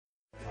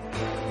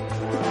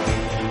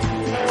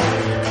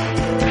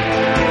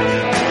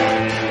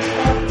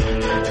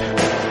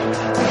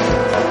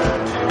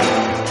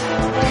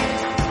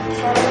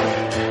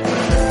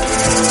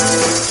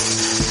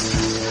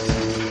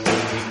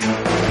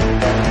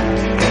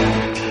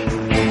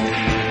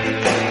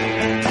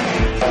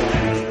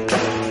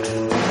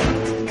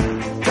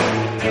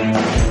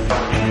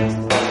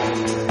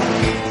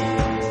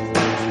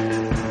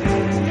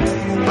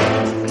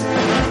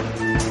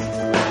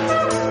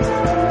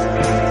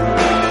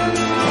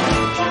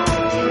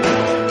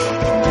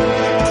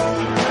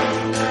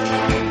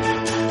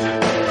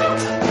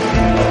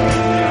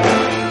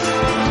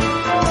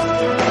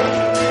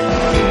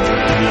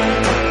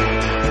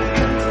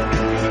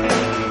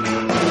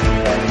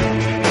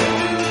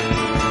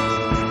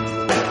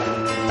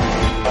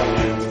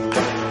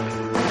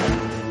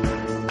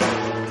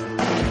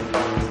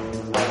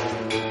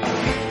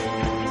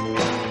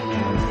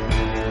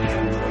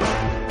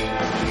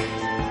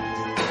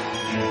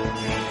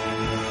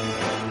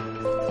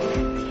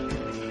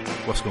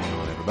What's going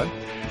on, everybody?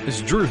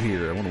 It's Drew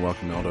here. I want to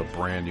welcome you all to a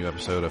brand new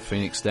episode of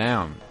Phoenix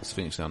Down. It's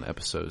Phoenix Down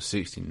episode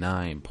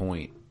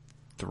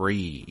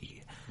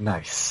 69.3.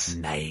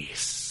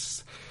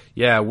 Nice.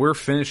 Yeah, we're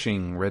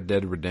finishing Red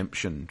Dead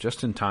Redemption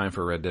just in time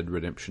for Red Dead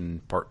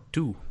Redemption Part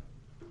 2.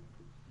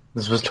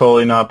 This was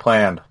totally not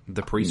planned.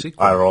 The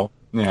pre-sequel. I roll.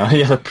 Yeah,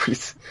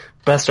 the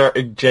best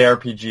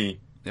JRPG.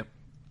 Yep.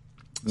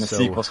 And the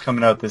sequel's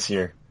coming out this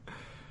year.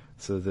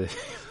 So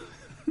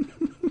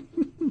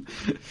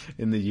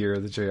in the year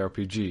of the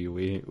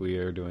JRPG, we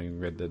are doing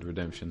Red Dead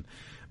Redemption.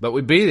 But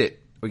we beat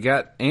it. We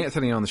got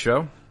Anthony on the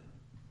show.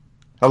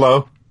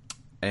 Hello.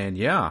 And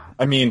yeah.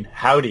 I mean,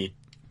 howdy.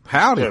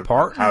 Howdy,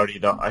 partner.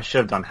 Howdy. I should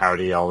have done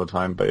howdy all the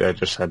time, but I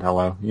just said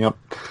hello. Yep.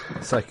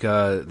 It's like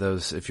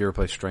those, if you ever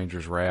play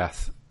Stranger's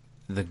Wrath,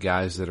 the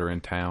guys that are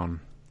in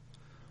town,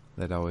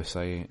 they'd always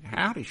say,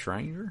 howdy,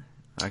 stranger.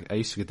 I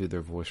used to do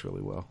their voice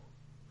really well.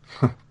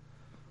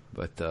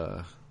 But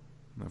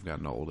I've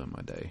gotten old in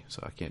my day,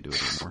 so I can't do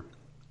it anymore.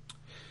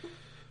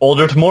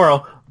 Older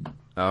tomorrow.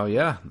 Oh,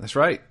 yeah, that's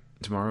right.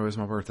 Tomorrow is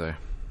my birthday.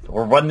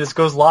 Or when this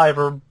goes live,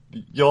 or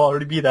you'll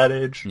already be that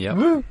age. Yep.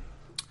 Woo.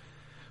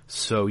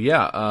 So,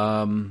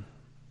 yeah,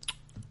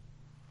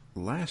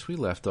 last we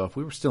left off,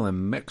 we were still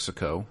in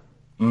Mexico.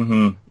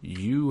 Mm-hmm.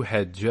 You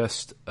had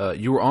just,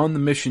 you were on the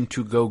mission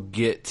to go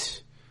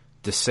get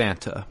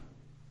DeSanta.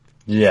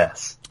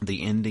 Yes.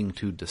 The ending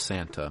to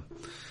DeSanta.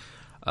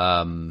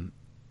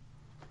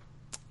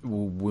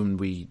 When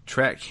we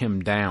track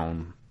him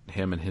down,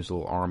 him and his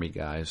little army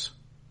guys,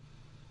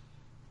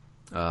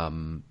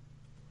 we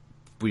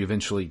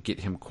eventually get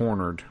him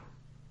cornered,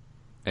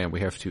 and we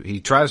have to, he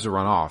tries to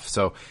run off,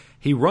 so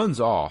he runs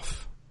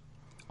off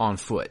on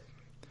foot.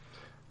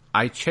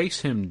 I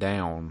chase him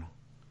down.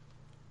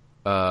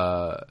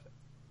 Well,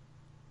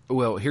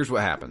 here's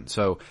what happened.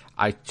 So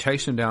I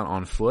chased him down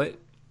on foot,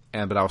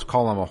 but I was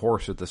calling him a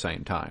horse at the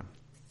same time.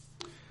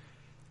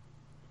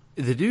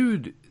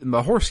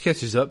 My horse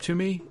catches up to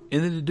me,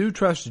 and then the dude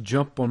tries to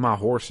jump on my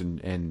horse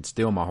and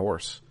steal my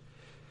horse.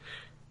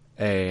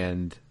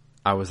 And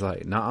I was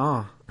like,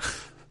 nuh-uh.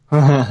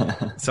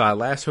 So I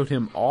lassoed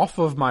him off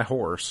of my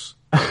horse,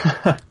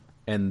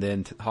 and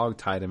then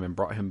hog-tied him and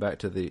brought him back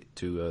to the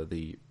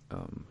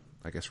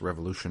I guess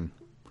the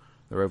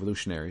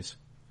revolutionaries.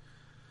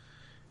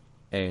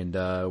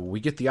 And we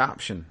get the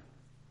option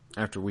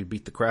after we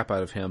beat the crap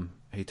out of him.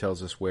 He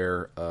tells us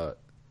where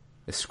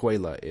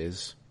Escuela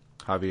is.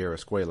 Javier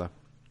Escuela.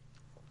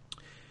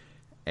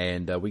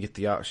 And we get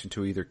the option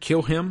to either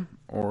kill him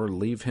or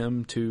leave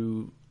him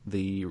to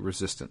the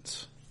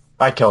resistance.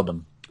 I killed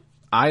him.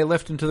 I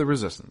left him to the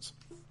resistance.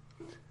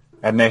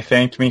 And they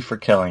thanked me for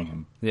killing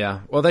him. Yeah.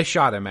 Well, they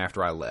shot him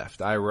after I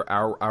left. I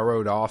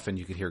rode off, and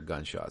you could hear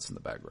gunshots in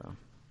the background.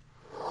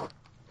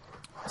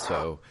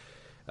 So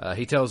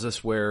he tells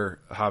us where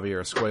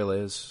Javier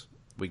Escuela is.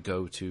 We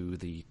go to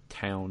the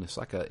town. It's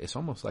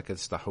almost like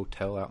it's the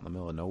hotel out in the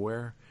middle of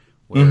nowhere.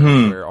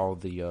 Where all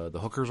the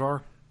hookers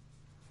are.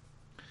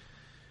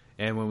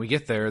 And when we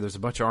get there, there's a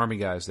bunch of army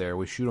guys there.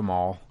 We shoot them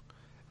all,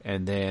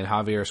 and then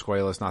Javier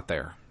Escuela's not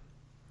there.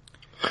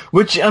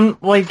 Which, all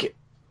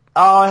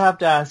I have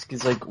to ask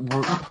is,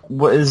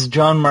 was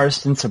John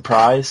Marston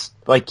surprised?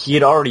 Like, he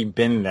had already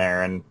been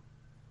there, and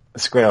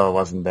Escuela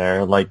wasn't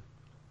there.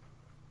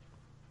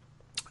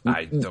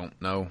 I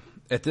don't know.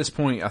 At this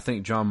point, I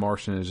think John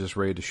Marston is just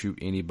ready to shoot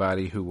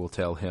anybody who will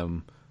tell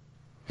him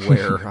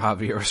where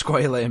Javier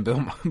Escuela and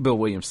Bill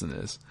Williamson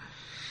is.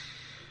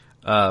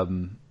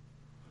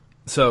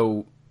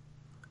 So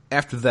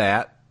after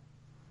that,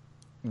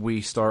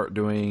 we start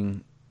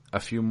doing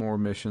a few more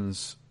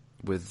missions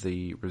with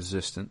the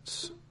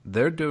Resistance.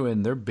 They're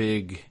doing their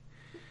big,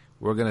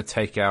 we're going to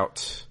take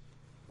out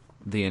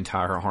the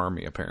entire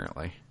army,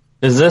 apparently.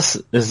 Is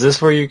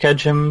this where you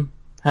catch him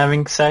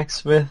having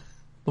sex with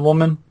the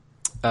woman?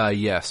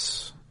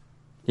 Yes.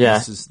 Yeah.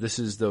 This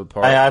is the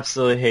part. I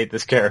absolutely hate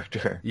this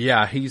character.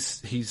 Yeah,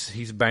 he's banging.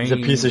 He's a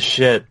piece of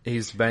shit.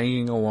 He's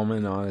banging a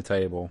woman on a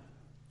table,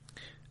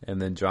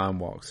 and then John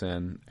walks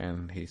in,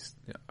 and he's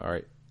all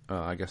right.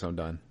 I guess I'm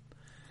done.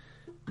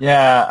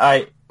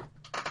 Yeah,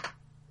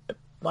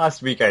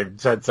 last week I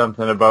said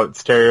something about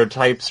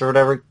stereotypes or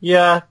whatever.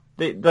 Yeah,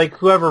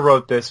 whoever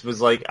wrote this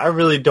was like, I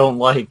really don't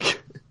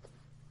like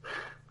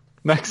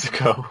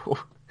Mexico.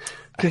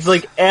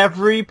 Because,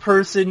 every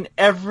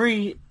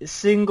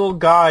single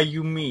guy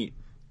you meet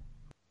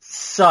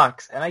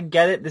sucks. And I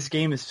get it, this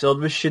game is filled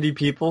with shitty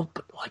people,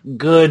 but,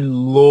 good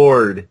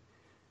lord.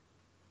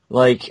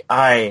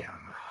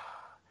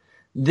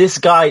 This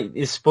guy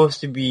is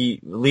supposed to be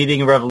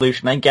leading a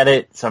revolution. I get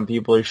it, some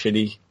people are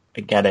shitty.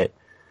 I get it.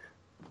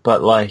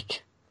 But,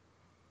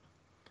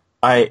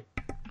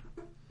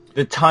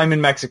 the time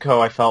in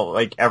Mexico, I felt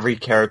like every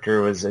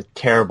character was a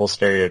terrible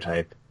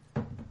stereotype.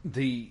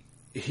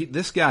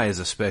 This guy is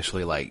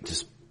especially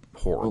just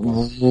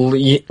horrible.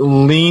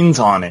 Leans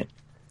on it.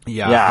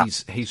 Yeah.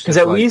 He's because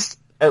at least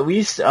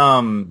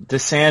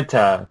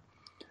DeSanta,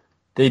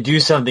 they do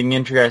something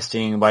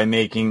interesting by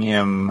making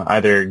him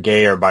either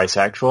gay or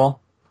bisexual.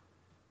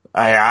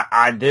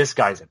 This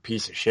guy's a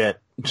piece of shit.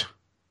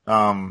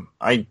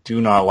 I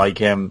do not like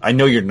him. I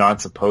know you're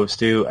not supposed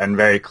to, and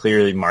very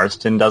clearly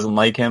Marston doesn't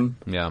like him.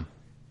 Yeah.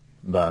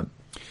 But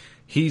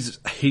he's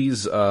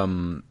he's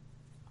got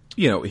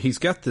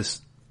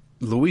this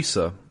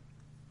Louisa,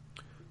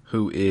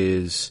 who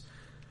is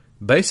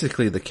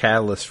basically the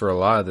catalyst for a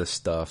lot of this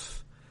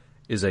stuff,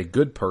 is a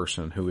good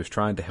person who is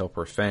trying to help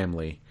her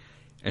family,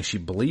 and she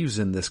believes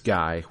in this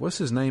guy. What's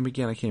his name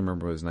again? I can't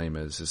remember what his name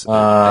is. It's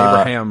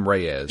Abraham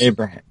Reyes.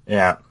 Abraham,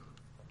 yeah.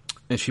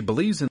 And she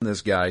believes in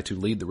this guy to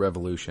lead the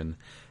revolution,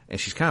 and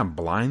she's kind of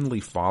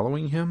blindly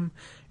following him,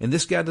 and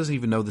this guy doesn't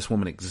even know this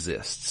woman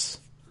exists.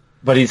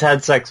 But he's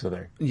had sex with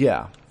her.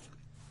 Yeah.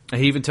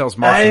 And he even tells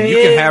Marston, you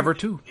can have her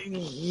too.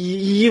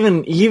 He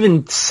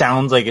even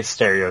sounds like a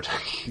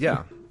stereotype.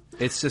 Yeah.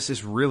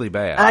 It's really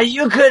bad.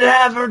 You could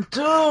have her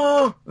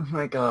too! I'm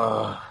like,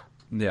 oh.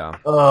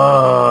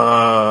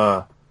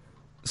 Yeah.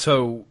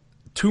 So,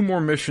 2 more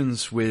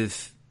missions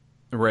with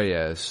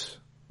Reyes.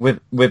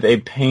 With a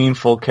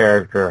painful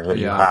character that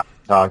you have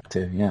to talk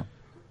to, yeah.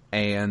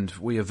 And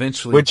we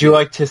eventually... Would you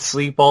like to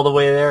sleep all the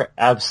way there?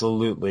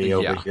 Absolutely,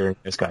 overhearing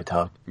this guy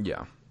talk.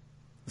 Yeah.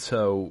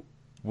 So,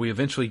 we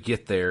eventually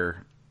get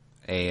there,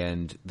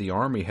 and the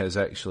army has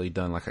actually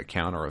done like a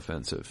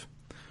counteroffensive.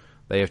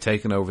 They have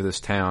taken over this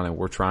town, and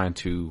we're trying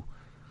to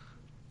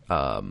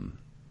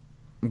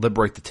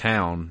liberate the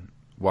town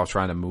while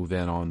trying to move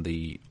in on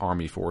the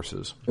army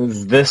forces.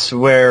 Is this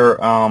where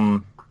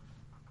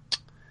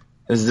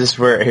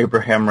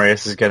Abraham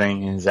Reyes is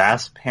getting his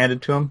ass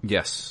handed to him?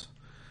 Yes.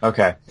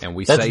 Okay. And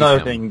That's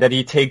another thing, that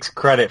he takes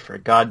credit for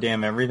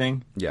goddamn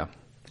everything. Yeah.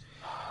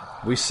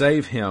 We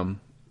save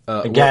him.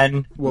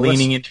 Again,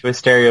 leaning into a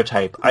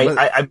stereotype.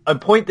 I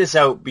point this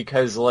out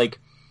because, like,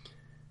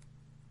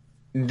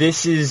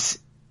 this is...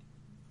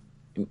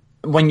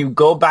 When you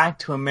go back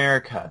to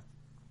America,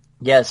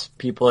 yes,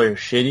 people are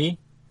shitty,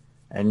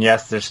 and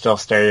yes, there's still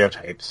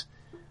stereotypes.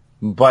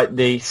 But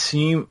they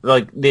seem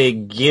like they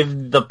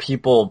give the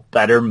people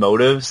better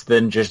motives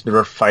than just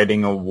they're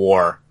fighting a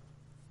war.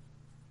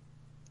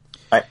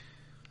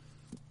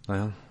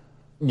 Well,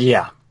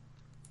 yeah.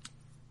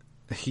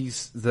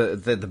 He's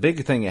the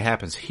big thing that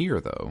happens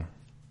here, though,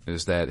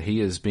 is that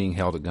he is being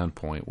held at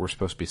gunpoint. We're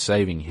supposed to be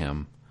saving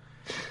him,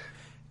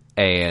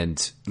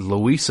 and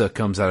Louisa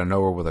comes out of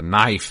nowhere with a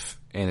knife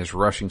and is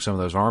rushing some of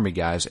those army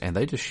guys, and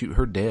they just shoot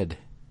her dead.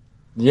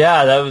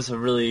 Yeah, that was a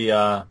really.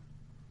 I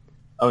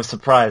was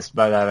surprised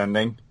by that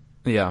ending.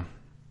 Yeah,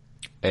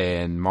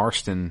 and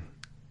Marston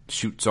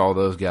shoots all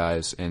those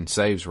guys and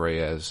saves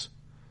Reyes.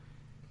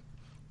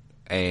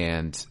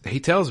 And he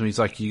tells him, he's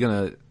like, you're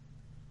gonna.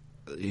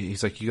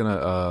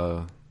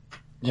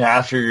 Yeah,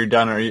 after you're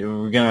done,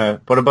 we're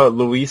gonna. What about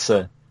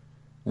Louisa?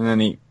 And then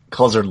he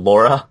calls her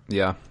Laura.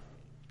 Yeah.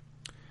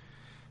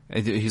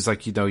 And he's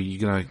like, you're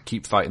gonna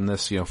keep fighting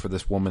this, for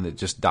this woman that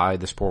just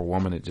died, this poor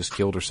woman that just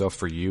killed herself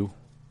for you.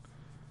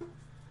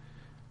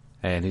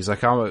 And he's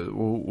like,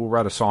 we'll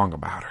write a song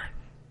about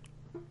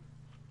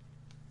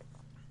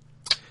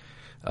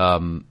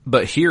her.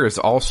 But here is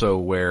also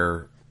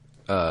where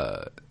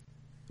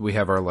we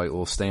have our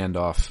little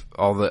standoff.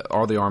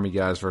 All the army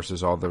guys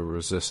versus all the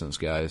resistance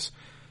guys.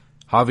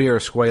 Javier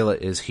Escuela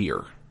is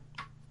here.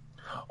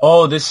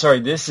 Oh, this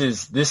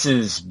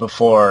is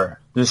before.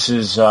 This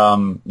is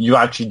you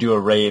actually do a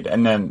raid,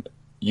 and then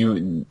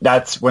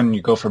that's when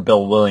you go for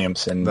Bill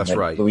Williamson. That's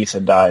right. Louisa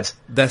dies.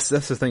 That's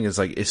the thing, is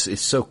like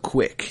it's so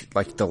quick.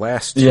 Like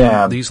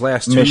these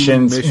last two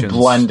missions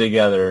blend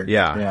together.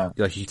 Yeah.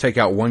 Like you take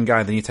out one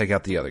guy, then you take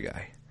out the other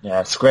guy.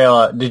 Yeah,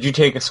 Escuela. Did you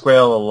take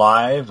Escuela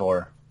alive,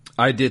 or?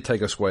 I did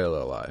take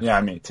Escuela alive.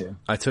 Yeah, me too.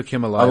 I took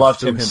him alive. I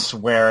loved him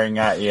swearing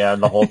at you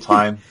the whole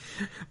time.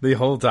 The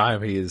whole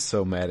time he is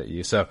so mad at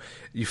you. So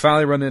you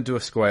finally run into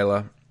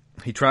Escuela.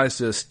 He tries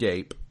to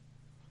escape.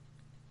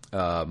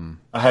 I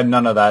had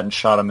none of that and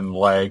shot him in the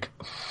leg.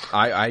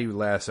 I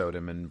lassoed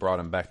him and brought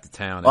him back to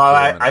town. Well,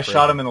 I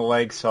shot him in the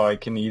leg so I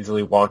can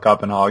easily walk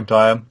up and hog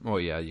tie him. Oh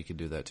yeah, you could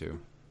do that too.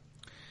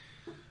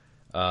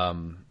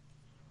 Where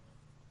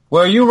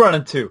are you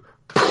running to?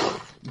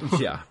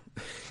 Yeah.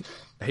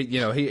 We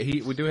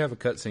do have a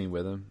cutscene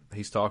with him.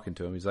 He's talking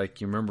to him. He's like,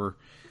 you remember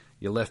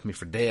you left me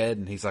for dead?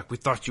 And he's like, we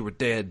thought you were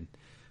dead.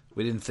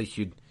 We didn't think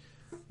you'd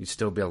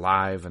still be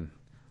alive. And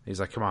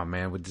he's like, come on,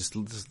 man. We used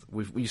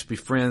to be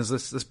friends.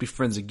 Let's be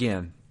friends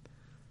again.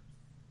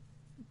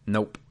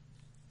 Nope.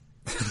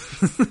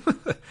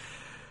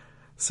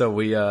 So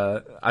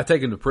I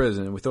take him to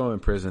prison and we throw him in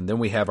prison. Then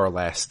we have our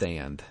last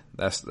stand.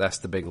 That's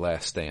the big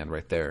last stand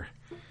right there.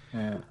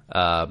 Yeah.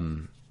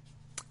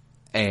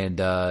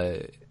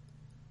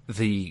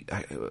 The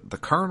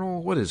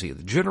colonel, what is he?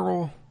 The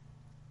general?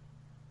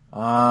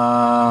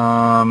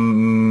 I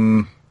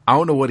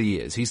don't know what he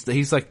is.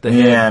 He's like the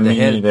head,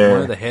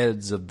 one of the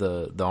heads of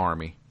the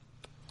army.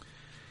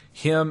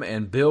 Him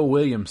and Bill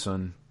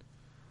Williamson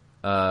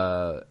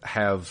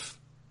have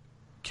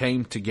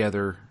came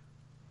together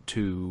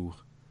to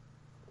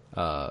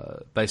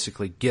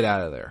basically get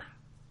out of there,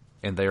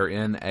 and they are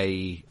in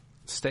a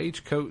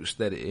stagecoach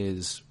that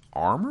is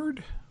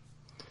armored.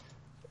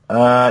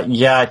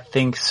 Yeah, I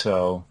think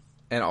so.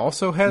 and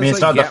also has I mean, it's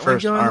a not the Gatling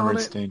first gun on armored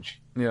it.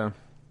 stage. Yeah.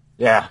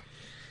 Yeah.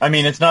 I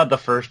mean, it's not the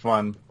first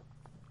one.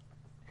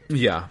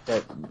 Yeah.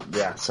 But,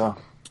 yeah,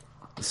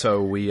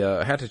 So we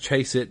had to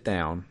chase it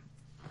down,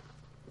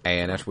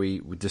 and after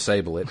we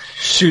disable it.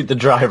 Shoot the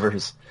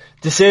drivers.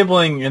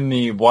 Disabling in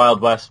the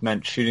Wild West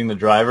meant shooting the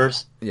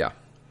drivers. Yeah.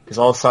 Because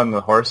all of a sudden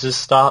the horses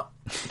stop.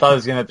 I thought I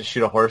was going to have to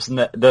shoot a horse in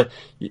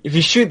if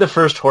you shoot the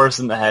first horse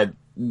in the head,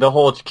 the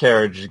whole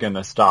carriage is going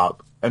to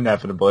stop,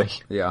 inevitably.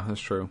 Yeah,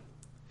 that's true.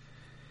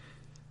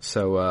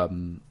 So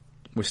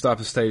we stop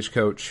the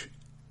stagecoach,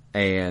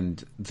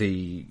 and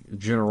the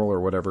general or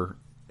whatever,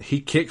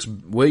 he kicks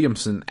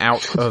Williamson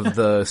out of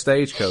the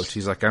stagecoach.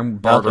 He's like, I'm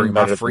bartering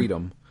my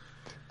freedom.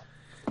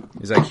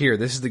 He's like, here,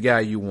 this is the guy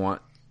you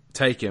want.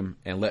 Take him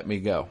and let me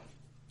go.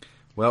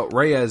 Well,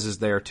 Reyes is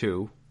there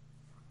too.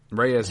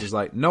 Reyes is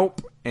like,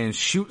 nope, and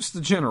shoots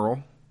the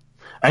general.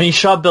 And he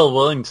shot Bill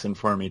Williamson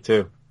for me,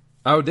 too.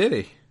 Oh, did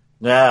he?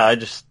 Yeah, I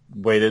just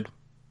waited.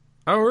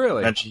 Oh,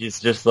 really? And he's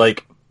just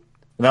like,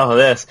 enough of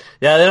this.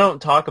 Yeah, they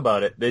don't talk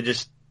about it. They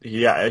just,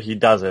 he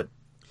does it.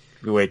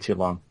 Way too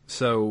long.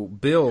 So,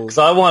 Bill... Because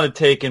I want to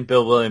take in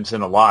Bill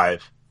Williamson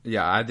alive.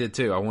 Yeah, I did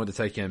too. I wanted to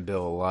take in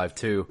Bill alive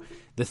too.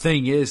 The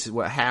thing is,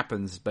 what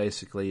happens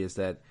basically is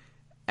that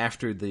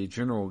after the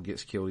general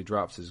gets killed, he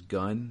drops his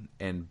gun,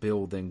 and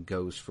Bill then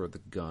goes for the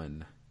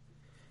gun.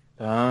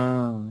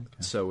 Oh. Okay.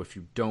 So if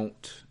you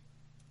don't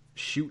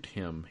shoot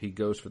him, he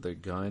goes for the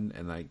gun,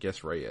 and I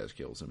guess Reyes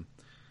kills him.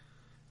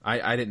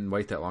 I didn't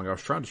wait that long. I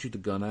was trying to shoot the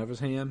gun out of his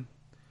hand,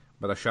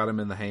 but I shot him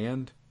in the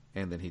hand,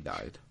 and then he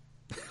died.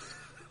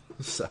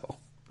 So,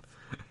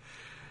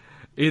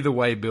 either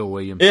way, Bill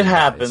Williams. It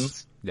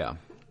happens. Yeah.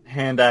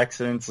 Hand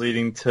accidents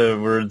leading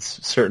towards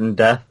certain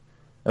death,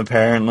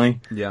 apparently.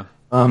 Yeah.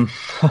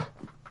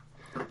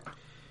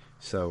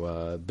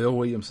 So, Bill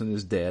Williamson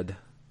is dead.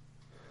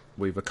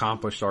 We've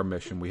accomplished our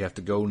mission. We have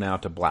to go now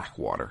to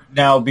Blackwater.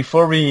 Now,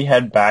 before we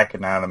head back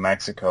and out of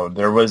Mexico,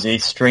 there was a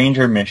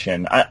stranger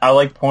mission. I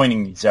like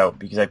pointing these out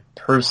because I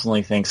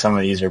personally think some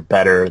of these are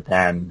better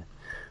than...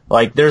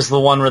 Like, there's the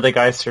one where the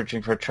guy's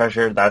searching for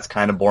treasure. That's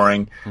kind of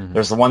boring. Mm-hmm.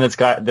 There's the one that's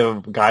got the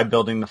guy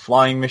building the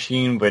flying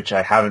machine, which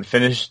I haven't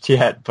finished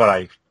yet, but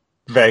I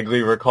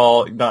vaguely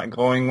recall not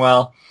going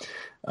well.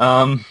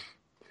 There's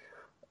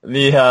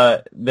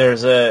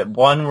a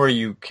one where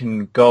you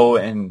can go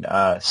and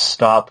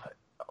stop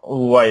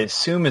who I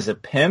assume is a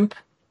pimp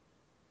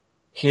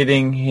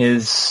hitting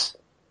his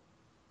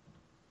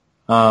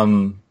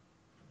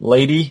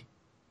lady,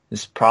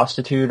 his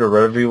prostitute, or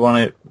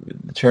whatever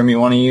the term you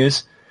want to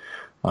use.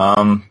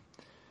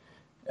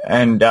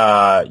 And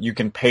you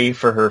can pay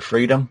for her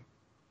freedom.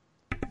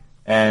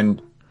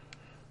 And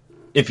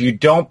if you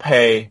don't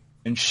pay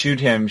and shoot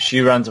him,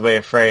 she runs away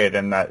afraid,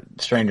 and that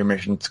stranger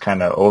mission's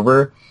kind of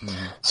over.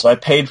 Mm-hmm. So I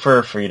paid for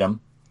her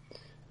freedom.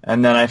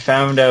 And then I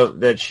found out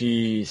that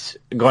she's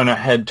going to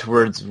head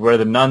towards where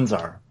the nuns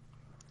are.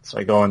 So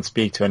I go and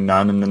speak to a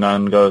nun, and the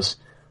nun goes,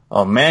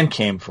 "Oh, a man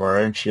came for her,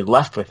 and she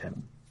left with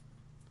him."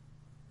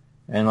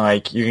 And,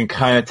 like, you can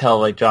kind of tell,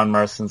 like, John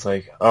Marston's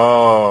like,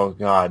 oh,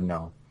 God,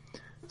 no.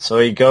 So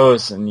he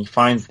goes and he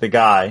finds the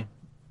guy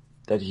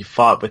that he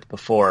fought with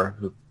before,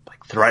 who,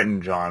 like,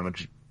 threatened John,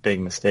 which is a big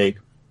mistake.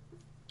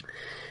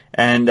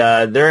 And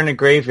they're in a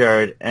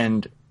graveyard,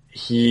 and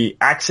he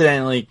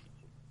accidentally,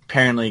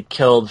 apparently,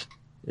 killed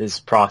this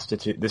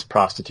prostitute,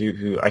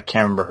 who I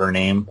can't remember her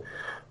name.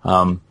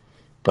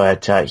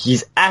 But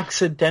he's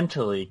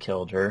accidentally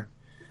killed her.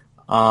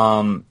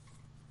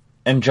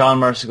 And John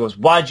Marston goes,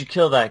 "Why'd you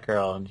kill that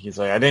girl?" And he's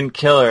like, "I didn't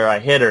kill her, I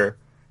hit her,"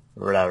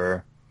 or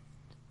whatever.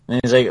 And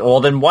he's like, "Well,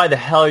 then why the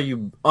hell are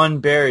you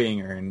unburying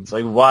her?" And he's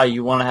like, "Why,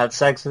 you want to have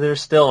sex with her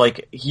still?"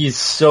 Like, he's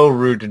so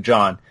rude to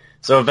John.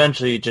 So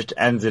eventually it just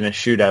ends in a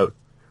shootout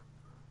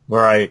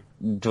where I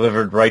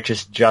delivered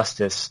righteous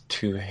justice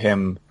to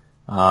him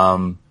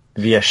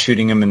via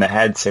shooting him in the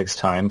head 6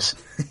 times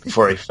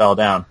before he fell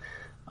down.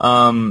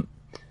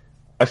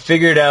 I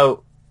figured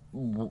out...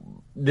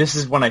 This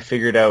is when I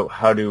figured out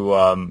how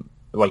to,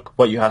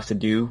 what you have to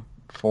do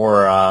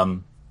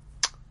for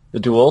the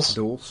duels.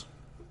 Duels?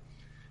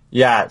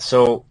 Yeah,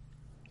 so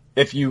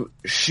if you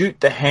shoot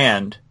the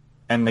hand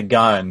and the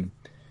gun,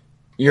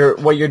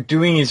 what you're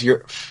doing is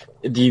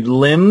the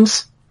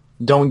limbs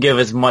don't give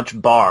as much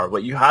bar.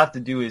 What you have to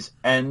do is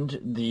end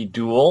the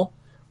duel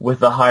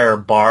with a higher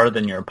bar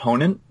than your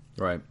opponent.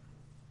 Right.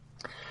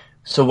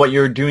 So what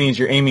you're doing is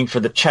you're aiming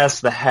for the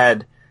chest, the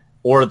head,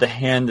 or the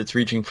hand that's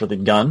reaching for the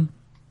gun.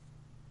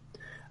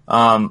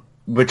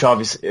 Which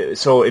obviously,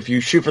 so if you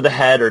shoot for the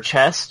head or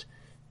chest,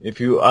 if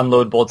you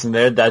unload bullets in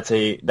there,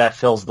 that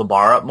fills the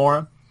bar up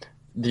more.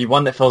 The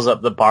one that fills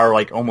up the bar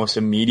like almost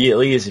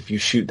immediately is if you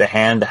shoot the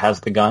hand that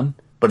has the gun,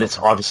 but it's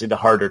obviously the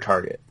harder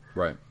target.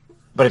 Right.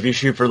 But if you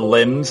shoot for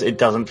limbs,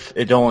 it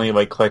only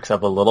like clicks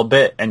up a little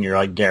bit, and you're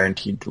like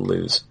guaranteed to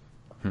lose.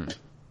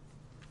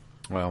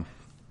 Well,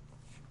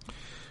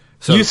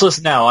 so useless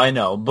now, I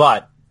know,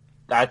 but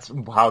that's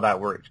how that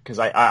worked, because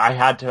I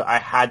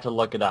had to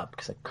look it up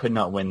because I could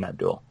not win that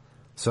duel.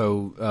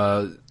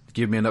 So,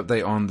 give me an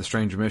update on the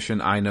stranger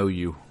mission. I know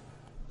you.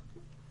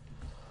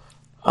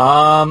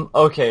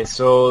 Okay,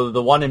 so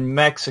the one in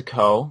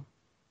Mexico.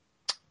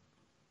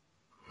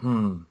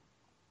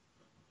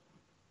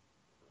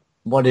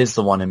 What is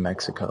the one in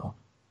Mexico?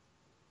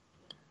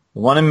 The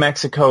one in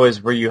Mexico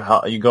is where you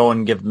go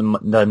and give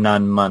the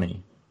nun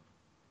money.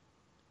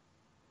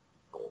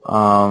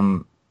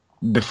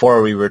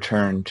 Before we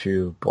return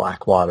to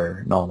Blackwater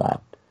and all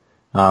that.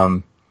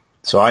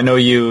 So I know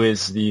you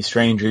is the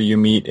stranger you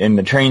meet in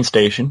the train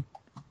station.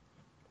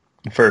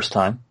 The first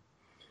time.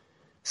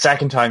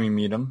 Second time you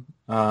meet him,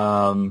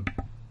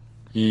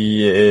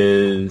 he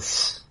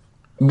is...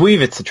 I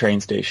believe it's the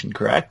train station,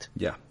 correct?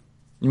 Yeah.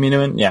 You meet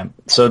him in? Yeah.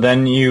 So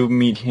then you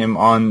meet him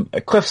on a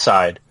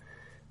cliffside.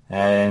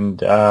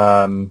 And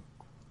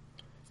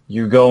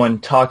you go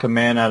and talk a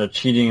man out of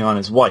cheating on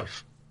his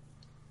wife.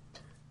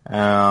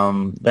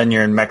 Then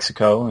you're in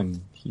Mexico,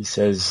 and he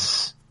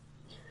says...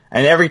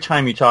 And every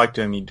time you talk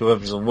to him, he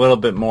delivers a little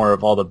bit more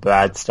of all the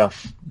bad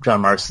stuff John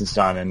Marston's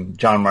done, and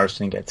John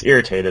Marston gets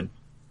irritated.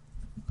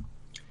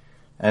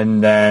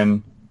 And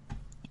then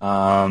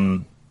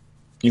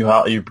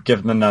you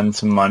give the nun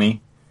some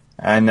money,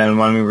 and then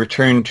when we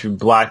return to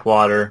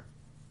Blackwater,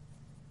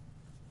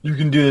 you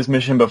can do this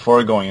mission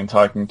before going and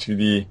talking to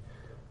the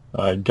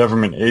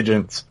government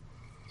agents.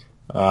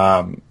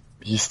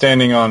 He's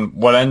standing on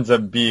what ends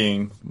up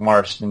being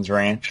Marston's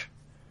ranch.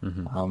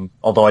 Mm-hmm.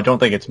 Although I don't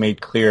think it's made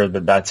clear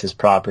that that's his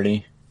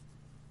property.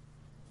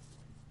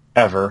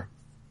 Ever.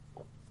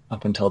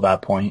 Up until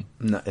that point.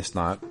 No, it's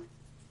not.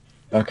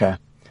 Okay.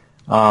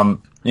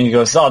 And he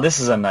goes, oh, this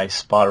is a nice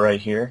spot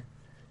right here.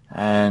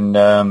 And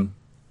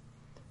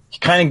he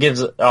kind of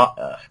gives...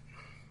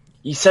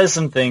 he says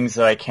some things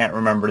that I can't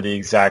remember the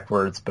exact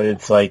words, but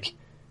it's like...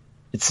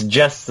 It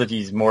suggests that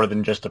he's more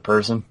than just a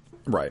person.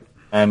 Right.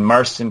 And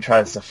Marston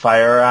tries to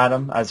fire at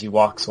him as he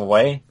walks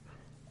away.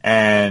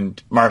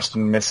 And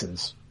Marston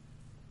misses.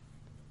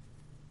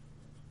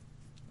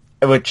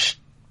 Which,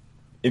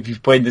 if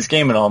you've played this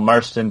game at all,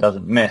 Marston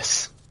doesn't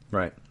miss.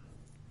 Right.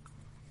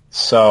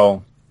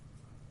 So,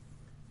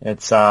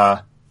 it's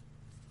kind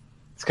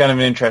of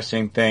an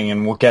interesting thing,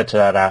 and we'll get to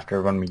that after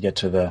when we get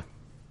to the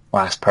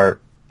last part.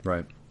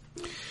 Right.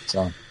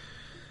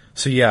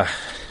 So yeah,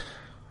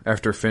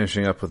 after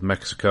finishing up with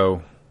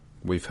Mexico,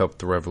 we've helped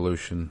the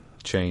revolution.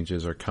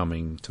 Changes are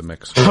coming to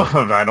Mexico.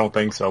 I don't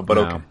think so, but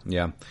okay.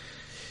 Yeah.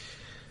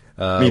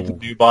 Meet the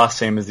new boss,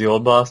 same as the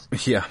old boss.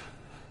 Yeah,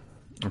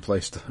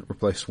 replaced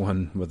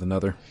one with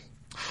another.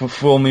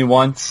 Fool me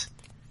once,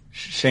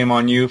 shame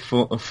on you.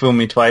 Fool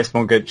me twice,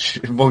 won't get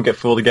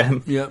fooled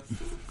again. Yep,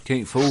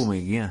 can't fool me.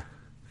 Yeah.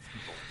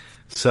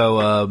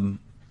 So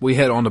we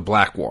head on to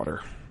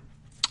Blackwater.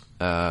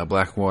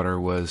 Blackwater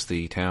was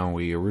the town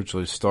we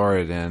originally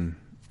started in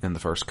the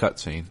first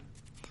cutscene.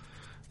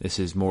 This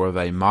is more of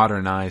a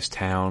modernized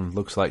town.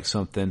 Looks like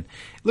something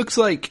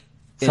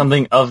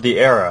of the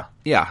era.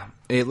 Yeah.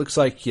 It looks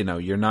like,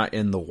 you're not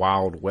in the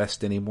Wild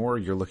West anymore.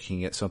 You're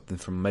looking at something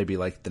from maybe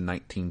like the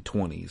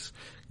 1920s,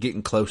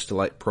 getting close to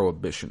like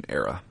Prohibition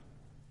era.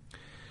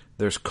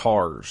 There's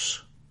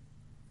cars,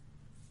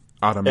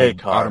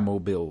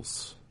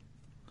 automobiles,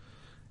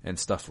 and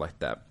stuff like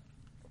that.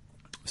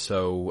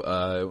 So,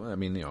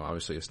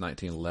 obviously it's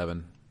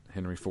 1911.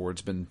 Henry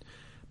Ford's been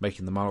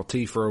making the Model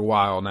T for a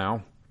while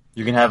now.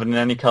 You can have it in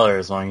any color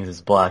as long as it's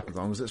black. As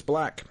long as it's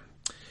black.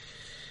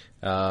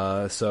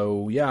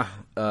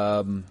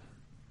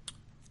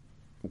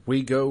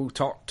 We go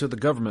talk to the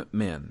government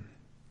men.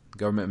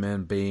 Government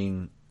men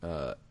being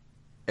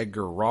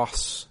Edgar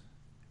Ross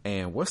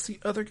and what's the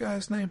other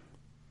guy's name?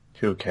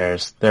 Who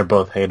cares? They're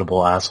both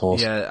hateable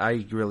assholes. Yeah,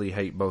 I really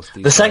hate both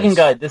these guys.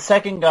 The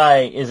second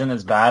guy isn't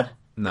as bad.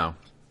 No.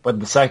 But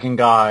the second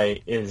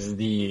guy is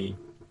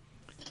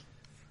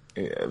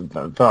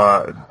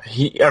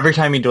every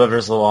time he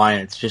delivers a line,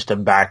 it's just a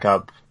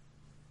backup.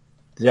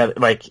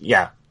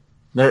 Yeah.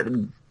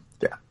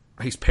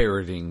 He's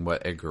parroting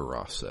what Edgar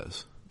Ross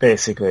says.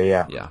 Basically,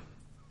 yeah. Yeah.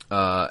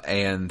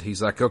 And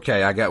he's like,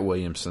 okay, I got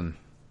Williamson.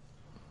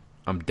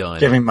 I'm done.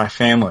 Give me my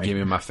family. Give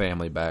me my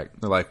family back.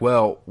 They're like,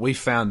 well, we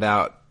found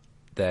out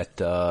that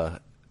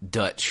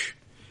Dutch,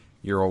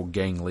 your old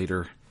gang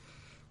leader,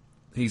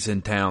 he's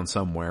in town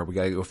somewhere. We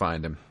got to go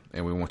find him,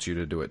 and we want you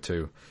to do it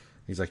too.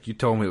 He's like, you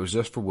told me it was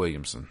just for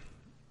Williamson.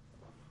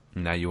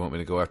 Now you want me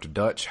to go after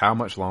Dutch? How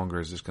much longer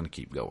is this going to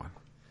keep going?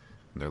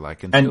 And they're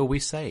like, until we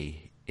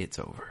say it's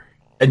over.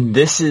 And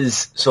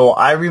so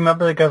I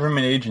remember the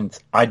government agents.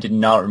 I did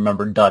not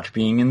remember Dutch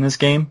being in this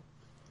game.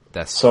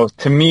 So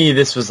to me,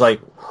 this was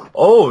like,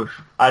 oh,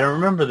 I don't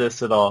remember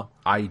this at all.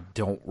 I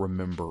don't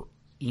remember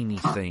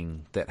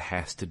anything that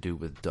has to do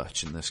with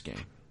Dutch in this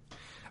game.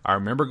 I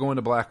remember going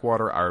to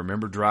Blackwater. I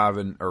remember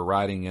driving or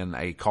riding in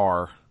a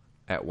car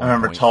at one point. I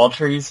remember Tall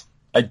Trees.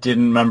 I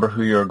didn't remember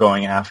who you were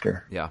going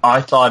after. Yeah.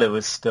 I thought it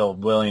was still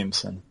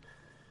Williamson.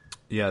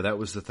 Yeah, that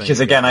was the thing.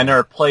 Because again, I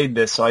never played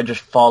this, so I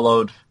just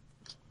followed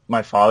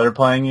my father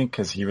playing it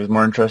because he was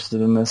more interested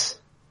in this.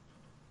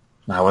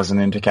 I wasn't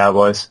into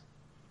cowboys.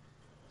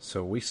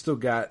 So we still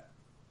got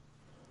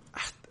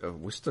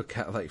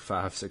like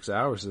 5-6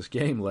 hours of this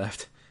game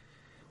left.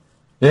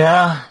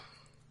 Yeah.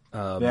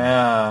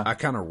 Yeah. I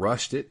kind of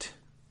rushed it.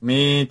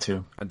 Me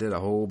too. I did a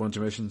whole bunch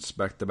of missions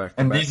back to back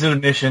to And back. these are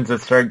missions that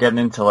start getting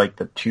into like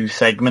the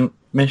 2-segment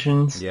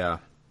missions. Yeah.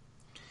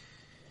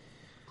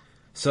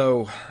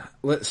 So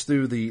let's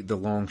do the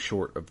long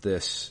short of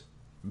this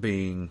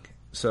being,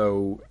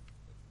 so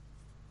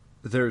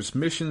there's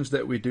missions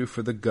that we do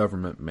for the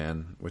government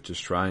men, which is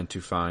trying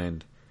to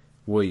find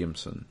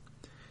Williamson.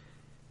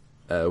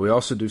 We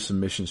also do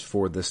some missions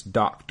for this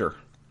doctor.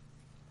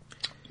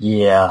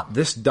 Yeah.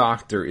 This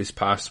doctor is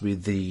possibly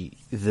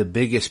the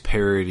biggest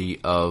parody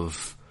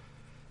of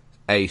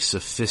a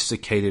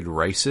sophisticated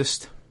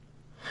racist.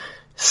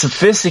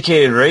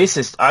 Sophisticated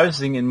racist. I was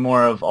thinking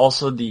more of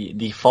also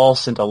the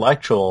false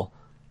intellectual,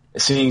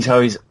 seeing as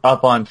how he's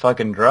up on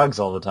fucking drugs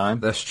all the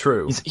time. That's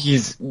true.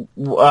 It's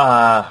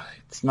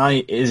not,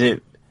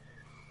 it's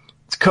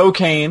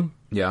cocaine.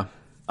 Yeah.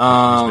 He's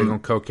big on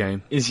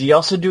cocaine. Is he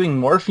also doing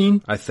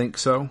morphine? I think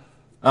so.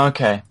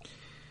 Okay.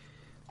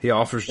 He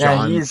offers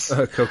John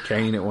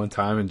cocaine at one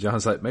time, and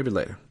John's like, maybe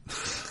later.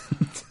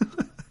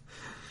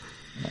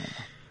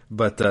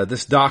 But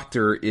this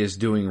doctor is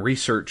doing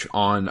research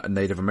on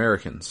Native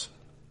Americans.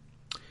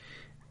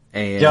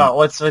 And yeah,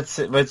 let's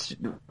research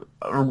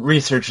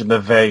in the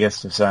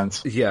vaguest of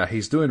sense. Yeah,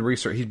 he's doing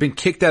research. He's been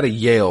kicked out of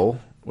Yale,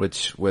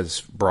 which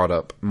was brought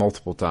up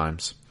multiple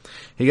times.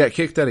 He got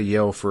kicked out of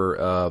Yale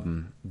for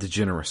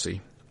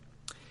degeneracy.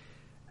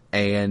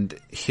 And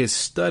his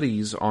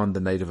studies on the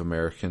Native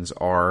Americans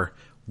are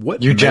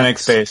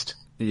eugenics based.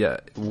 Yeah,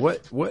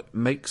 what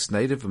makes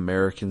Native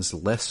Americans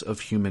less of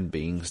human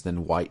beings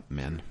than white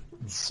men?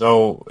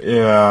 So,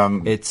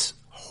 it's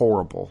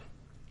horrible.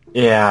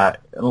 Yeah,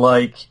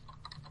 like,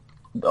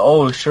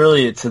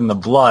 surely it's in the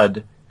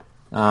blood.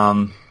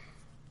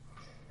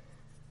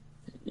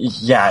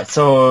 Yeah,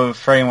 so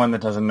for anyone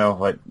that doesn't know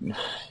what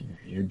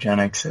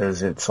eugenics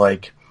is, it's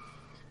like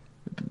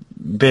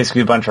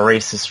basically a bunch of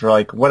racists were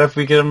like, what if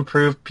we could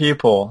improve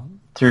people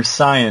through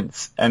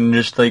science and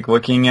just like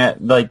looking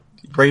at like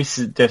race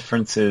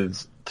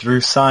differences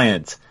through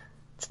science.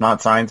 It's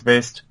not science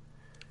based.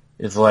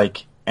 It's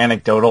like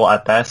anecdotal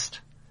at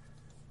best.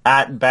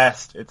 At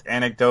best, it's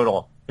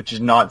anecdotal, which is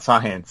not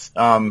science.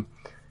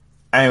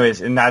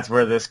 Anyways, and that's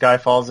where this guy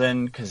falls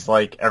in, because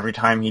like every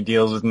time he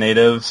deals with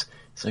natives,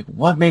 it's like,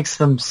 what makes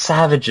them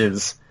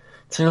savages?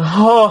 It's like,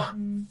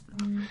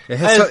 it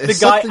has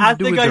something to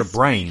do with their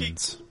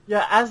brains.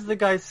 Yeah, as the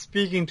guy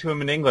speaking to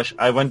him in English,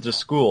 I went to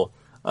school.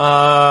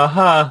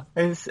 I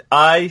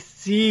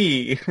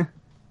see.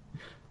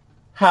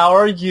 How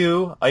are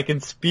you? I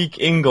can speak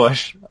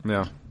English.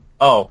 Yeah.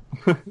 Oh.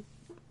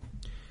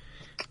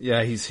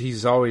 Yeah,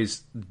 he's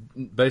always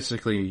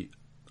basically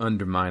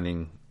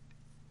undermining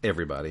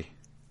everybody.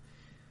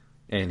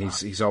 And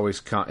he's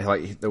always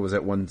like, there was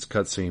that one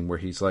cutscene where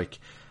he's like,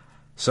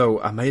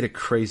 so I made a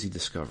crazy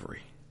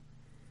discovery.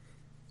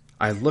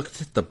 I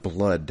looked at the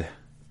blood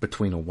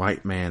between a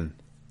white man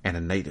and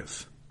a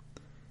native.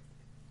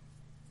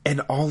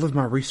 And all of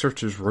my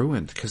research is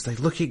ruined because they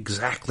look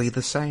exactly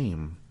the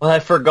same. Well, I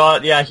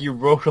forgot. Yeah, he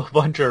wrote a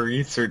bunch of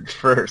research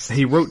first.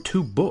 He wrote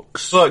 2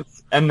 books.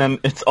 And then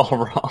it's all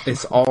wrong.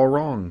 It's all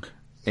wrong.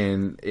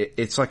 And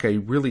it's like a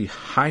really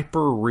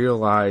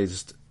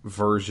hyper-realized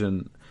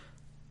version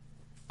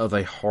of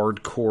a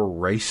hardcore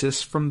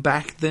racist from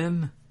back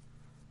then.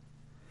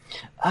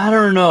 I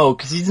don't know,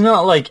 because he's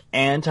not like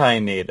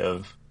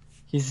anti-native.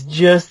 He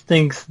just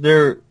thinks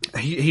they're...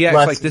 He acts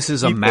like this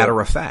is a matter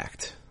of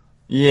fact.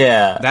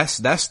 Yeah.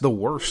 That's the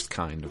worst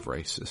kind of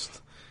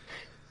racist.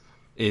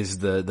 Is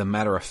the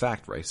matter of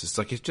fact racist.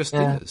 Like, it just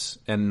is.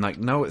 And like,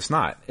 no, it's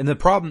not. And the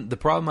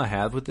problem I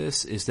have with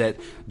this is that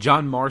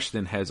John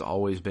Marston has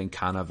always been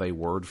kind of a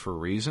word for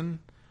reason.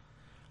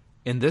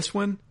 In this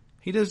one,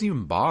 he doesn't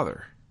even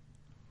bother.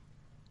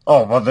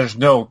 Oh, well, there's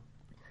no...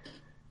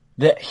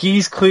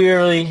 He's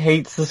clearly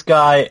hates this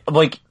guy.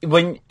 Like,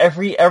 when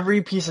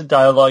every piece of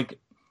dialogue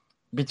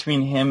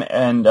between him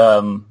and,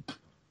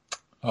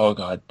 oh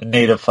god, the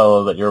native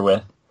fellow that you're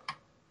with.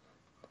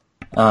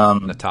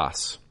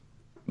 Natas.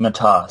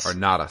 Or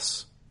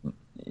Natas.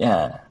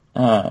 Yeah.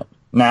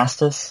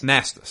 Nastus?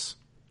 Nastus.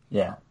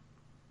 Yeah.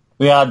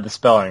 We had the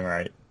spelling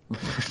right.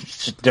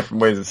 Just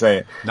different ways to say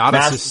it.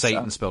 Natas is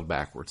Satan spelled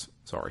backwards.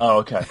 Sorry. Oh,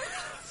 okay.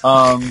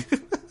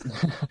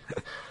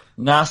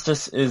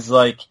 Nastus is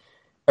like,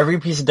 every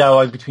piece of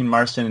dialogue between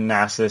Marston and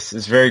Nastus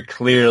is very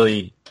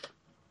clearly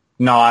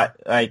not,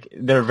 like,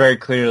 they're very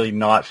clearly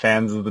not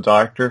fans of the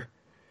Doctor.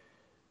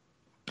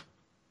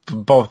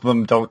 Both of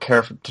them don't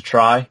care to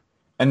try.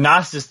 And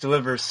Nastus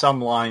delivers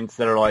some lines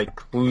that are, like,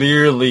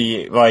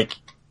 clearly, like,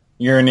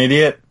 you're an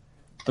idiot.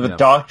 But the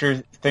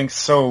Doctor thinks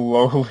so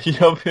lowly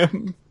of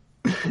him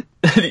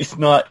that he's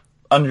not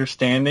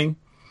understanding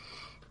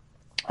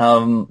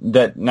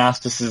that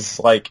Nastus is,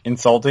 like,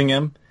 insulting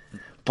him.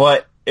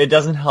 But it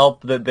doesn't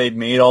help that they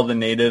made all the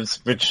natives,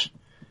 which,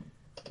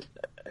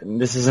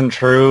 this isn't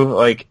true,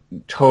 like,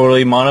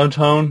 totally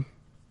monotone.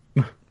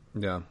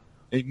 Yeah.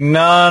 Like,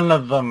 none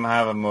of them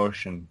have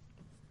emotion.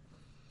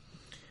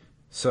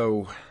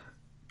 So,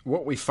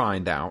 what we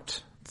find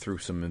out through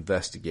some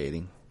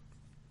investigating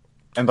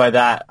And by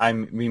that,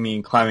 we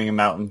mean climbing a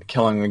mountain,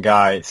 killing the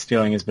guy,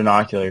 stealing his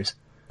binoculars.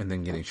 And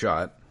then getting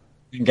shot.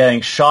 And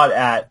getting shot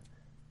at,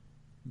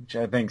 which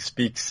I think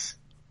speaks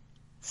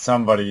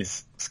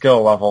somebody's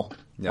skill level.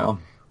 Yeah.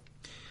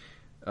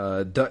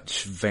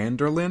 Dutch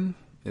Vanderlyn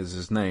is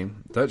his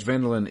name. Dutch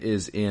Vanderlyn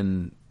is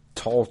in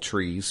Tall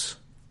Trees.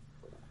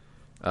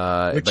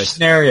 Which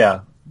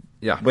scenario?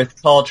 Yeah.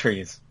 With tall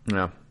trees.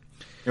 Yeah.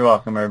 You're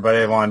welcome, everybody.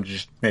 I wanted to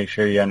just make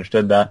sure you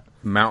understood that.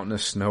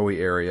 Mountainous, snowy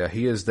area.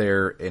 He is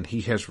there, and he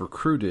has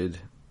recruited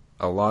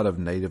a lot of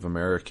Native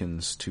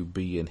Americans to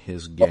be in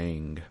his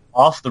gang.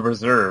 Off the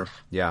reserve.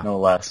 Yeah. No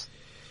less.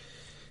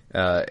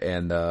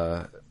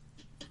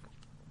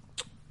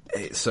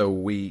 So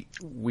we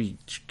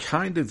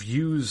kind of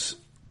use...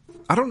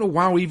 I don't know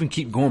why we even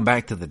keep going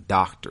back to the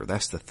doctor.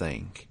 That's the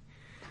thing.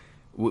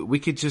 We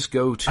could just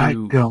go to... I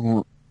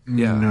don't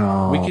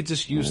know. We could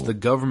just use the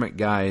government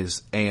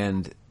guys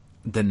and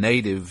the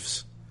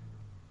natives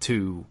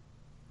to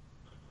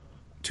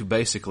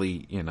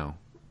basically,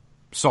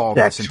 solve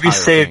this entire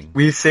thing.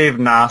 We saved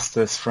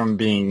Nostos from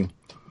being,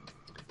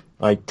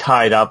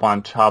 tied up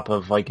on top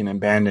of, an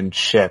abandoned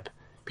ship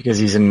because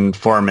he's an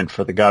informant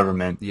for the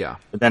government. Yeah.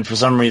 But then for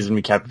some reason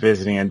we kept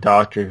visiting a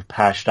doctor who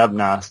patched up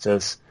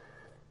Nostos.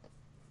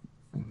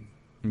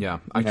 Yeah,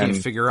 I can't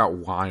figure out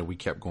why we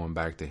kept going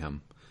back to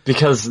him.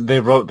 Because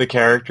they wrote the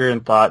character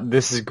and thought,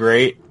 this is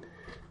great.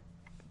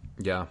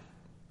 Yeah.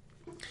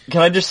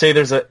 Can I just say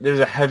there's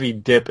a heavy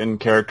dip in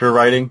character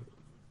writing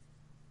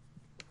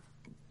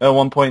at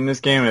one point in this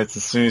game, and it's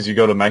as soon as you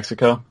go to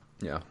Mexico.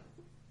 Yeah.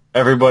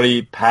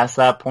 Everybody past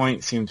that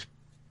point seems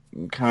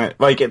kind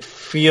of it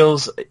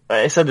feels,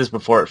 I said this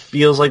before, it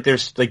feels like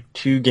there's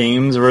 2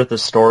 games worth of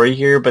story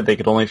here, but they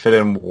could only fit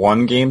in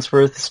 1 game's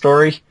worth of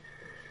story.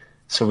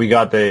 So we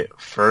got the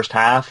first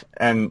half,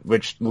 and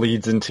which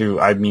leads into,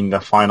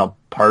 the final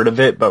part of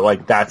it,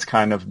 but that's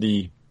kind of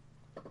the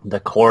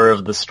core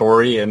of the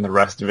story, and the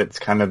rest of it's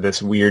kind of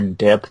this weird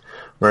dip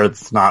where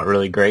it's not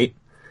really great.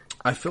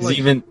 I feel like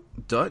even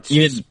Dutch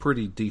is a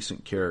pretty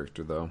decent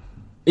character, though.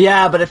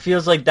 Yeah, but it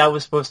feels like that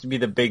was supposed to be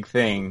the big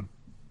thing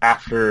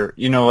after,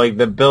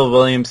 the Bill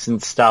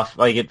Williamson stuff.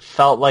 It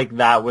felt like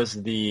that was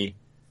we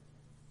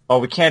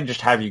can't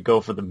just have you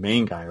go for the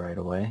main guy right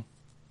away.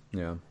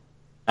 Yeah.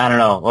 I don't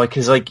know,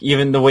 because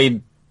even the way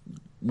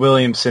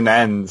Williamson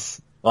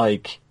ends,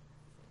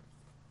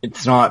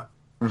 it's not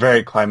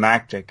very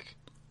climactic.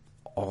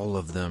 All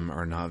of them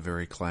are not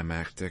very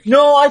climactic.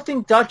 No, I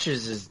think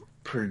Dutch's is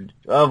pretty...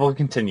 we'll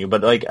continue,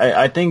 but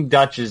I think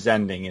Dutch's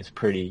ending is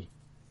pretty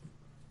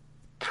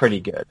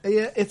good.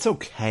 Yeah, it's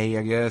okay,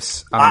 I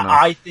guess. I don't know.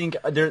 I think...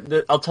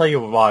 I'll tell you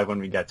why when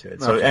we get to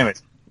it. So, okay.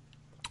 Anyways.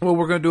 Well,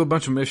 we're going to do a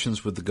bunch of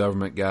missions with the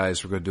government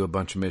guys. We're going to do a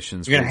bunch of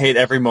missions. You're going to hate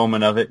every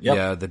moment of it. Yep.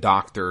 Yeah, the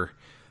doctor.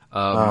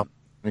 You're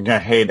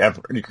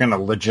going to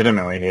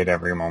legitimately hate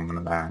every moment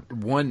of that.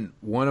 One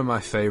of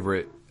my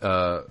favorite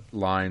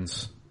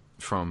lines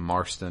from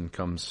Marston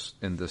comes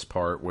in this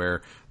part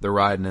where they're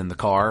riding in the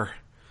car,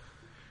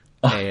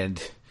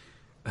 and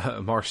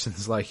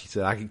Marston's he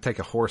said, "I can take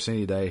a horse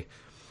any day,"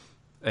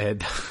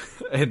 and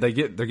they're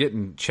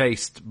getting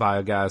chased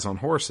by guys on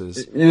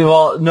horses.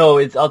 Well, no,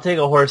 I'll take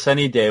a horse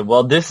any day.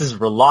 Well, this is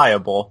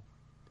reliable.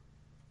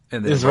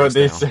 And then this is what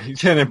they say,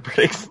 and it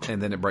breaks.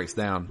 And then it breaks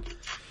down.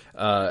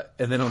 And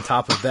then on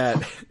top of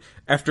that,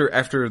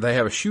 after they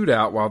have a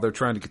shootout while they're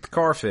trying to get the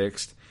car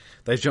fixed,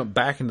 they jump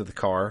back into the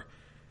car,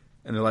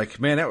 and they're like,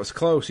 "Man, that was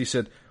close." He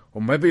said,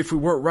 "Well, maybe if we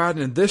weren't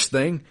riding in this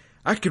thing,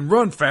 I can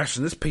run faster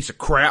than this piece of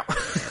crap."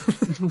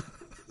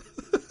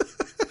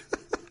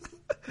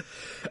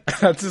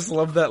 I just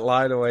love that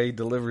line the way he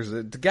delivers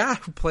it. The guy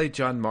who played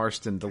John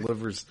Marston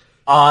delivers...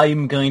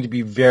 I'm going to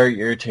be very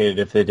irritated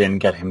if they didn't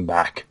get him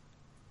back.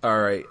 All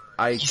right.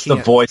 He's the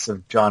voice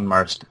of John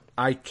Marston.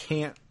 I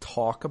can't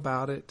talk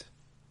about it.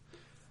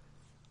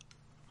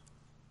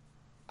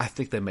 I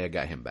think they may have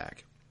got him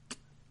back.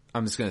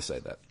 I'm just going to say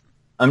that.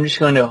 I'm just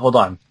going to... Hold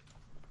on.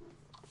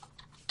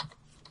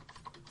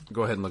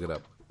 Go ahead and look it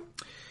up.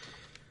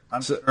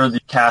 I'm sure the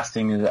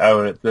casting is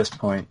out at this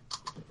point.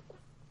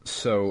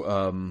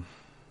 So,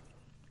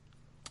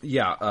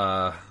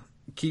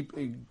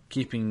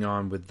 keeping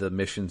on with the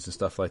missions and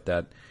stuff like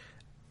that.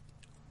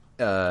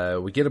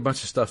 We get a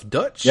bunch of stuff.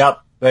 Dutch?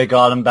 Yep, they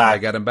got him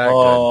back.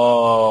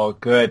 Oh,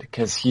 good,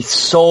 because he's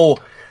so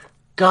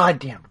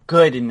goddamn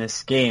good in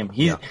this game.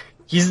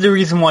 He's the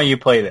reason why you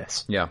play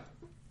this. Yeah.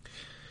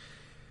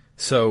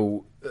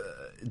 So,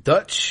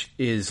 Dutch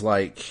has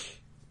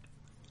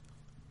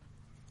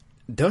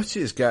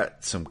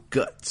got some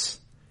guts.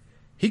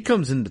 He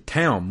comes into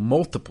town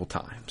multiple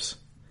times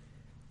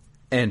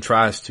and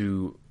tries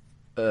to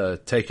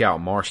take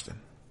out Marston.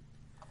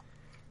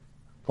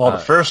 Well, the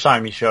first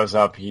time he shows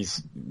up,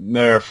 he's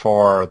there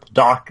for the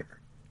doctor.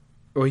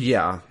 Well,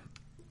 yeah.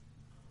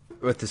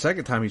 But the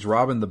second time, he's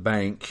robbing the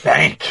bank.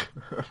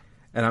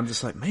 And I'm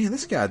just like, man,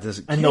 this guy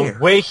doesn't care. And the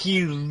way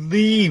he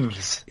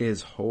leaves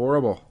is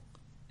horrible.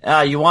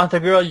 You want the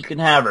girl, you can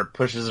have her.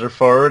 Pushes her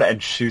forward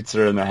and shoots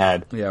her in the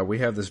head. Yeah, we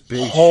have this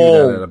big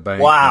shootout at a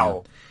bank.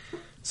 Wow.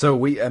 Man.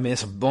 So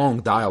it's a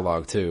long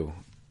dialogue, too.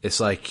 It's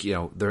like, you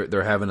know,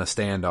 they're having a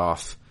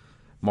standoff,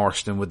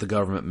 Marston with the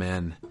government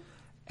men,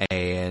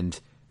 and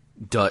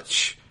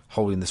Dutch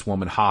holding this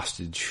woman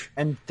hostage.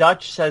 And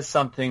Dutch says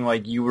something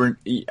like,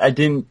 I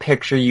didn't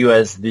picture you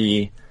as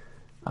the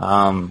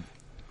errand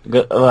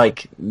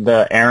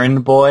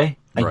boy.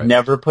 I Right.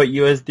 never put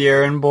you as the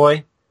errand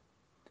boy.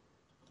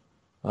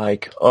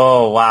 Like,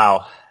 oh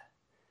wow.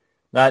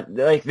 That,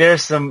 like,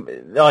 there's some,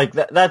 like,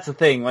 that's the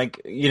thing, like,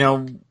 you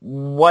know,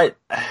 when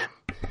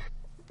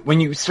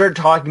you start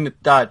talking to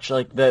Dutch,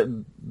 like,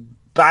 the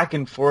back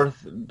and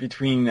forth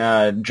between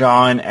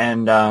John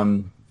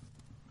and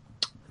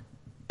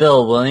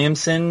Bill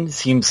Williamson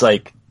seems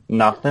like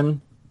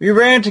nothing. We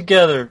ran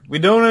together. We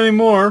don't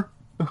anymore.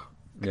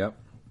 Yep.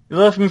 You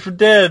left me for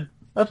dead.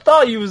 I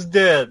thought you was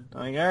dead.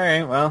 Like,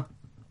 alright, well.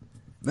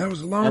 That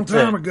was a long That's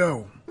time it.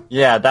 ago.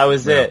 Yeah, that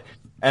was it.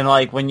 And,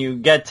 like, when you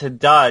get to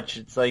Dutch,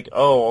 it's like,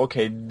 oh,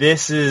 okay,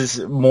 this is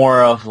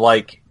more of,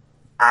 like,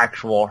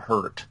 actual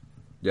hurt.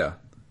 Yeah.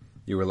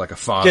 You were like a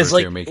father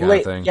to me kind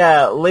of thing.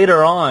 Yeah,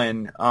 later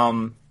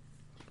on,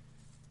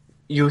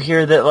 you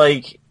hear that,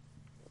 like,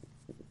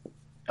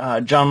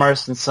 John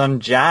Marston's son,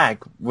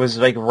 Jack, was,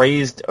 like,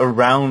 raised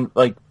around,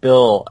 like,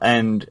 Bill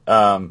and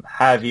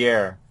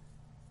Javier.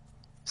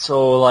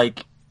 So,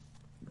 like,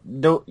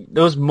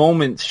 those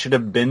moments should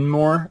have been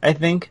more, I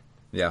think.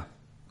 Yeah.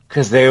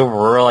 Because they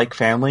were, like,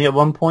 family at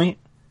one point,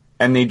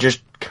 and they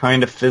just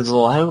kind of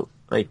fizzle out,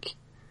 like,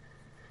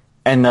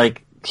 and,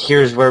 like,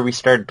 here's where we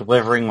start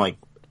delivering, like,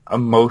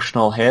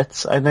 emotional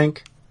hits, I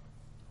think.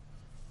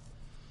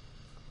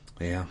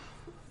 Yeah.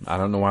 I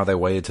don't know why they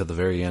waited till the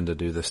very end to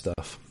do this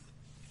stuff.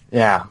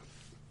 Yeah.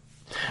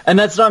 And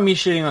that's not me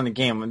shitting on the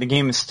game. The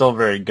game is still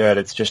very good.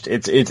 It's just,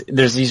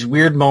 there's these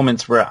weird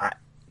moments where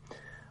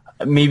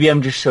maybe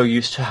I'm just so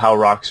used to how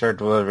Rockstar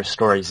delivers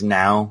stories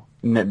now,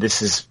 and that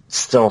this is,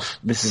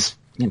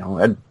 you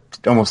know,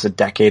 almost a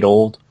decade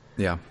old.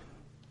 Yeah.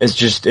 It's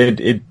just,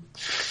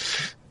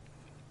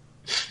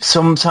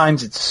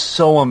 sometimes it's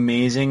so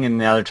amazing,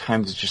 and the other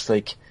times it's just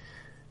like,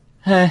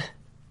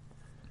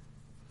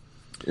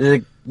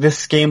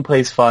 this game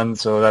plays fun,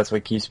 so that's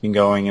what keeps me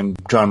going, and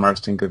John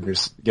Marston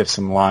gives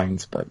some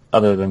lines, but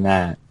other than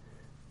that,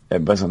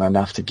 it wasn't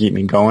enough to keep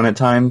me going at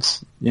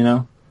times, you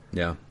know?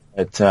 Yeah.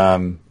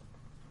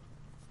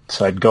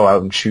 So I'd go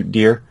out and shoot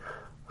deer.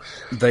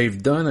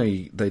 They've done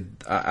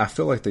I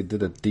feel like they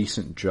did a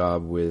decent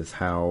job with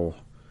how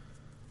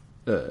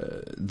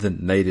the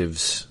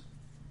natives,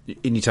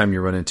 anytime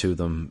you run into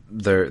them,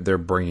 they're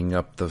bringing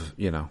up the,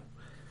 you know,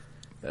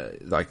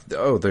 like,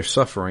 oh, they're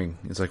suffering.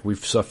 It's like,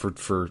 we've suffered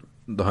for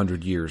the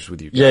 100 years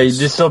with you guys. Yeah,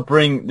 this will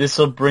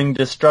bring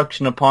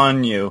destruction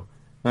upon you.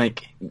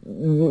 Like,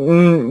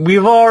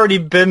 we've already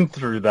been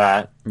through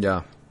that.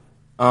 Yeah.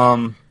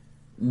 Yeah.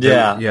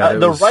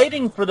 The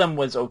writing for them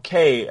was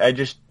okay. I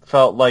just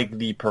felt like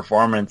the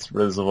performance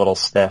was a little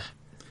stiff.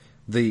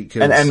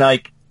 And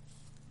like,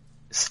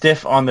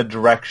 stiff on the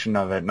direction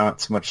of it,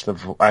 not so much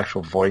the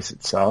actual voice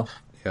itself.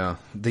 Yeah.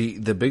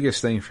 The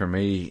biggest thing for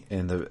me,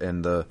 and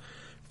the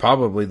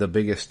probably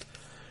the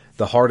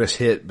hardest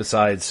hit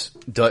besides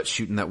Dutch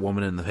shooting that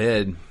woman in the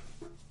head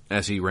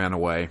as he ran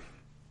away,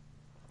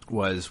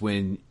 was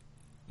when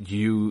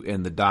you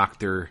and the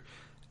doctor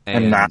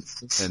and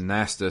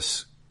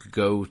Nastus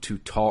go to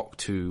talk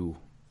to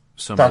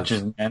some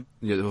Dutch's men.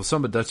 Yeah, well,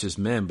 some of Dutch's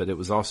men, but it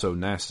was also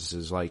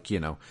Nastus's, like, you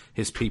know,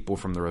 his people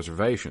from the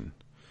reservation.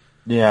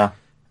 Yeah.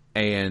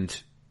 And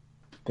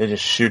they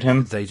just shoot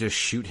him? They just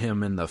shoot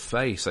him in the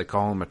face. They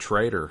call him a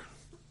traitor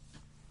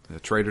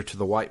to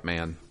the white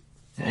man.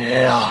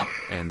 Yeah.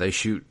 And they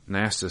shoot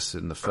Nastus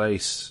in the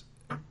face,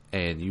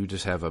 and you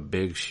just have a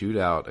big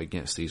shootout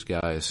against these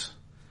guys.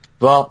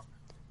 Well,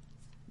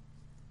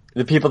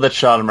 the people that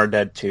shot him are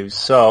dead too,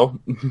 so.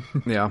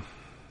 Yeah.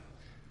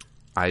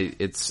 I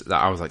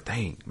was like,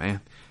 dang,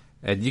 man.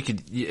 And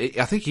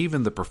I think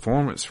even the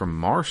performance from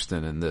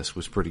Marston in this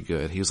was pretty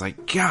good. He was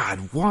like,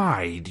 God,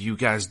 why do you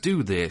guys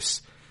do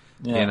this?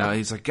 Yeah. You know,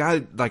 he's like,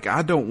 God, like,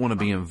 I don't want to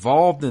be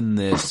involved in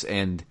this,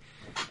 and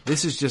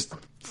this is just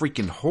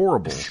freaking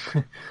horrible.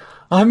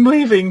 I'm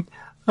leaving.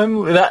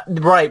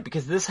 Right,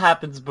 because this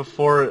happens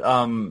before,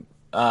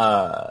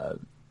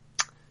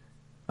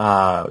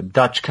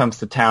 Dutch comes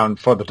to town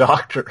for the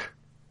doctor.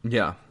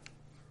 Yeah.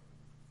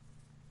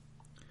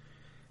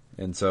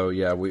 And so,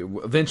 yeah, we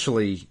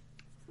eventually,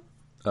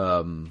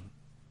 the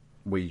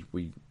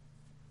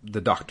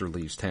doctor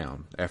leaves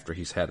town after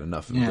he's had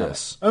enough of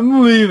this.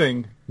 I'm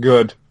leaving.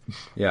 Good.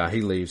 Yeah,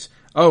 he leaves.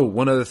 Oh,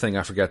 one other thing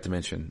I forgot to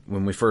mention.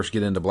 When we first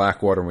get into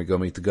Blackwater and we go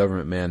meet the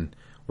government men,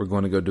 we're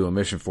going to go do a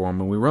mission for them,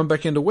 and we run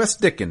back into Wes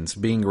Dickens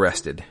being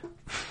arrested.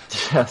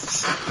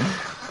 Yes.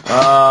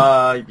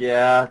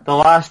 Yeah.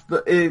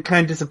 Kind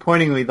of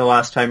disappointingly, the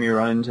last time you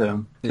run into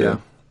him. Too.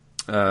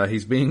 Yeah.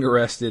 He's being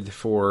arrested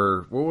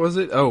for, what was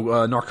it?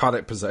 Oh,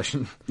 narcotic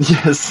possession.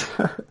 Yes.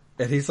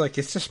 And he's like,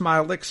 it's just my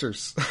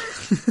elixirs.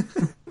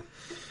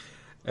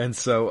 And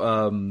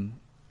so,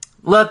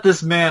 let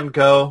this man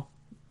go.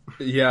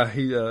 Yeah,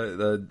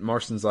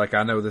 Marston's like,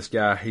 I know this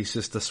guy. He's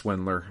just a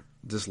swindler.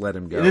 Just let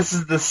him go. This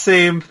is the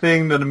same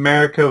thing that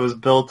America was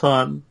built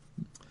on.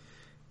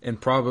 And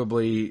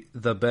probably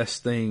the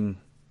best thing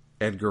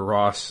Edgar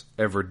Ross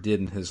ever did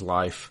in his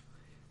life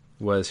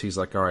was he's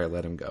like, all right,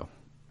 let him go.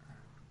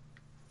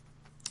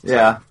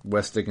 Yeah. So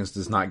Wes Dickens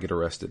does not get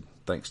arrested,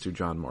 thanks to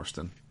John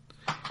Marston.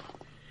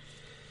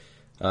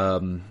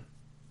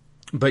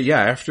 But yeah,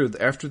 after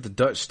the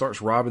Dutch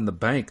starts robbing the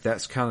bank,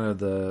 that's kind of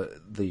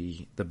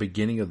the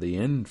beginning of the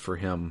end for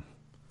him.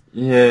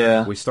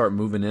 Yeah. We start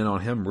moving in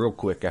on him real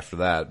quick after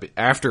that. But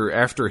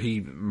after he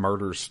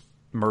murdered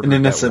an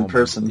innocent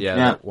person. Yeah,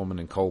 that woman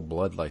in cold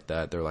blood like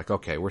that. They're like,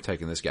 okay, we're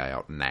taking this guy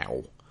out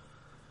now.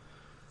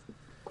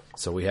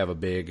 So we have a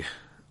big.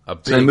 So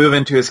they move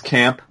into his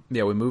camp.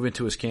 Yeah, we move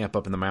into his camp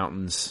up in the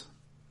mountains.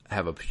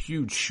 Have a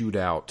huge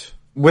shootout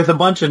with a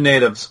bunch of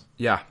natives.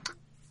 Yeah,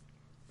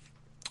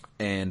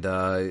 and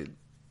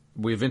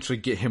we eventually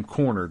get him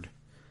cornered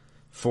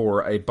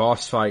for a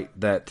boss fight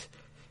that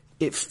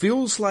it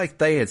feels like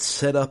they had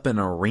set up an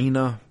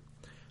arena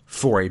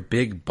for a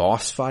big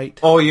boss fight.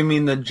 Oh, you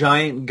mean the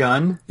giant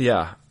gun?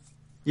 Yeah.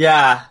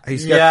 Yeah.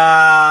 He's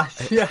got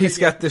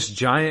this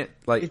giant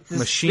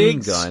machine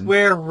gun.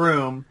 Square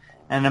room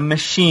and a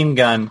machine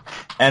gun.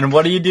 And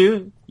what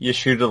do? You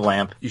shoot a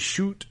lamp. You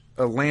shoot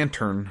a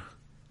lantern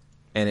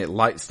and it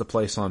lights the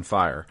place on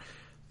fire.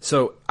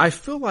 So I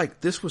feel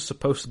like this was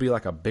supposed to be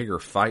like a bigger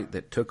fight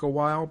that took a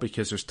while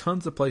because there's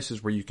tons of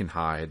places where you can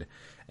hide.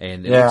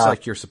 And it looks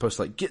like you're supposed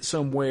to get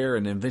somewhere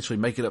and eventually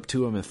make it up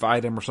to him and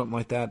fight him or something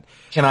like that.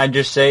 Can I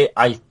just say,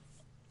 I'm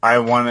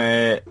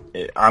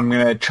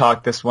gonna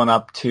chalk this one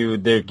up to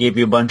they gave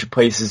you a bunch of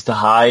places to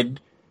hide,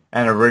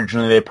 and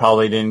originally they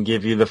probably didn't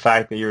give you the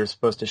fact that you were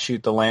supposed to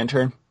shoot the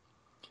lantern.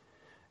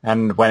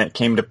 And when it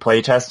came to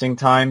playtesting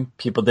time,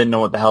 people didn't know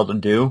what the hell to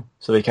do,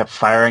 so they kept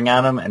firing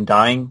at him and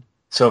dying.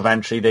 So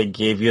eventually they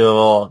gave you a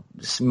little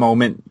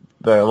moment,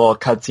 the little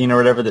cutscene or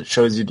whatever that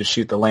shows you to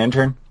shoot the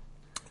lantern.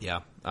 Yeah.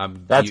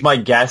 That's my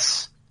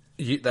guess.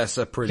 That's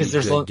a pretty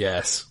good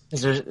guess.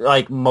 Because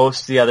there's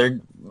most of the other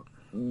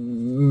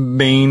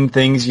main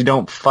things you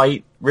don't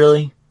fight,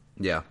 really.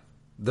 Yeah.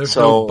 There's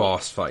no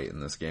boss fight in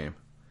this game.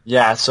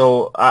 Yeah,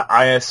 so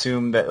I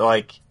assume that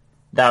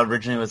that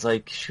originally was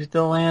shoot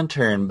the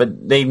lantern,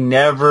 but they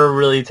never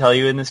really tell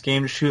you in this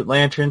game to shoot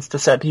lanterns to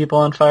set people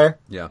on fire.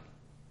 Yeah.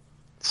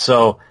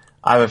 So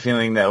I have a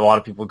feeling that a lot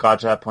of people got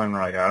to that point and were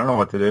like, I don't know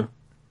what to do.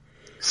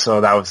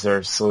 So that was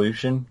their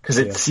solution. Because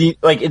it's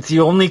the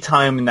only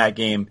time in that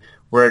game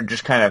where it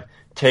just kind of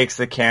takes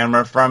the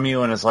camera from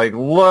you and is like,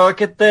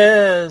 look at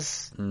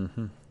this.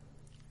 Mm-hmm.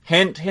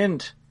 Hint,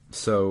 hint.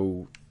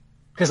 So.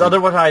 Because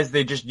otherwise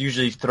they just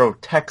usually throw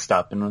text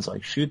up and was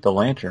like, shoot the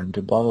lantern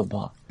to blah, blah,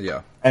 blah.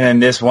 Yeah. And then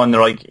this one,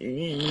 they're like,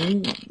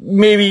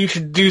 maybe you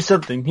should do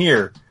something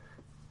here.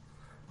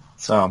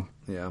 So.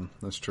 Yeah,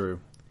 that's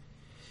true.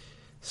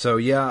 So,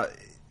 yeah.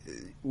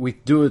 We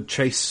do a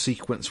chase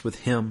sequence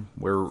with him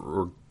where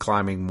we're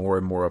climbing more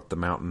and more up the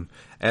mountain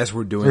as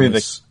we're doing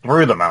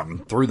through the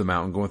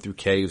mountain, going through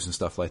caves and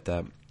stuff like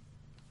that.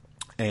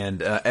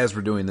 And as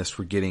we're doing this,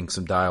 we're getting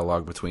some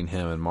dialogue between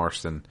him and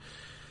Marston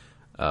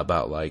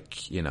about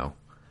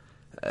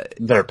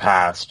their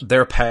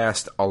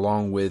past,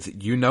 along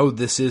with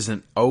this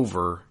isn't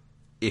over.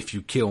 If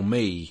you kill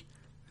me,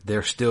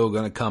 they're still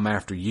going to come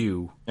after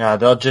you. Yeah,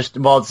 it's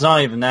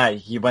not even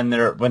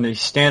that. When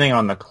he's standing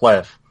on the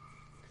cliff.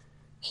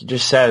 He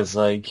just says,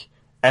 and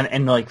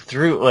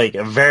through,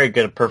 a very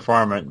good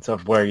performance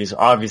of where he's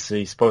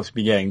obviously supposed to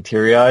be getting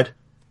teary-eyed.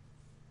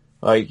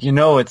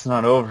 It's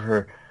not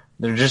over.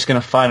 They're just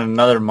going to find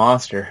another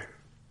monster.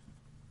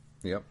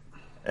 Yep.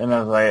 And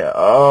I was like,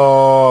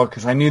 oh,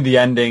 because I knew the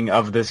ending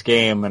of this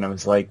game, and I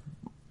was like,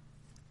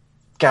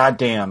 God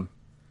damn.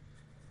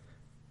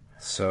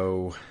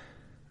 So,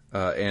 we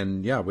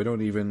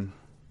don't even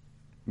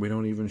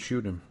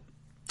shoot him.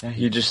 Yeah,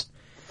 he just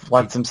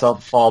lets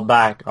himself fall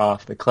back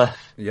off the cliff.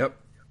 Yep.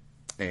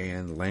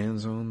 And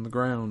lands on the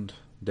ground,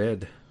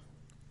 dead.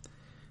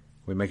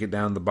 We make it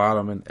down to the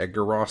bottom, and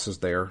Edgar Ross is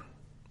there.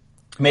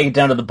 Make it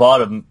down to the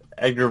bottom,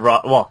 and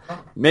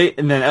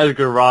then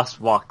Edgar Ross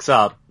walks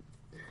up,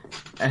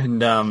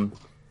 and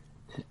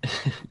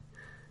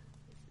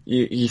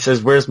he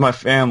says, "Where's my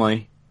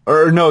family?"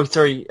 Or no,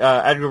 sorry,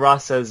 Edgar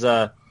Ross says,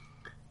 "You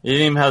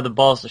didn't even have the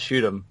balls to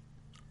shoot him,"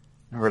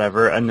 or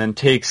whatever, and then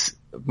takes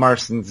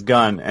Marston's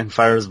gun and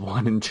fires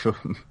one into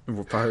him.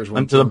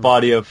 Into the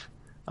body of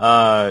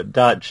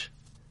Dutch.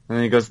 And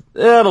then he goes,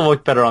 it'll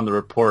look better on the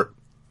report.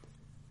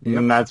 Yep.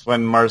 And that's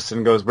when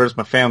Marston goes, where's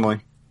my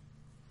family?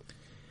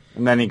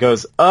 And then he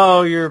goes,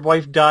 oh, your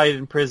wife died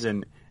in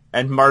prison.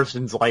 And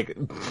Marston's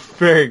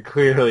very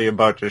clearly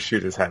about to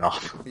shoot his head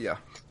off. Yeah.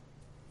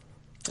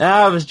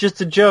 It was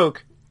just a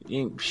joke.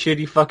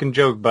 Shitty fucking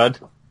joke, bud.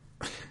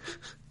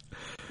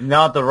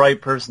 Not the right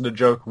person to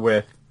joke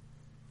with.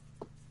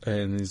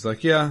 And he's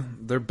like, yeah,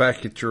 they're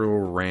back at your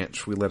little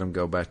ranch. We let them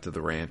go back to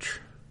the ranch.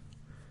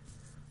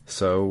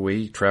 So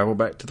we travel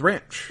back to the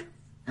ranch.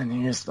 And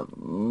here's the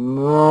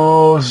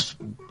most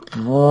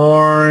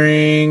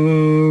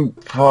boring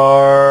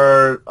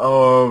part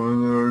of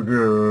the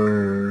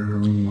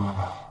game.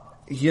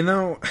 You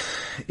know,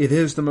 it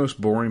is the most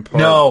boring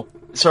part. No,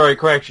 sorry,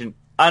 correction.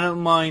 I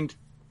don't mind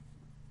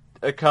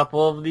a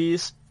couple of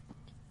these,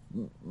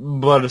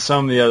 but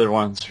some of the other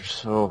ones are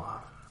so...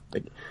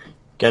 Like,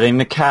 getting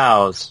the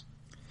cows.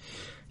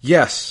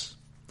 Yes.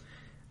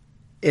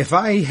 If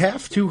I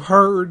have to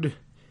herd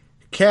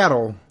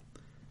cattle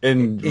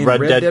In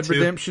Red Dead 2,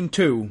 Redemption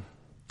 2,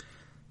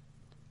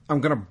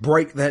 I'm going to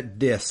break that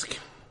disc.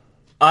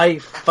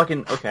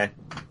 Okay.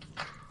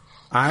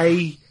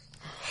 I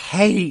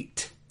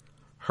hate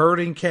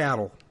herding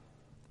cattle.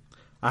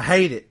 I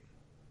hate it.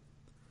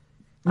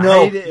 I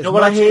hate it as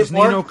much as Ni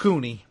no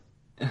Kuni.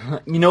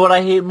 You know what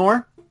I hate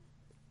more?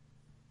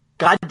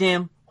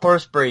 Goddamn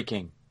horse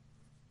breaking.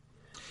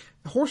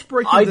 Horse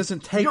breaking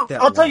doesn't take that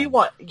long. I'll tell you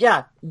what.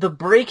 Yeah, the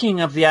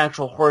breaking of the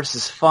actual horse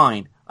is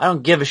fine. I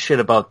don't give a shit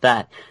about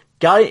that.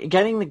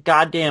 Getting the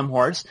goddamn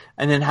horse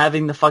and then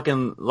having the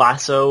fucking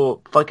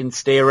lasso fucking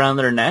stay around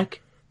their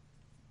neck.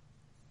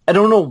 I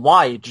don't know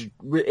why.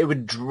 It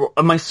would.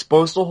 Am I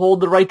supposed to hold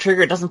the right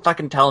trigger? It doesn't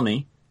fucking tell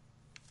me.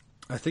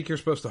 I think you're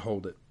supposed to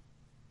hold it.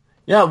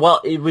 Yeah,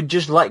 well, it would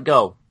just let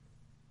go.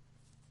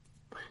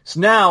 So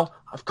now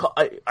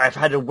I've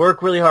had to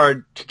work really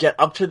hard to get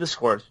up to this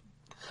horse,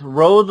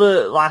 throw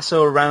the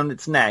lasso around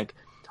its neck.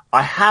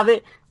 I have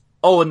it.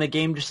 Oh, and the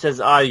game just says,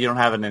 you don't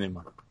have it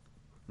anymore.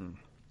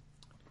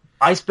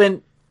 I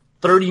spent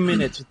 30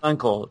 minutes with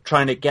Uncle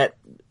trying to get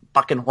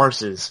fucking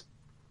horses.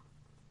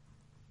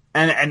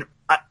 And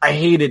I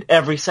hated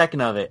every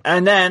second of it.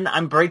 And then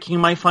I'm breaking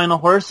my final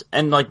horse,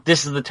 and like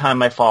this is the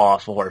time I fall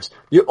off a horse.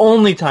 The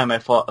only time I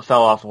fell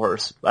off a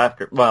horse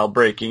while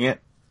breaking it.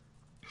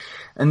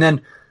 And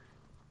then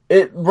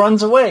it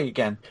runs away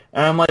again.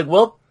 And I'm like,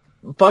 well,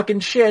 fucking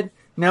shit.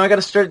 Now I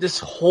gotta start this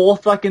whole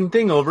fucking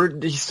thing over.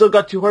 He's still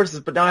got 2 horses,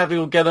 but now I have to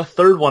go get a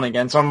third one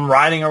again. So I'm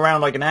riding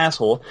around like an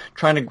asshole,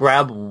 trying to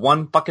grab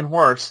one fucking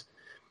horse.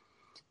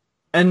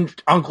 And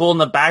Uncle in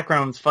the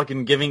background is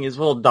fucking giving his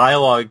little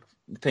dialogue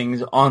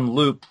things on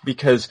loop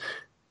because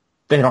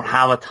they don't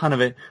have a ton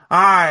of it.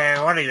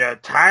 What are you,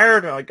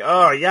 tired? Like,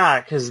 oh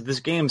yeah, because this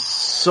game's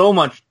so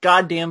much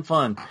goddamn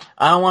fun.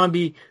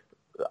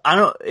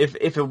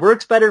 If it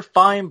works better,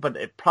 fine, but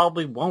it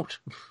probably won't.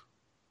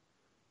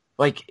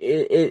 Like,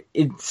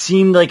 it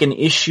seemed like an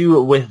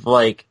issue with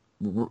like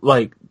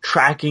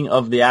tracking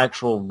of the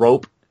actual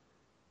rope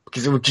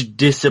because it would just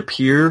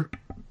disappear.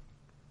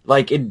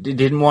 Like, it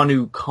didn't want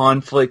to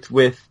conflict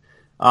with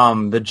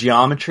the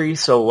geometry,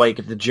 so like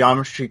if the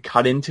geometry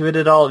cut into it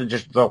at all,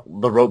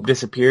 the rope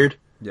disappeared.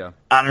 Yeah.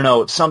 I don't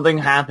know, something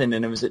happened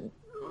and it was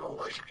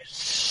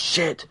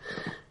shit.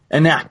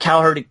 And that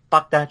cow herding,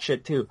 fuck that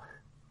shit too.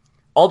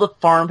 All the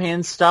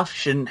farmhand stuff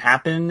shouldn't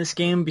happen in this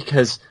game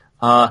because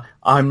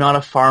I'm not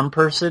a farm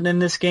person in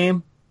this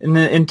game.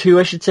 In 2,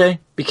 I should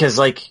say, because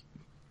like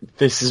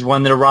this is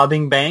when they're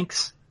robbing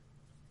banks.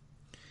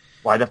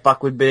 Why the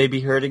fuck would they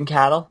be herding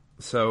cattle?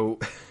 So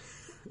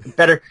it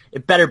better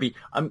be.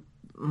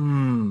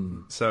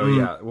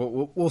 Yeah,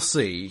 we'll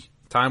see.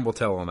 Time will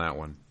tell on that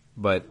one.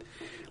 But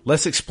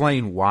let's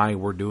explain why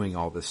we're doing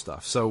all this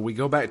stuff. So we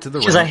go back to the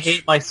ranch. Because I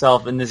hate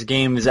myself, and this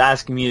game is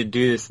asking me to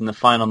do this in the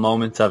final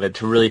moments of it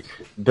to really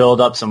build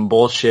up some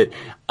bullshit.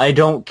 I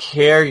don't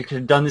care. You could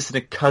have done this in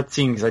a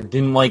cutscene because I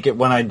didn't like it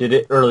when I did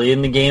it early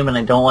in the game, and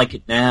I don't like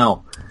it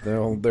now.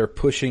 They're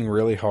pushing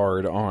really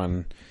hard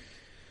on...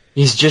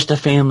 He's just a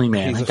family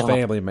man. He's a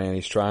family man.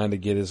 He's trying to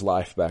get his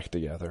life back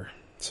together.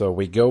 So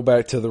we go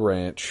back to the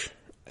ranch,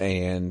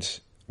 and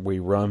we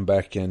run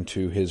back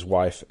into his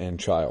wife and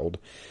child.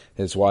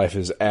 His wife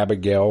is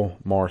Abigail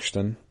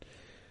Marston,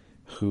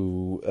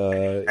 who...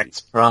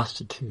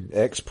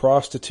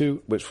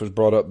 Ex-prostitute, which was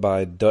brought up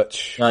by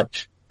Dutch.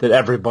 That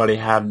everybody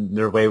had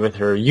their way with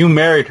her. You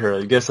married her.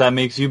 I guess that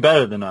makes you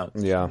better than us.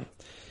 Yeah.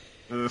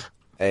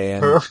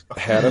 And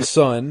had a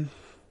son,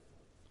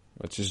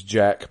 which is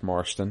Jack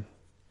Marston.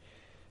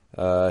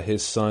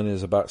 His son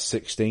is about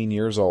 16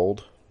 years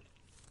old.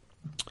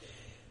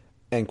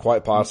 And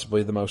quite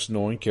possibly the most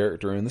annoying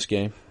character in this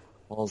game.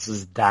 Calls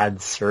his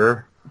dad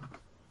Sir.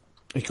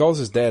 He calls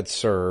his dad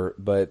Sir,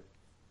 but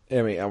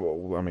I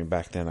mean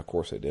back then, of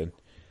course, they did.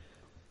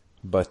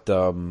 But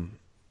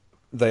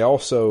they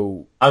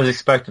also... I was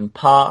expecting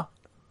Pa.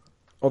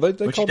 Well, they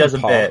which call he does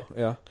him Pa. a bit,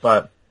 yeah,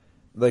 but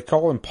they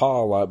call him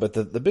Pa a lot. But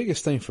the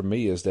biggest thing for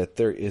me is that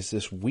there is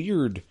this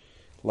weird,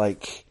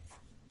 like,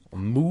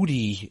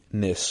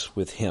 moodiness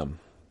with him,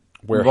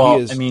 where he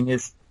is. I mean,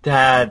 his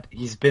dad.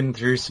 He's been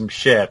through some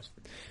shit.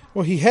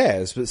 Well, he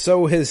has, but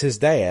so has his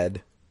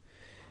dad.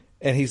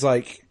 And he's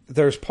like,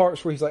 there's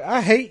parts where he's like,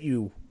 I hate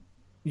you.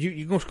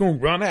 You just going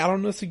to run out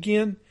on us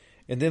again?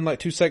 And then like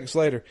 2 seconds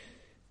later,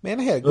 man,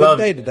 I had a good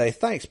day today.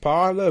 Thanks,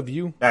 Pa. I love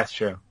you. That's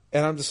true.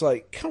 And I'm just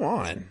like, come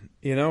on.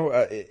 You know,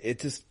 it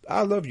just,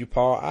 I love you,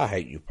 Pa. I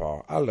hate you,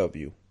 Pa. I love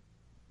you.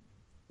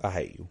 I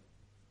hate you.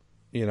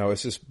 You know,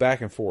 it's just back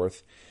and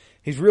forth.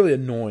 He's really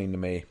annoying to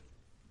me.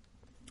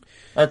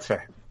 That's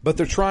fair. But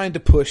they're trying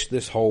to push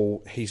this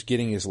whole, he's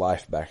getting his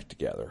life back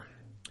together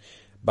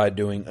by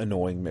doing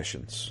annoying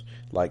missions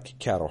like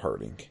cattle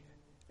herding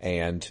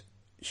and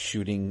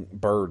shooting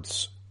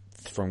birds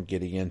from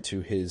getting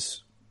into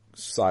his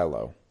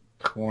silo.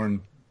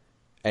 Corn.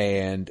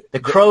 And the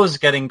crow's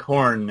getting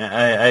corn.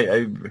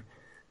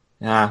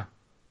 Yeah.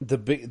 The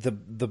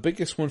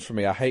biggest one for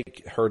me, I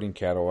hate herding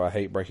cattle, I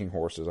hate breaking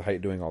horses, I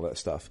hate doing all that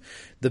stuff.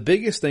 The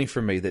biggest thing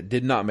for me that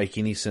did not make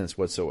any sense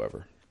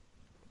whatsoever.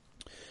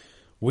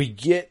 We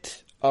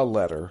get a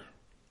letter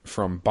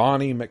from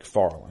Bonnie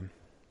McFarlane,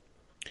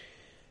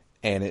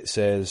 and it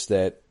says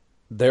that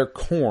their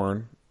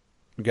corn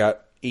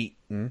got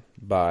eaten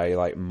by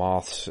like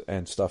moths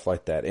and stuff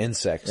like that.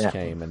 Insects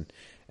came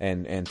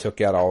and took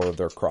out all of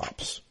their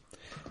crops.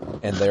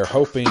 And they're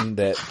hoping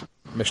that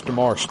Mr.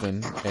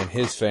 Marston and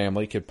his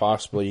family could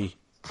possibly,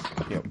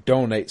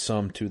 donate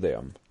some to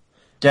them.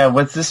 Yeah,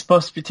 was this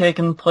supposed to be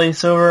taking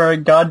place over a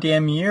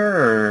goddamn year,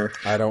 or?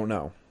 I don't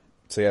know.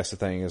 See, that's the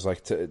thing, is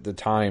like the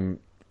time,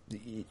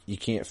 you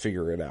can't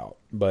figure it out.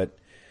 But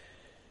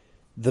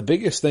the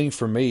biggest thing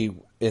for me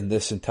in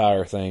this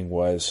entire thing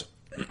was,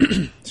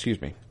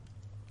 excuse me,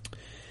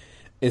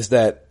 is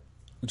that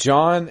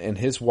John and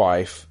his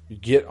wife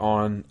get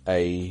on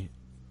a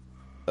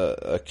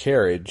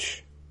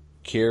carriage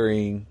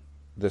carrying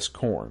this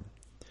corn.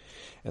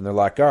 And they're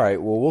like, all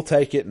right, well, we'll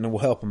take it and we'll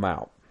help them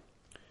out.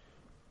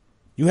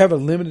 You have a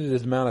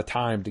limited amount of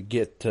time to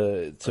get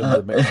to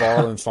the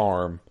McFarlane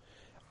farm,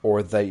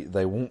 or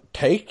they won't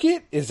take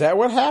it? Is that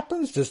what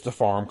happens? Does the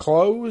farm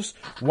close?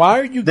 Why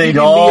are you giving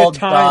me a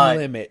time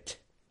limit?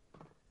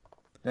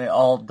 They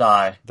all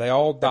die. They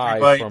all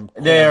die from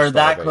corn They are starvation.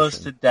 that close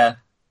to death.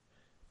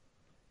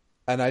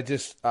 And I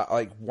just,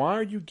 why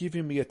are you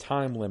giving me a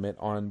time limit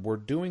on, we're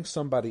doing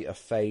somebody a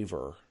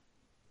favor?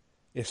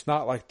 It's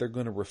not like they're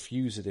going to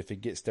refuse it if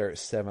it gets there at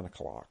 7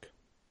 o'clock.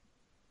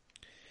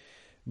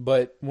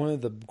 But one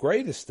of the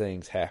greatest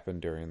things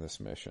happened during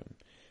this mission,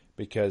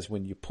 because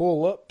when you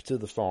pull up to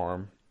the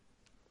farm,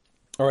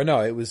 or no,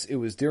 it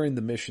was during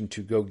the mission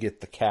to go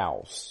get the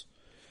cows.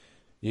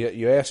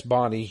 You asked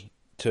Bonnie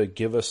to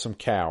give us some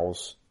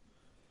cows,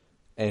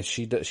 and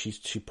she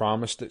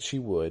promised that she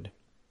would.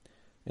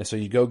 And so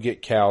you go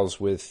get cows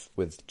with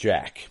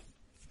Jack.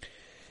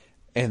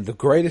 And the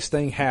greatest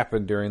thing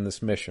happened during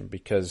this mission,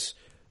 because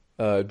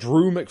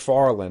Drew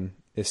McFarlane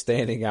is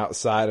standing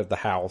outside of the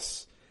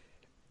house.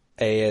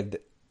 And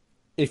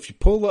if you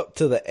pull up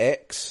to the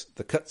X,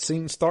 the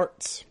cutscene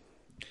starts.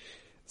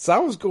 So I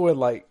was going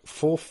like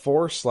full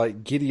force,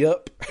 like giddy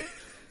up.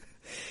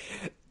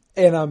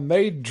 And I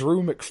made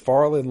Drew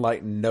McFarlane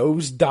like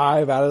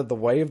nosedive out of the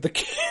way of the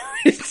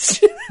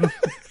carriage.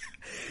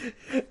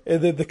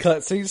 And then the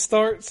cutscene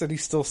starts, and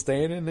he's still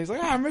standing, and he's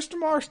like, Mr.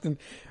 Marston.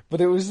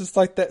 But it was just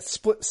like that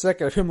split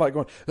second of him like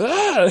going,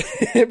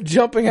 him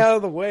jumping out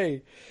of the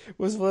way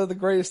was one of the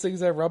greatest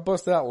things ever. I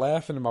busted out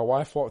laughing, and my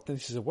wife walked in,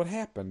 she said, what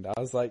happened? I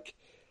was like,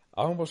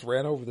 I almost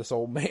ran over this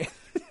old man.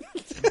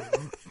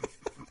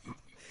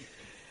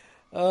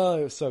 Oh,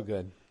 it was so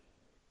good.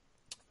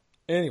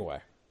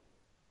 Anyway,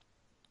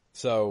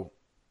 so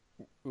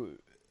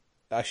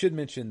I should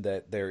mention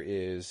that there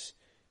is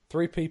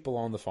 3 people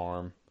on the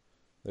farm.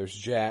 There's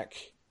Jack,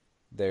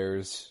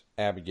 there's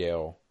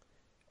Abigail,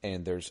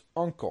 and there's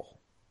Uncle.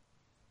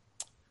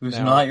 Who's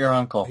not your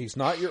uncle. He's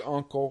not your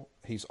uncle.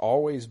 He's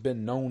always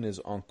been known as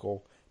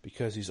Uncle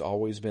because he's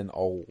always been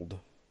old.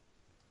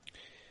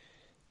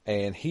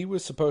 And he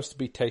was supposed to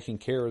be taking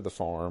care of the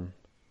farm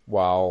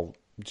while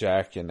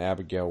Jack and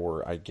Abigail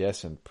were, I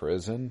guess, in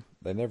prison.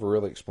 They never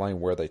really explained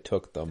where they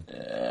took them.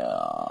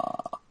 Yeah.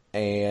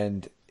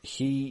 And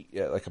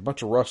a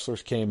bunch of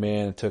rustlers came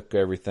in and took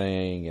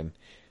everything, and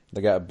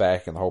they got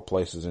back, and the whole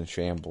place is in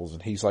shambles.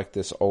 And he's like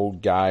this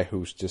old guy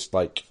who's just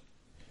like,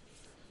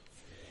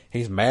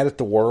 he's mad at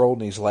the world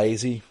and he's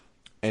lazy.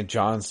 And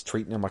John's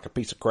treating him like a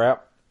piece of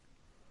crap.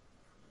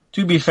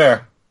 To be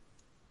fair.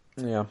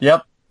 Yeah.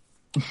 Yep.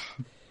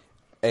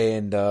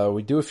 And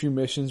we do a few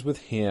missions with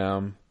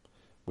him.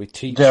 We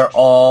teach. They're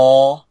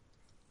all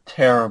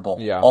terrible.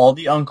 Yeah. All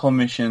the uncle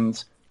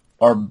missions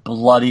are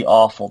bloody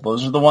awful.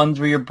 Those are the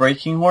ones where you're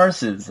breaking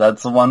horses.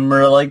 That's the one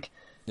where like,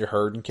 you're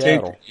herding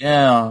cattle.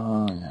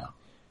 Yeah.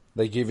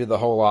 They give you the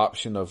whole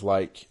option of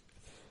like,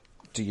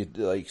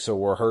 so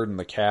we're herding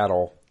the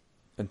cattle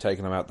and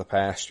taking them out the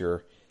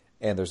pasture,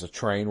 and there's a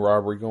train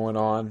robbery going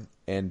on,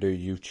 and do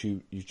you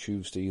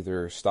choose to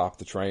either stop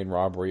the train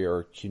robbery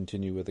or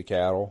continue with the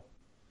cattle?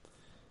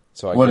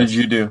 So what did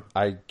you do?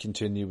 I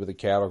continued with the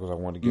cattle because I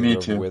wanted to get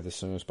it over with as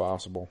soon as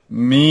possible.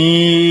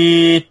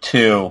 Me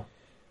too.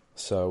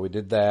 So we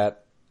did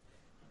that.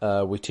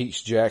 We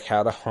teach Jack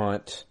how to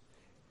hunt.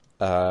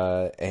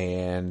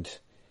 And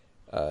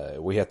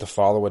we have to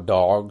follow a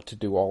dog to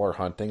do all our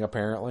hunting,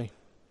 apparently.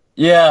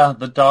 Yeah,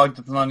 the dog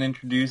that's not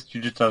introduced.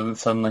 You just doesn't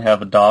suddenly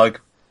have a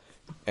dog.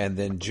 And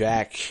then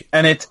Jack,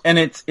 and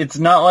it's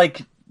not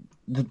like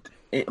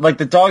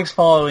the dog's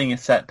following a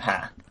set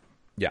path.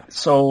 Yeah.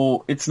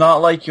 So it's not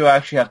like you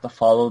actually have to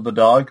follow the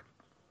dog,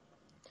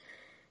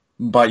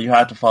 but you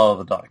have to follow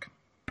the dog,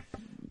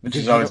 which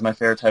is always my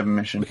favorite type of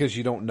mission. Because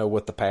you don't know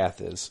what the path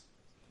is.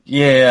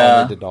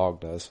 Yeah. Only the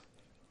dog does.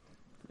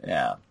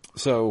 Yeah.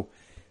 So,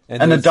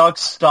 And the dog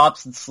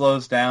stops and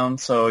slows down,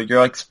 so you're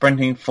like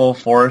sprinting full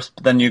force,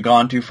 but then you've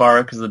gone too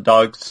far because the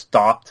dog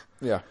stopped.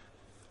 Yeah.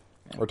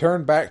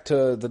 Return back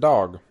to the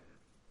dog.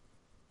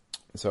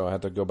 So I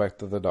had to go back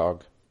to the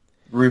dog.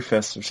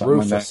 Rufus or something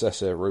Rufus, like that.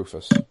 that's it,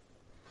 Rufus.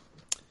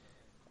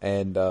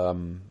 And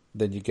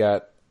then you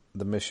got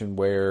the mission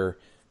where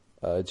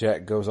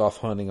Jack goes off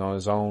hunting on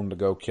his own to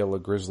go kill a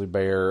grizzly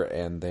bear,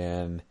 and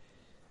then,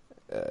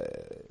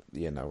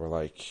 we're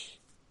like,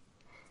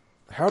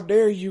 how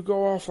dare you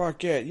go off like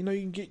that? You know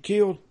you can get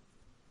killed.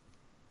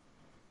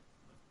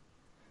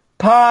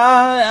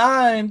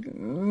 I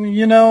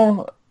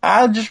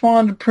just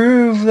wanted to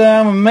prove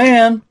that I'm a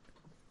man.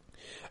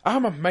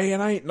 I'm a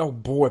man. I ain't no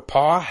boy,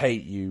 Pa. I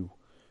hate you.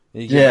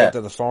 And you get back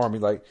to the farm.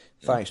 You're like,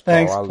 thanks, Pa.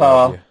 I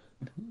love you.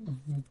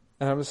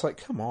 And I'm just like,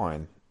 come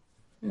on.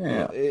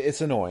 Yeah,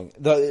 it's annoying.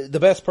 The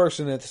best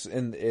person that's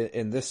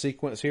in this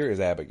sequence here is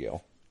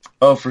Abigail.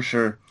 Oh, for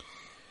sure.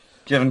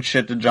 Giving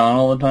shit to John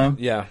all the time.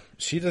 Yeah,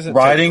 she doesn't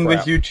riding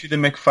with you to the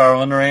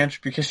McFarlane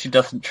Ranch because she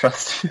doesn't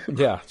trust you.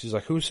 Yeah, she's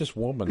like, who's this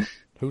woman?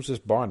 Who's this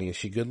Bonnie? Is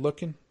she good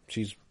looking?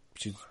 She's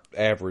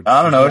average.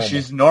 I don't know.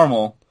 She's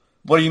normal.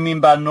 What do you mean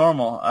by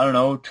normal? I don't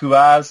know. 2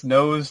 eyes,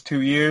 nose,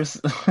 2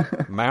 ears,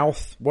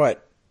 mouth.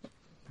 What?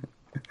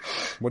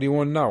 What do you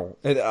want to know?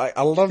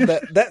 I love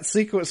that. That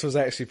sequence was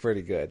actually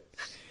pretty good.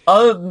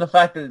 Other than the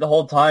fact that the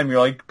whole time you're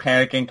like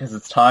panicking because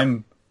it's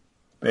time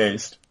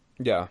based.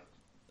 Yeah,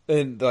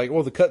 and the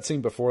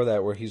cutscene before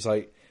that where he's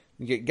like,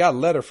 got a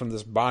letter from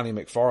this Bonnie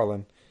McFarlane.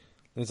 And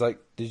he's like,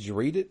 did you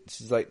read it?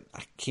 She's like,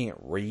 I can't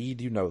read.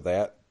 You know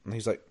that. And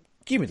he's like,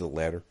 give me the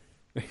letter.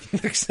 You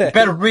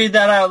better read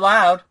that out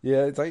loud.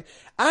 Yeah, it's like,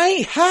 I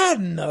ain't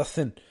hiding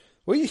nothing.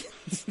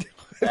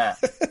 Yeah.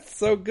 It's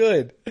so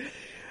good.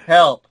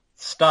 Help.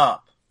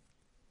 Stop.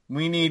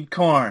 We need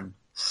corn.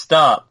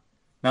 Stop.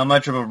 Not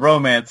much of a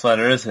romance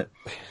letter, is it?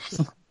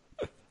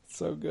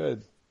 So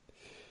good.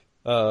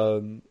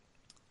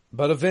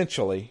 But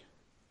eventually,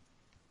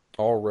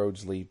 all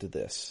roads lead to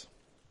this.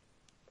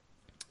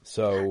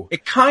 So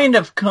it kind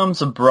of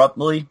comes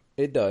abruptly.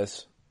 It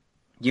does.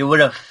 You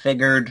would have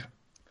figured.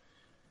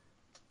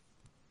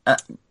 I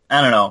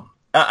don't know.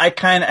 I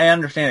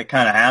understand it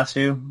kind of has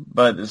to,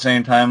 but at the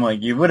same time,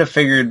 like, you would have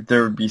figured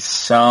there would be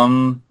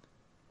some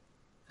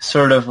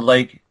sort of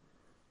like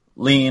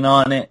lean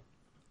on it.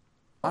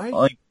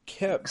 I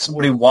kept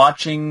somebody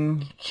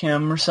watching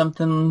him or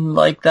something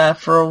like that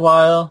for a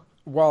while.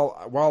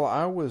 While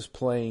I was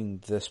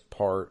playing this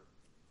part,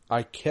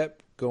 I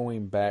kept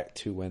going back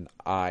to when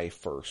I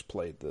first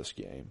played this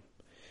game.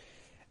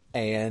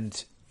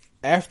 And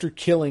after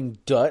killing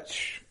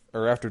Dutch,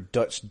 or after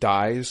Dutch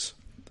dies,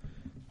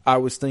 I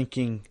was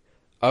thinking,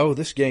 oh,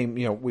 this game,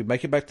 we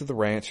make it back to the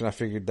ranch, and I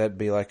figured that'd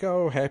be like,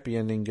 oh, happy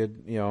ending,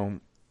 good,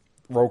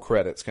 roll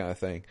credits kind of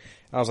thing.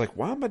 And I was like,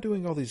 why am I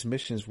doing all these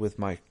missions with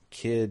my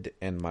kid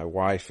and my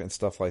wife and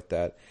stuff like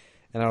that?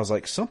 And I was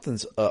like,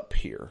 something's up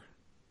here.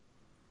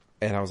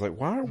 And I was like,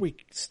 why are we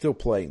still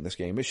playing this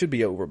game? It should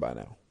be over by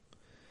now.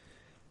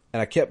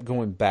 And I kept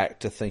going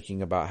back to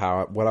thinking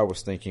about what I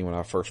was thinking when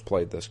I first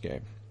played this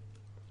game.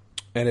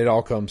 And it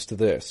all comes to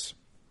this.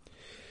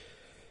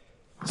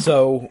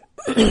 So,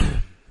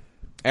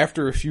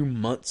 after a few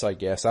months, I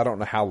guess, I don't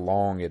know how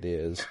long it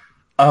is.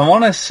 I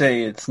want to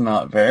say it's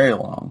not very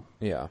long.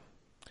 Yeah.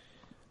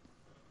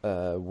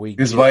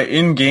 Because by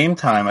in-game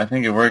time, I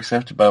think it works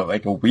after about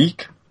like a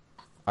week.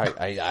 I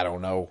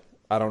don't know.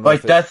 I don't know.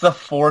 Like, that's the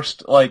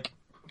forced, like,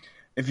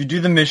 if you do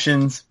the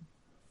missions,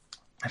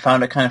 I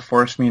found it kind of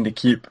forced me to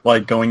keep,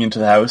 like, going into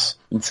the house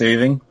and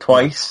saving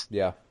twice.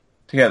 Yeah.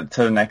 To get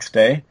to the next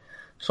day.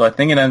 So I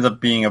think it ends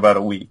up being about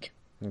a week.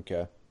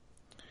 Okay.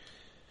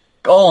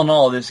 All in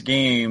all, this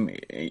game,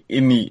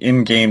 in the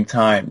in-game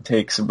time,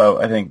 takes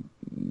about, I think,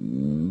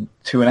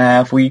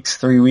 2.5 weeks,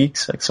 3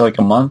 weeks, like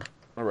a month.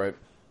 All right.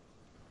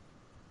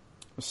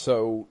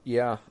 So,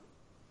 yeah,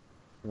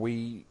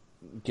 we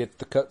get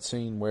the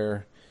cutscene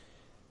where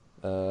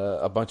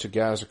a bunch of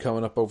guys are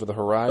coming up over the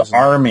horizon. The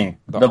army.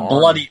 The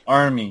bloody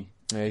army.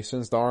 Yeah, he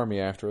sends the army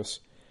after us.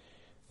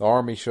 The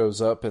army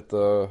shows up at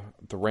the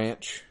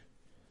ranch,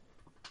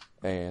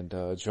 and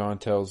John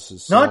tells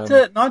his son...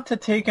 Not to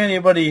take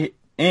anybody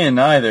in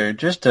either,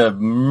 just to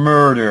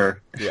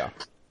murder. Yeah.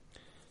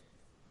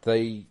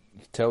 He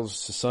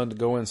tells his son to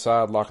go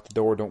inside, lock the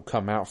door, don't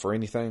come out for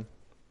anything.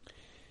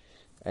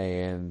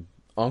 And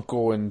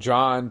Uncle and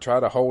John try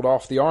to hold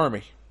off the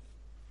army.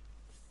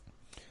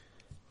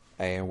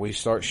 And we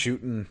start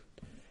shooting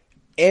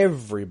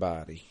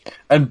everybody.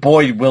 And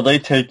boy, will they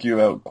take you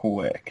out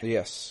quick.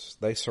 Yes,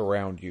 they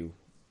surround you.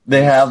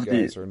 They have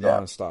these are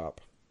nonstop.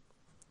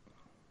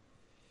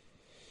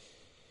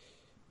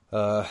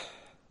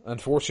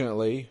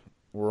 Unfortunately,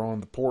 we're on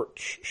the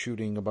porch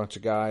shooting a bunch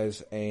of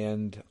guys,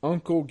 and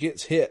Uncle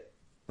gets hit.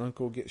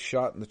 Uncle gets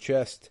shot in the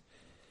chest,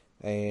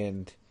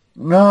 and...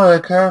 No,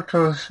 the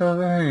character was so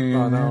very...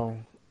 Oh, no.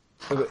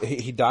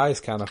 He dies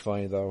kind of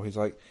funny, though. He's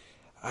like,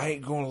 I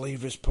ain't going to leave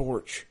this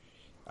porch.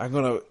 I'm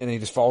going to... And he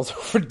just falls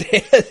over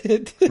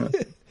dead.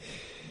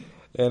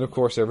 And, of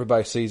course,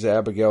 everybody sees it.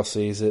 Abigail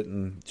sees it,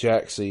 and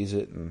Jack sees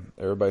it, and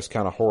everybody's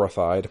kind of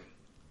horrified.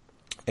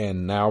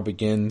 And now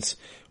begins,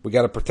 we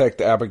got to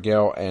protect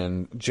Abigail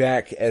and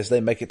Jack as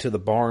they make it to the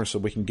barn so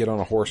we can get on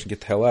a horse and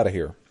get the hell out of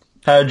here.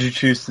 How did you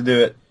choose to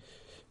do it?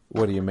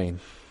 What do you mean?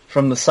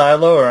 From the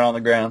silo or on the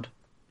ground?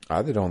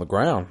 I did it on the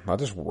ground. I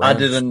just ran.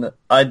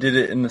 I did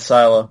it in the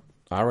silo.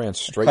 I ran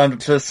straight. Climbed up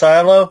to the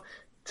silo,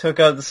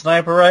 took out the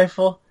sniper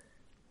rifle,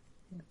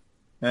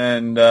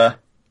 and,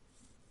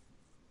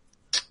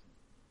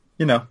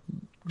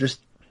 just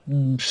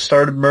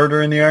started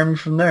murdering the army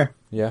from there.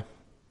 Yeah.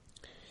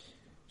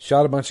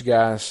 Shot a bunch of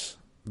guys.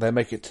 They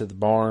make it to the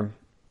barn.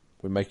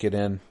 We make it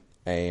in.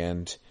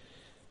 And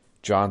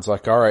John's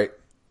like, all right,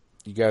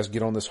 you guys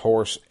get on this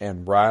horse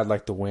and ride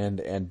like the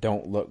wind and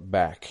don't look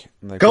back.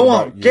 Like, go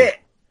on, get!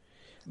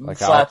 Like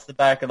slaps the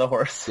back of the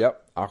horse.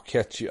 Yep. I'll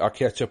catch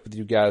up with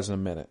you guys in a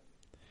minute.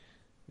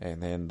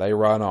 And then they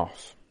run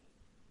off.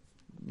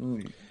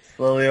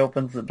 Slowly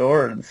opens the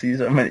door and sees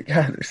how many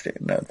guys are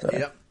standing outside.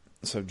 Yep.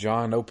 So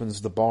John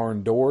opens the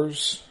barn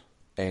doors,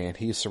 and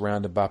he's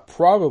surrounded by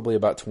probably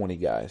about 20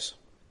 guys.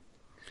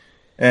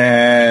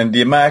 And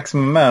the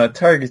maximum amount of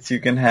targets you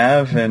can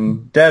have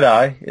in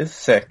Deadeye is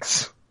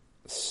 6.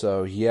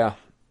 So, yeah.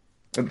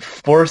 It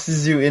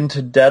forces you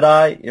into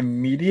Deadeye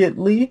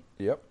immediately.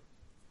 Yep.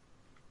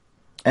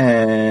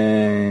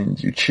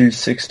 And you choose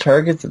 6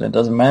 targets, and it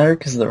doesn't matter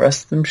because the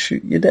rest of them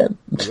shoot you dead.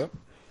 Yep.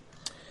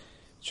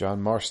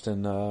 John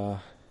Marston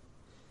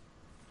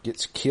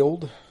gets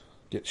killed.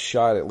 Gets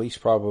shot at least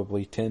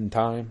probably 10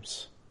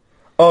 times.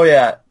 Oh,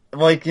 yeah.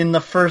 Like in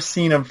the first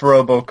scene of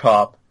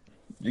RoboCop,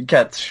 he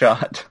gets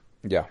shot.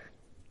 Yeah.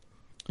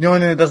 The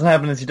only thing that doesn't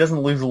happen is he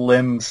doesn't lose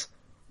limbs.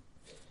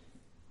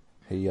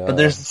 But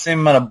there's the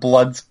same amount of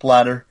blood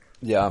splatter.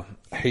 Yeah.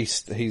 He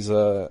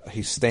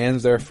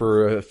stands there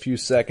for a few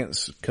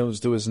seconds,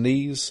 comes to his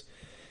knees,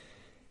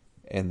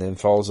 and then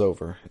falls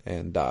over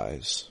and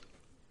dies.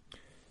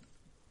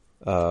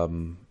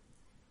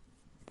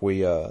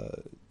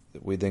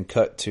 We then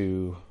cut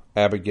to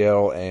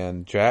Abigail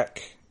and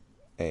Jack,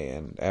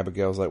 and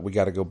Abigail's like, we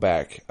gotta go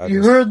back.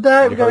 You heard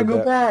that? We gotta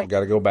go back. We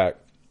gotta go back.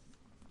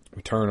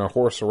 We turn our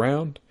horse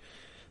around.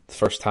 The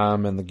first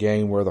time in the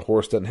game where the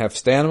horse doesn't have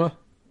stamina.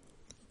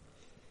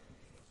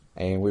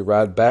 And we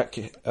ride back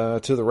to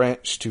the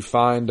ranch to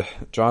find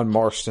John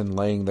Marston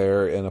laying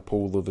there in a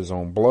pool of his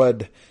own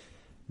blood,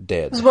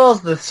 dead. As well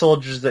as the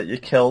soldiers that you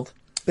killed.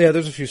 Yeah,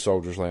 there's a few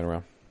soldiers laying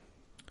around.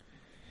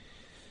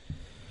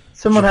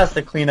 Someone has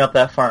to clean up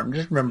that farm.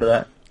 Just remember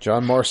that.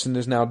 John Marston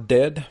is now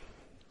dead.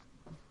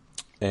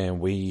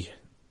 And we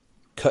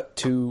cut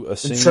to a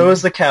scene. And so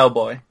is the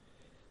cowboy.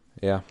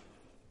 Yeah.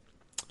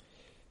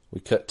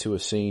 We cut to a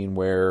scene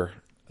where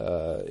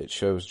it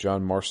shows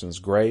John Marston's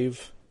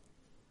grave.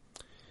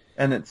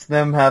 And it's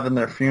them having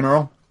their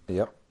funeral.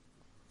 Yep.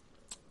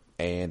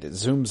 And it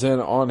zooms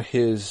in on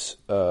his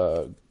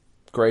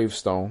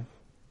gravestone.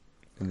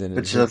 And then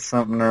Which is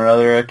something or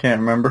other, I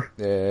can't remember.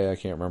 Yeah, I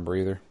can't remember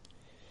either.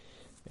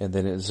 And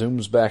then it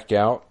zooms back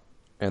out.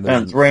 And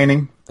it's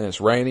raining. And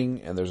it's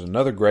raining, and there's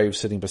another grave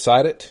sitting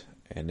beside it.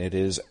 And it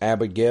is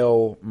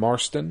Abigail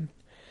Marston,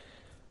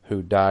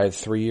 who died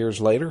 3 years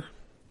later.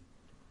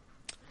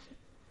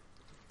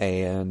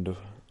 And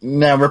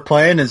now we're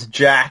playing as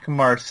Jack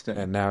Marston.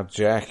 And now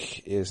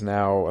Jack is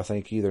now, I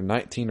think, either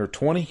 19 or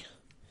 20.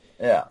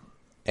 Yeah.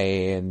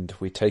 And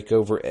we take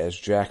over as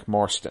Jack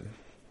Marston.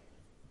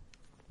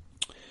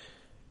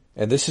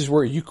 And this is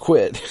where you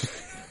quit.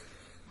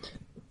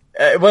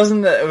 It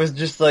wasn't that, it was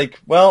just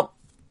like, well,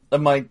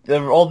 I'm like,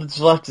 all that's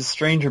left is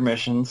stranger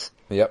missions.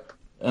 Yep.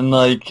 And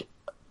like,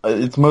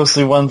 it's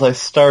mostly ones I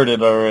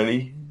started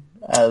already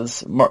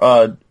as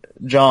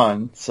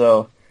John,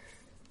 so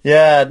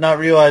yeah, not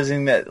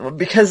realizing that,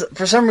 because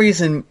for some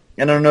reason,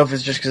 I don't know if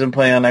it's just because I'm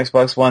playing on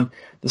Xbox One,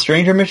 the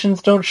stranger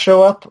missions don't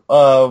show up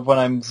when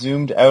I'm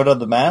zoomed out of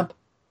the map.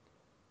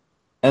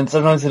 And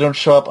sometimes they don't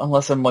show up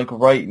unless I'm like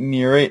right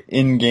near it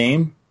in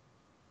game.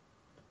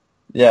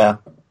 Yeah.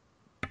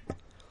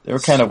 They were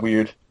kind of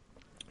weird.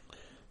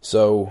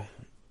 So,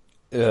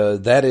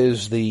 that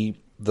is the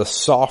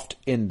soft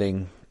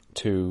ending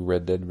to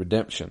Red Dead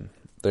Redemption.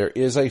 There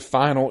is a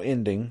final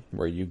ending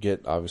where you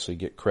obviously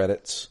get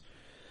credits,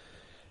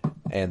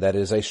 and that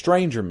is a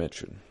stranger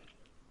mission.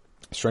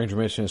 Stranger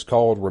mission is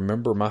called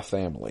Remember My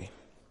Family.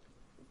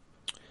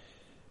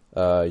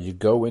 You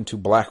go into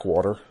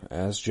Blackwater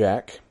as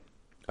Jack.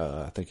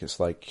 I think it's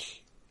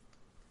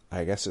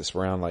I guess it's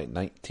around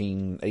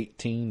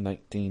 1918,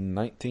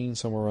 1919,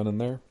 somewhere around in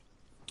there.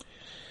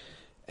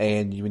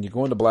 And when you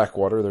go into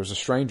Blackwater, there's a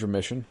stranger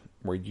mission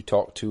where you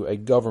talk to a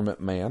government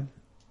man,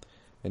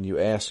 and you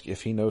ask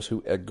if he knows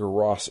who Edgar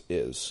Ross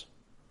is.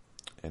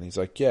 And he's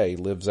like, yeah, he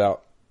lives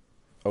out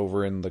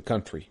over in the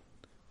country.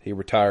 He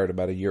retired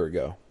about a year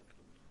ago.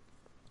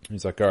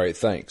 He's like, all right,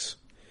 thanks.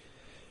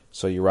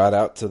 So you ride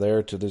out to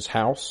this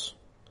house,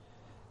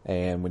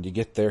 and when you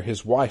get there,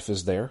 his wife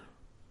is there.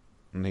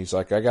 And he's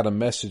like, I got a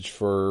message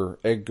for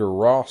Edgar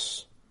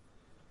Ross.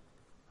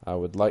 I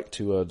would like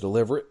to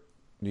deliver it.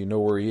 Do you know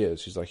where he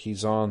is? He's like,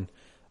 he's on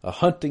a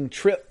hunting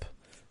trip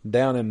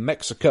down in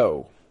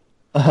Mexico.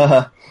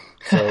 So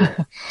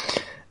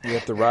you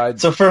have to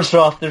ride. So first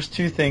off, there's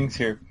two things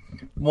here.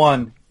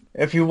 One,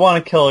 if you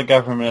want to kill a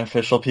government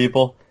official,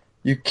 people,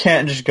 you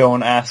can't just go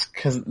and ask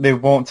because they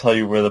won't tell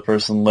you where the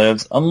person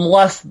lives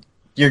unless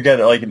you get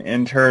like an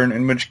intern,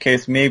 in which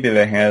case maybe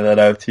they hand that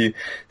out to you.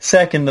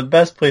 Second, the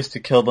best place to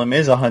kill them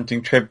is a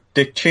hunting trip.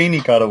 Dick Cheney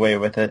got away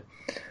with it.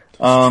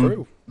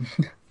 True.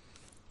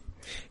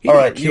 He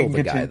didn't kill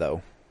the guy,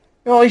 though.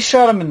 Well, he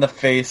shot him in the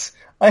face.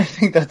 I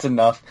think that's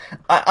enough.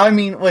 I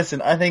mean,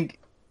 listen, I think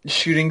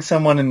shooting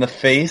someone in the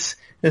face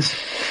is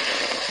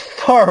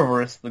far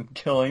worse than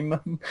killing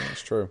them.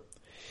 That's true.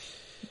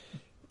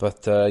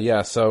 But,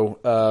 yeah, so,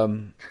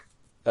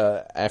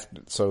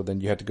 so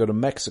then you have to go to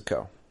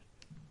Mexico.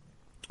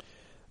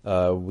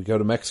 We go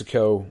to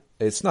Mexico.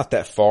 It's not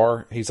that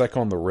far. He's like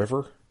on the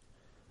river.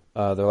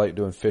 They're like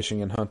doing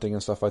fishing and hunting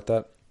and stuff like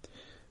that.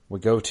 We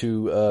go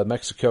to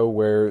Mexico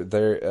where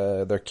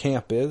their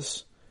camp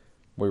is.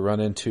 We run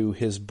into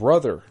his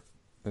brother.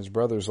 His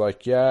brother's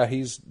like, yeah,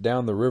 he's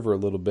down the river a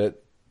little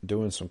bit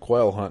doing some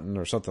quail hunting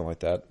or something like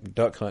that,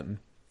 duck hunting.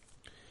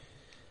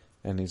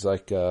 And he's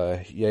like,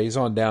 yeah, he's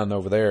on down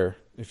over there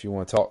if you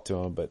want to talk to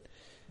him. But,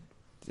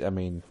 I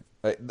mean,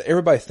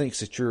 everybody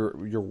thinks that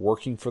you're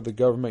working for the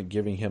government,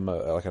 giving him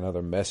like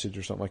another message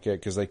or something like that,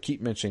 because they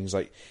keep mentioning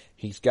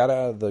he's got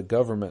out of the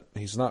government.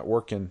 He's not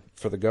working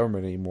for the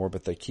government anymore,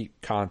 but they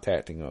keep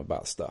contacting him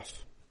about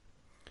stuff.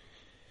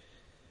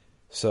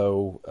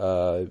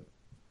 So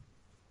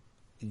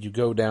you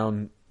go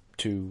down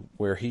to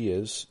where he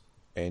is,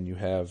 and you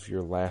have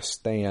your last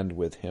stand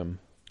with him.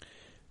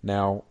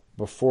 Now,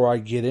 before I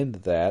get into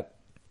that,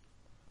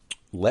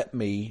 let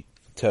me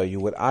tell you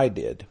what I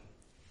did.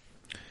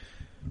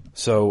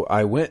 So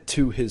I went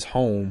to his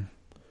home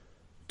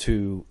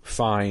to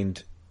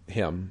find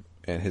him,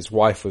 and his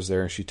wife was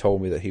there, and she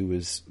told me that he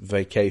was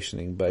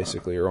vacationing,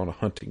 basically, or on a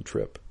hunting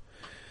trip.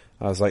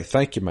 I was like,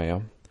 thank you,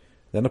 ma'am.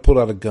 Then I pulled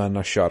out a gun and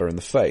I shot her in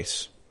the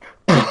face.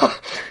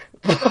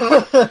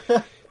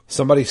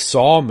 Somebody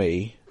saw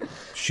me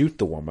shoot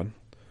the woman,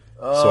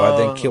 so I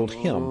then killed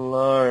him.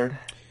 Lord.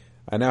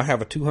 I now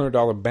have a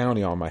 $200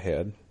 bounty on my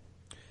head.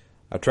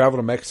 I travel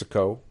to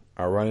Mexico.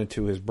 I run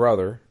into his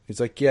brother. He's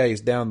like, yeah, he's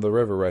down the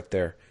river right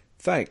there.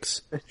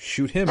 Thanks.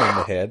 Shoot him in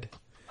the head.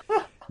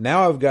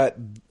 Now I've got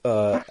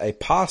a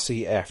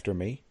posse after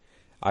me.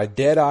 I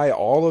dead-eye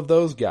all of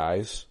those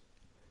guys,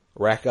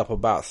 rack up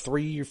about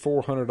 $300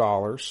 or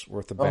 $400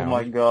 worth of bounty. Oh,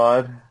 my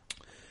God.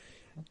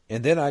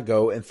 And then I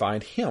go and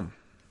find him.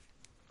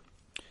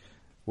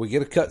 We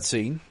get a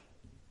cutscene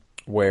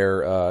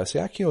where, I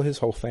kill his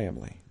whole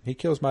family. He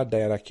kills my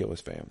dad, I kill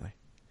his family.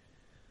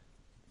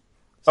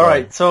 So, all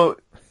right, so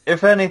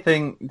if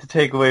anything to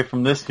take away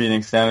from this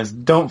Phoenix Down is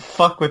don't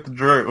fuck with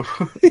Drew.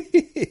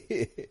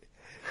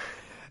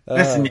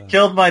 Listen, you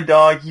killed my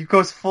dog. He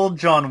goes full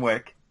John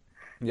Wick.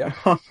 Yeah.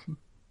 I'll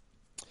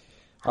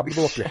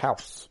blow up your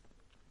house.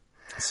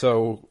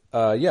 So,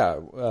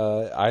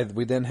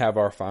 we then have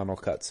our final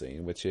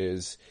cutscene, which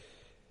is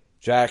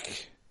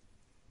Jack.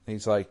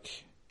 He's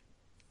like,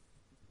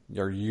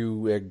 "Are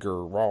you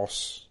Edgar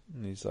Ross?"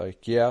 And he's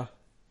like, "Yeah.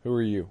 Who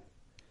are you?"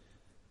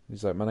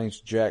 He's like, "My name's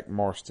Jack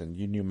Marston.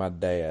 You knew my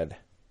dad."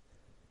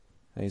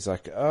 And he's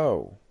like,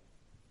 "Oh,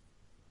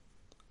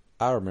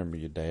 I remember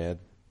your dad."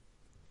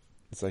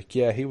 It's like,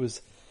 yeah, he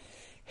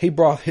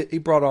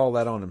brought all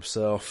that on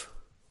himself.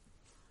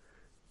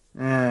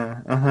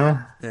 Yeah, uh-huh.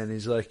 And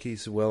he's like,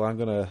 well, I'm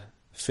going to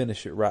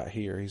finish it right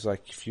here. He's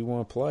like, if you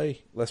want to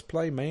play, let's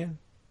play, man.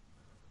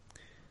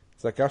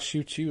 It's like, I'll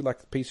shoot you like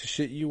the piece of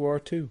shit you are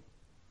too.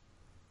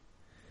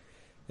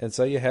 And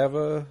so you have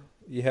a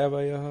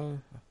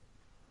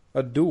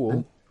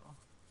duel.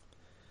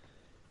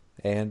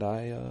 And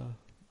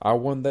I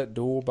won that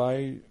duel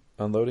by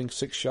unloading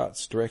 6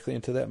 shots directly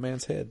into that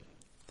man's head.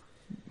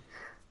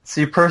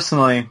 See,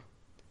 personally,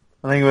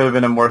 I think it would have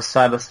been a more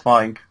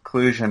satisfying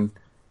conclusion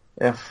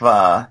if, you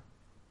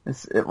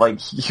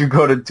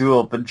go to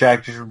duel, but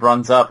Jack just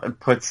runs up and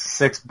puts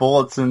 6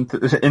 bullets in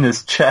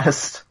his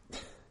chest.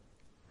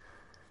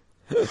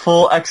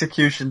 Full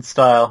execution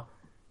style.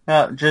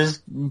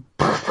 Just,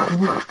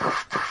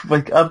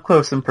 like, up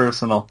close and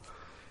personal.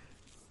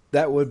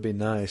 That would be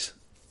nice.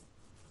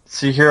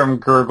 So you hear him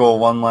gurgle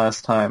one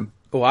last time.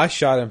 Oh, I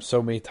shot him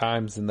so many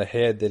times in the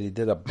head that he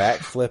did a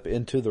backflip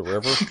into the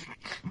river.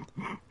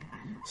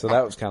 So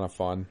that was kind of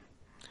fun.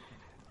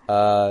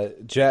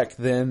 Jack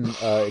then,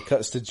 it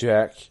cuts to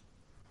Jack.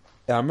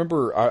 And I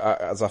remember,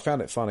 as I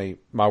found it funny,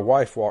 my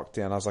wife walked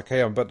in. I was like, hey,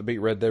 I'm about to beat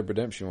Red Dead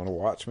Redemption. You want to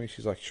watch me?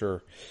 She's like,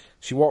 sure.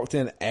 She walked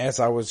in as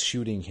I was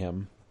shooting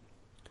him.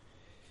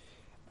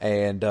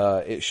 And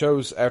it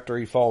shows after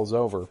he falls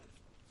over,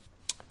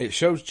 it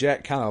shows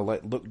Jack kind of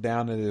look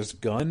down at his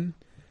gun.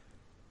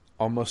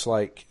 Almost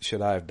like,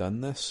 should I have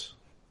done this?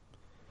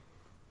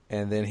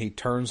 And then he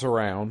turns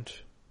around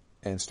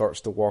and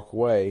starts to walk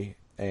away,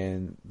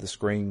 and the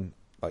screen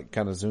like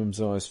kind of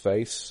zooms on his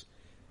face,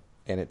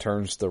 and it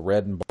turns to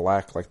red and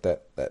black, like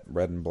that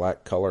red and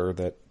black color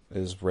that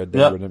is Red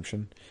Dead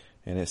Redemption,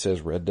 and it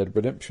says Red Dead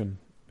Redemption,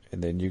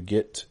 and then you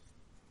get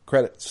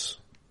credits,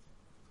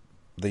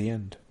 The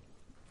end.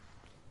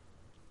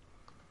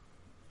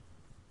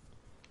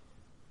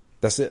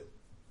 That's it.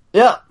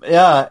 Yeah,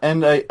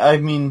 and I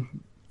mean,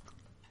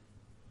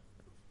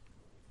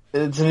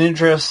 it's an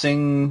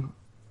interesting,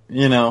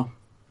 take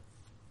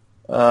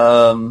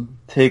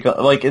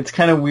on, like, it's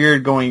kind of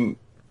weird going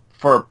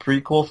for a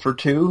prequel for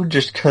 2,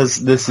 just because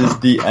this is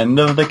the end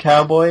of the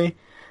cowboy.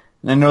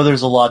 And I know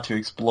there's a lot to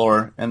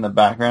explore in the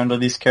background of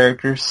these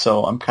characters,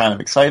 so I'm kind of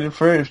excited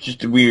for it. It's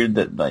just weird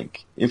that,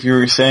 like, if you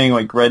were saying,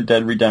 like, Red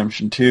Dead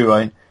Redemption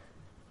 2,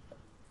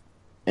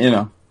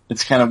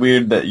 it's kind of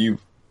weird that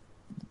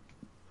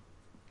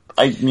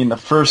the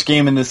first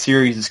game in this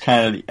series is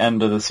kind of the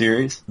end of the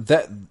series.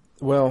 By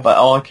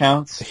all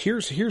accounts.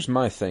 Here's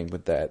my thing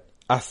with that.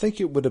 I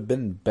think it would have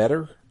been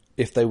better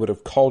if they would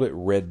have called it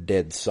Red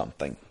Dead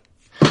something.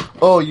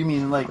 Oh, you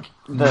mean like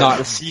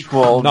the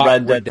sequel, not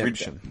Red Dead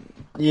Redemption?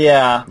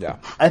 Yeah.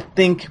 I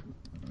think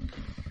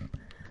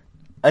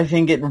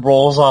it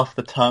rolls off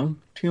the tongue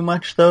too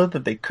much, though,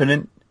 that they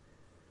couldn't.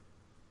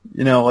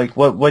 Like,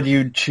 what do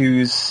you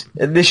choose?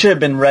 They should have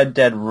been Red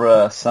Dead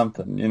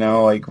something,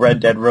 like Red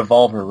Dead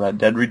Revolver, Red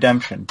Dead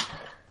Redemption.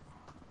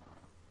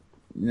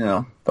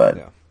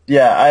 But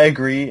yeah, I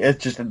agree.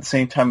 It's just at the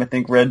same time, I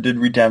think Red Dead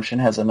Redemption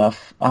has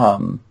enough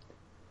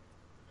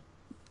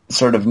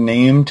sort of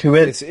name to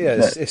it.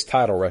 It's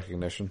title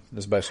recognition.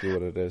 That's basically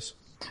what it is.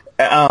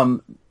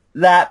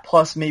 That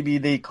plus maybe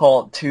they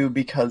call it 2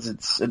 because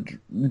it's a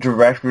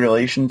direct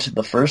relation to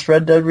the first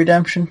Red Dead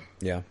Redemption.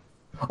 Yeah.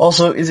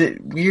 Also, is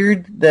it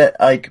weird that,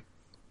 like,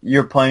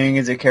 you're playing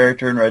as a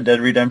character in Red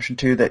Dead Redemption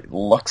 2 that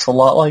looks a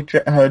lot like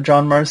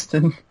John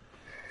Marston?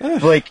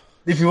 Like,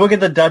 if you look at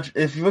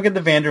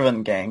the Van der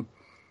Linde gang,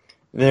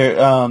 they're,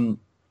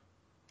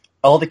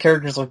 all the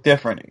characters look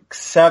different,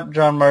 except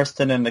John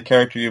Marston and the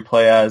character you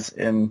play as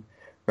in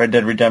Red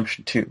Dead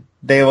Redemption 2.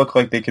 They look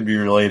like they could be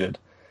related.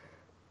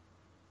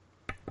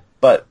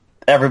 But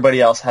everybody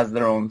else has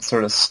their own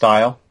sort of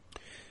style.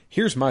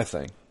 Here's my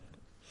thing,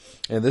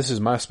 and this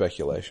is my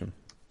speculation,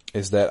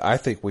 is that I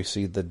think we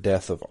see the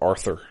death of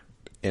Arthur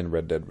in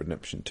Red Dead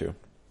Redemption 2.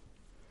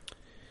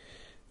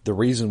 The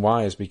reason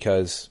why is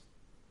because,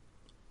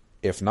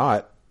 if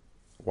not,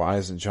 why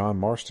isn't John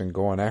Marston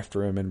going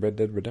after him in Red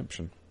Dead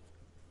Redemption?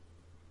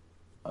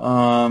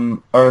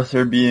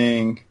 Arthur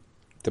being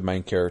the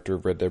main character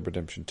of Red Dead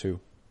Redemption 2.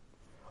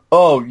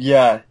 Oh,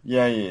 yeah.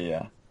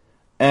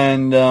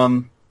 And,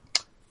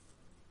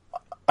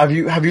 have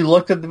you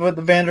looked at what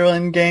the Van der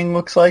Linde gang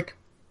looks like?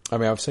 I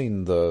mean, I've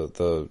seen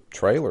the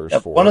trailers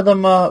for one of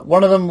them.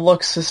 One of them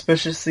looks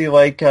suspiciously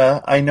like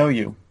I Know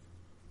You.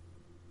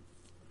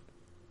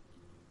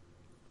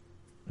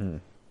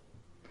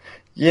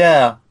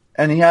 Yeah,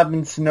 and he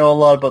happens to know a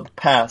lot about the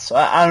past. So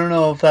I don't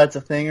know if that's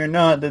a thing or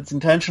not. That's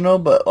intentional,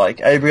 but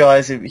like I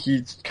realize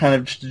he's kind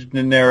of just a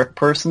generic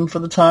person for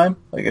the time,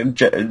 like a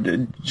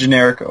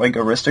generic, like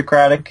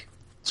aristocratic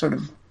sort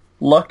of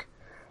look.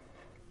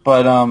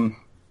 But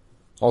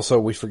also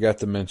we forgot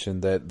to mention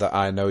that the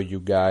I Know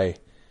You guy.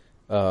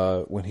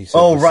 When he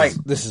said,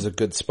 this is a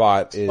good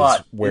spot, is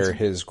where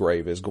his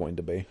grave is going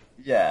to be.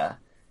 Yeah.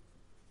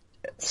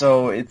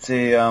 So it's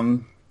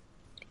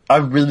I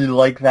really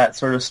like that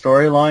sort of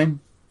storyline.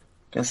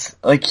 Because,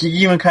 like, he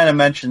even kind of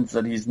mentions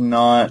that he's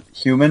not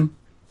human.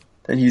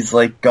 That he's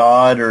like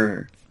God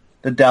or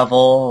the devil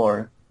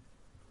or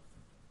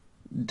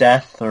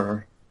death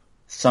or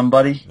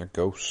somebody. A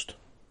ghost.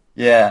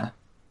 Yeah.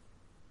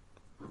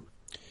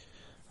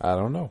 I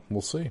don't know.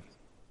 We'll see.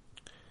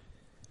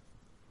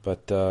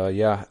 But,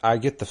 yeah, I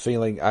get the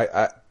feeling,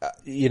 I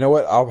you know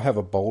what, I'll have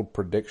a bold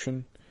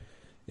prediction,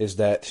 is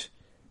that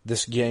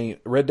this game,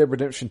 Red Dead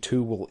Redemption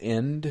 2, will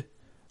end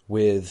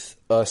with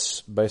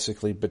us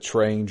basically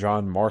betraying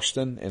John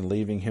Marston and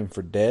leaving him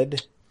for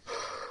dead,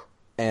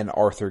 and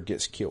Arthur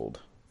gets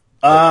killed.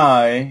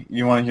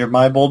 You want to hear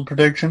my bold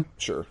prediction?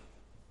 Sure.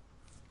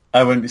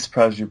 I wouldn't be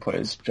surprised if you play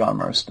as John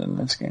Marston in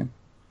this game.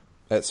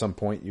 At some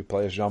point you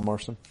play as John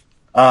Marston?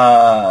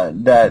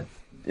 That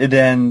it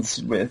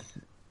ends with...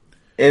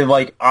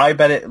 I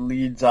bet it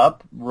leads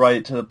up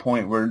right to the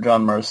point where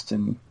John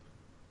Marston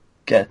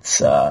gets,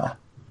 well,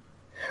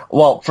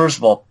 first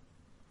of all,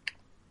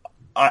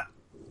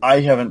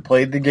 I haven't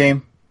played the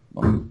game,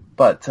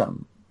 but,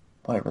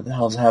 whatever the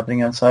hell's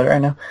happening outside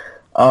right now.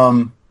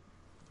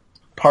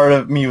 Part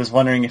of me was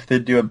wondering if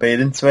they'd do a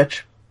bait and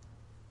switch.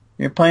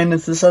 You're playing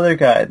as this other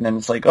guy, and then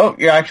it's like, oh,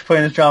 you're actually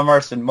playing as John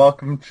Marston.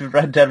 Welcome to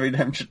Red Dead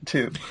Redemption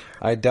 2.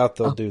 I doubt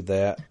they'll do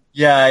that.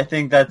 Yeah, I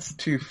think that's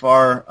too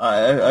far.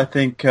 I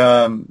think,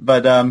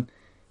 but I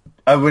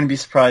wouldn't be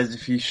surprised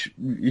if you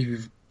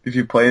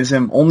play as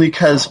him, only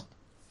because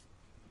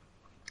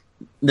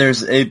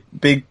there's a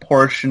big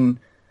portion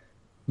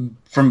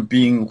from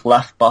being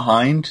left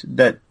behind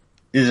that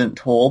isn't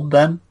told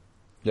then.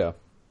 Yeah.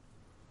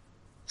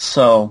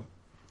 So,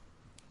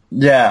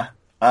 yeah,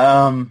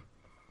 I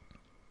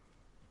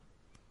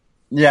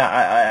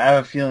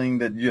have a feeling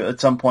that at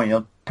some point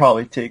you'll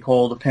probably take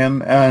hold of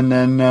him, and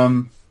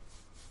then.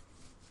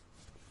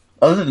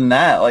 Other than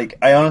that, like,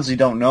 I honestly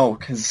don't know,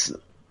 because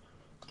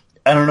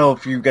I don't know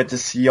if you get to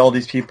see all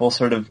these people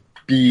sort of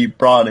be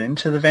brought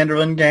into the Van der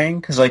Linde gang?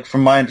 Because, like,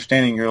 from my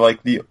understanding, you're,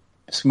 like, the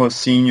most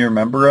senior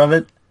member of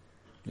it.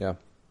 Yeah.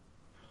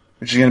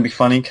 Which is going to be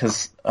funny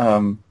because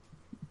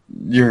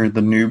you're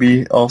the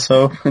newbie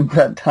also at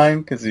that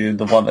time because you're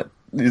the one that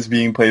is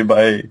being played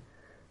by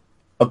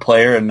a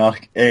player and not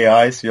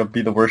AI, so you'll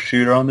be the worst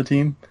shooter on the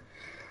team.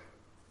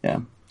 Yeah.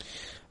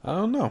 I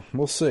don't know.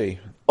 We'll see.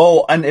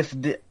 Oh,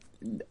 and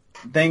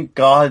thank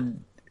God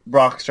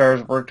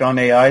Rockstar's worked on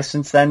AI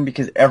since then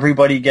because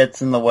everybody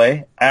gets in the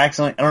way. I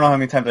don't know how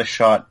many times I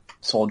shot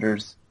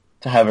soldiers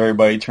to have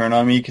everybody turn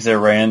on me because they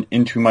ran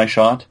into my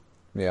shot.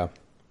 Yeah.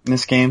 In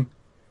this game.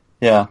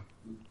 Yeah.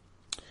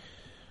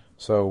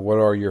 So what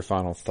are your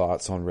final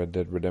thoughts on Red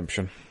Dead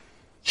Redemption?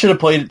 Should have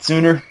played it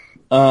sooner.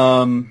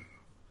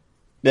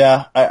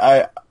 Yeah,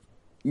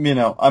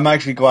 I'm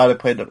actually glad I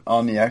played it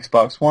on the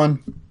Xbox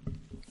One.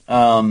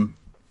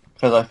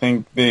 Because I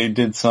think they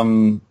did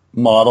some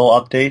model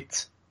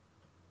updates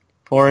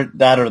for it.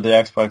 That or the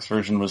Xbox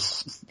version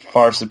was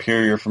far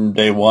superior from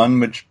day one,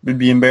 which would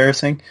be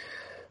embarrassing.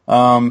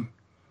 Yeah,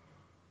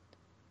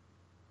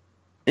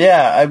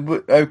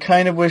 I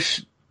kind of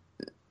wish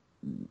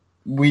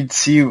we'd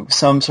see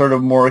some sort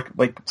of more,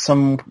 like,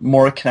 some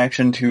more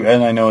connection to,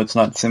 and I know it's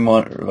not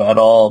similar at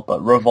all,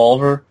 but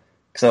Revolver,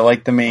 because I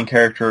like the main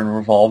character in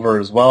Revolver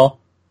as well.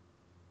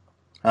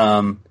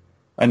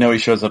 I know he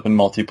shows up in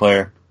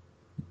multiplayer.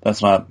 I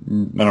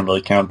don't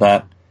really count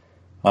that.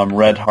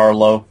 Red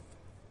Harlow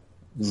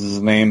is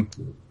his name.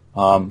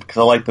 Because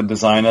I like the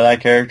design of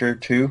that character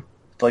too.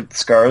 I like the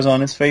scars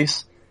on his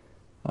face.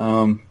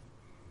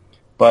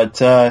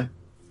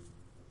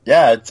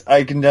 Yeah,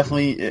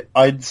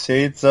 I'd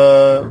say it's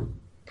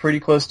pretty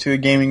close to a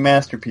gaming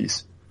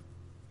masterpiece.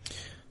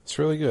 It's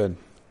really good.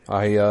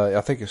 I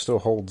think it still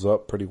holds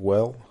up pretty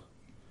well.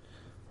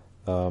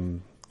 Of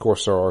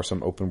course, there are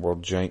some open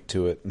world jank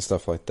to it and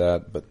stuff like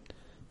that, but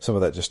some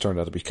of that just turned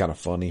out to be kind of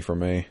funny for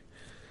me.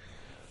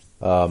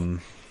 But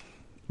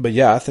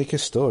yeah, I think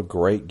it's still a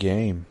great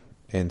game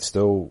and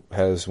still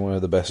has one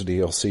of the best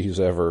DLCs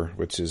ever,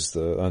 which is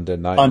the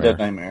Undead Nightmare. Undead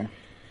Nightmare.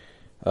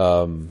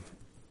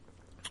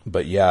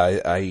 But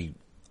yeah,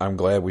 I'm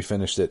glad we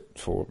finished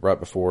it right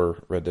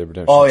before Red Dead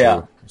Redemption 2. Oh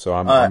yeah. So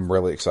I'm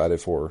really excited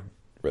for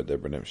Red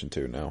Dead Redemption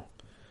 2 now.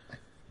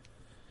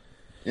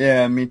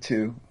 Yeah, me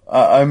too.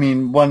 I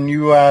mean, when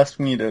you asked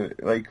me to,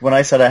 like, when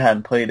I said I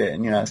hadn't played it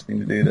and you asked me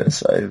to do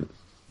this, I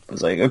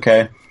was like,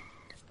 okay.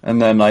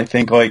 And then I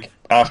think, like,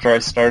 after I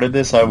started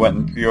this, I went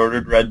and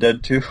pre-ordered Red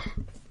Dead 2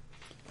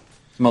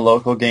 from a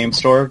local game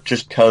store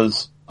just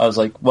because I was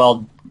like,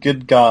 well,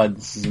 good God,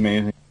 this is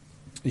amazing.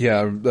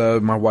 Yeah,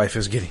 my wife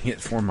is getting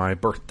it for my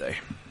birthday.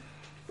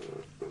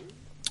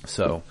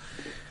 So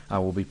I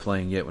will be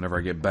playing it whenever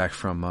I get back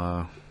from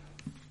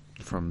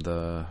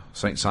the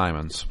St.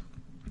 Simon's.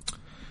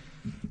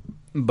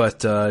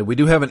 But we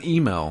do have an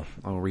email.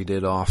 I'll read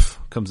it off.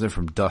 Comes in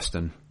from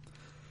Dustin.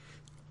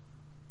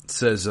 It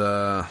says,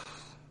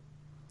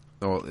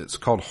 it's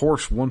called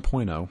Horse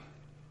 1.0.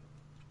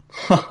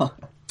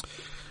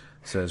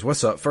 Says,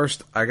 what's up?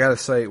 First, I gotta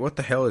say, what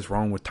the hell is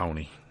wrong with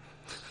Tony?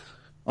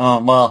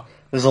 Well,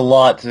 there's a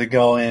lot to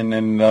go in,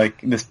 and,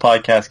 like, this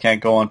podcast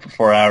can't go on for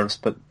 4 hours,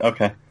 but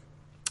okay.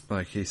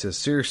 Like, he says,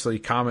 seriously,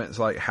 comments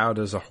like, how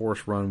does a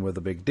horse run with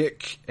a big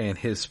dick? And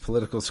his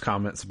political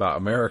comments about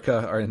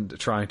America are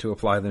trying to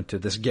apply them to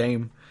this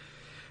game.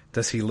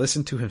 Does he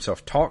listen to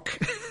himself talk?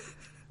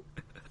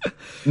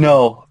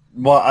 No.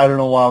 Well, I don't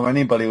know why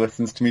anybody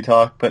listens to me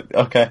talk, but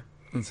okay.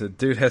 And said,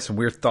 dude has some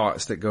weird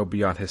thoughts that go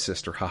beyond his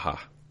sister. Haha.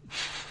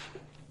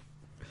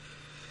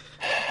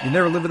 You're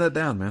never living that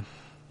down, man.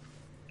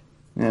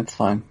 Yeah, it's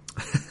fine.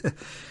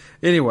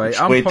 Anyway,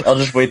 I'll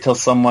just wait till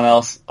someone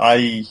else,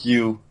 i.e.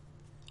 you,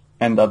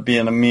 end up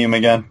being a meme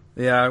again.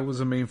 Yeah, it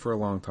was a meme for a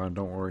long time,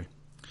 don't worry.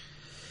 It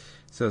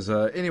says,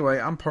 anyway,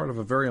 I'm part of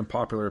a very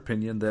unpopular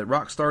opinion that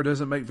Rockstar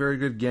doesn't make very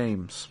good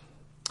games.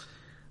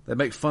 They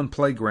make fun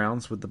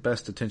playgrounds with the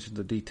best attention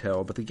to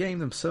detail, but the game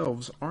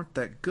themselves aren't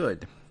that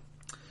good.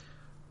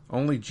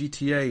 Only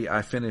GTA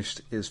I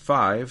finished is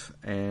 5,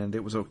 and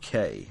it was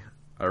okay.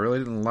 I really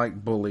didn't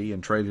like Bully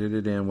and traded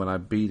it in when I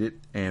beat it,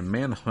 and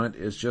Manhunt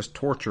is just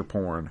torture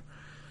porn.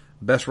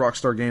 Best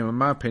Rockstar game in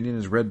my opinion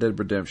is Red Dead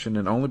Redemption,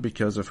 and only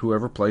because of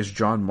whoever plays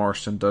John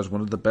Marston does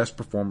one of the best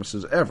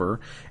performances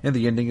ever, and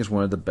the ending is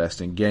one of the best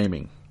in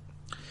gaming.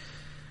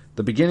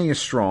 The beginning is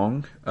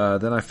strong,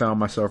 then I found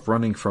myself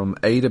running from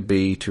A to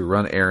B to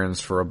run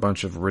errands for a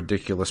bunch of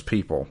ridiculous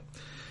people.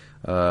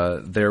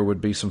 There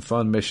would be some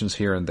fun missions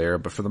here and there,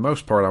 but for the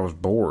most part I was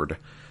bored.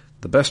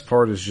 The best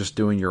part is just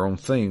doing your own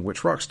thing,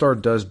 which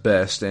Rockstar does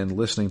best, and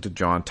listening to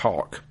John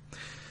talk.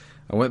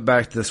 I went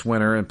back this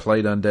winter and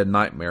played Undead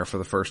Nightmare for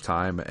the first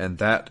time, and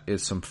that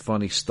is some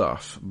funny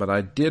stuff, but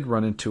I did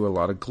run into a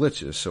lot of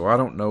glitches, so I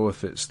don't know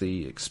if it's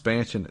the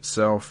expansion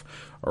itself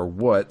or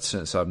what,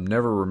 since I've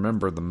never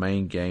remembered the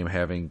main game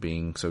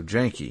being so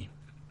janky.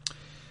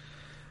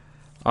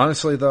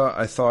 Honestly, though,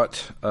 I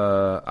thought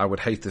I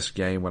would hate this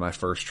game when I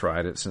first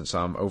tried it, since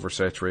I'm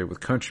oversaturated with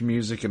country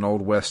music and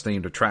Old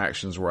West-themed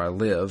attractions where I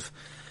live.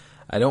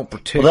 I don't Well,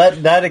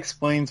 particularly. that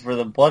explains where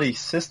the bloody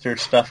sister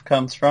stuff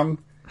comes from.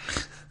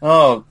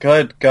 Oh,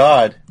 good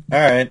God! All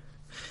right,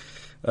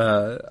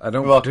 I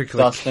don't well,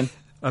 particularly. Dustin,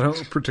 I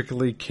don't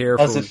particularly care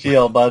how's for. it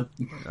feel, bud?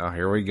 Oh,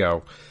 here we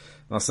go.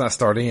 Let's not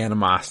start any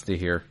animosity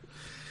here.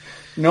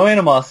 No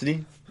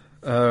animosity.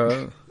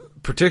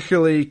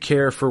 Particularly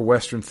care for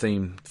Western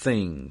themed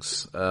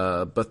things,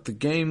 but the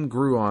game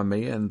grew on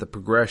me, and the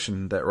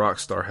progression that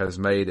Rockstar has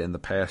made in the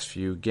past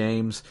few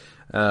games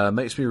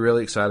makes me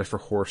really excited for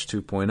Horse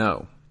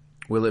 2.0.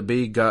 Will it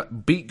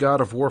beat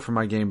God of War for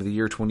my game of the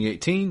year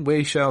 2018?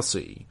 We shall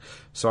see.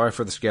 Sorry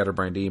for the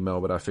scatterbrained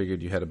email, but I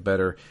figured you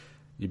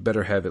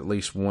better have at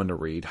least one to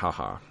read.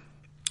 Haha.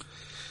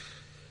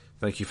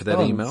 Thank you for that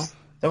email.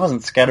 That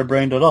wasn't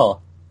scatterbrained at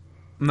all.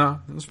 No,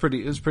 it was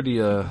pretty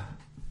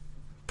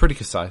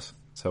concise.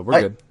 So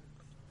we're good.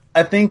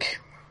 I think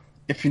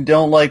if you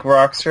don't like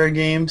Rockstar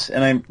games,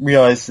 and I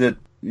realize that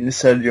you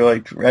said you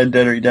liked Red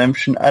Dead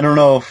Redemption, I don't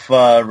know if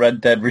Red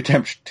Dead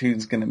Redemption 2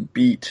 is going to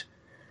beat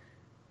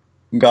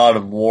God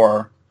of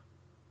War.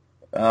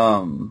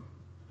 And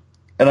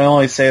I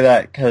only say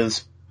that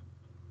because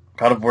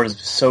God of War is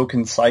so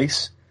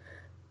concise,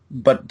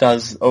 but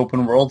does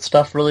open world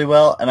stuff really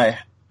well, and I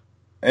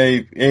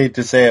hate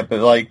to say it, but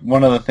like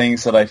one of the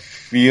things that I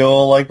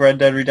feel like Red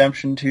Dead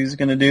Redemption 2 is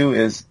going to do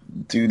is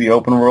do the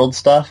open world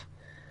stuff,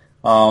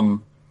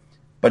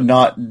 but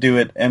not do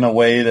it in a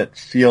way that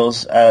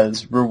feels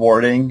as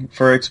rewarding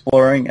for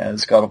exploring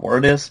as God of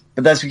War is.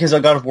 But that's because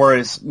God of War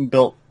is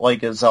built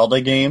like a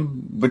Zelda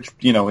game, which,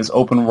 you know, is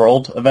open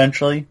world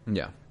eventually.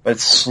 Yeah. But it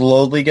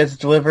slowly gets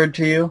delivered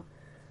to you.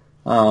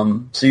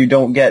 So you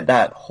don't get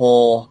that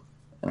whole,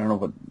 I don't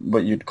know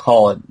what you'd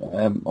call it,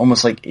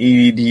 almost like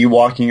ADD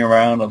walking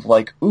around of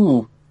like,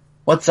 ooh,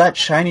 what's that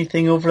shiny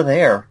thing over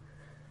there?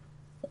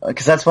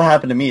 Because that's what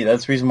happened to me.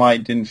 That's the reason why I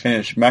didn't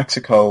finish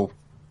Mexico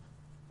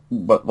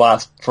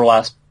last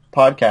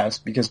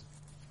podcast, because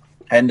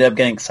I ended up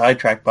getting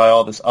sidetracked by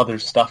all this other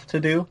stuff to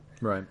do.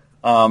 Right.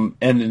 And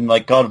in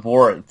like God of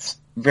War, it's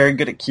very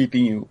good at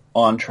keeping you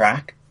on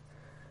track.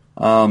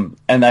 And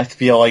I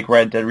feel like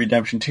Red Dead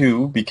Redemption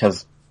 2,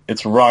 because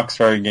it's a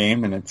Rockstar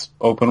game and it's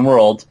open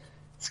world,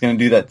 it's going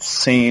to do that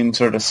same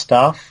sort of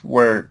stuff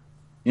where,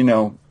 you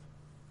know,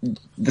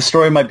 the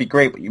story might be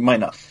great, but you might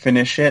not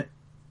finish it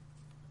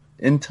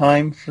in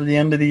time for the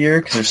end of the year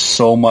because there's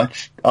so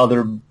much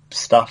other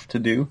stuff to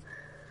do.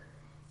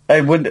 I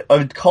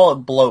would call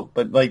it bloat,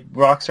 but like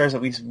Rockstar's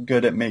at least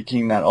good at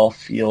making that all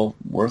feel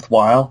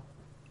worthwhile.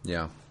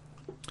 Yeah.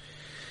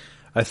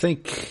 I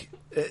think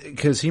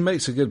because he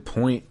makes a good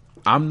point.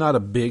 I'm not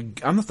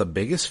the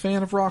biggest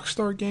fan of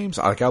Rockstar games.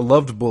 Like, I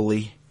loved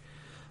Bully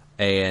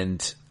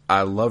and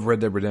I love Red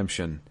Dead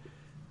Redemption.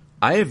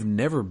 I have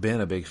never been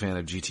a big fan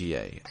of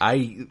GTA.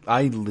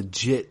 I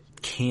legit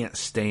can't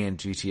stand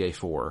GTA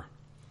 4.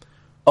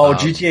 Oh,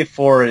 GTA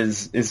 4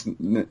 is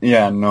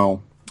yeah,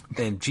 no.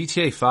 And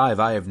GTA 5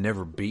 I have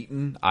never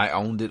beaten. I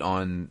owned it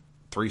on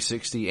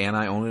 360 and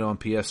I owned it on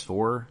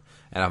PS4,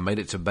 and I made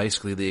it to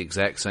basically the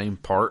exact same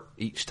part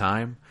each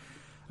time.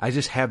 I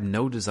just have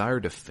no desire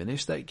to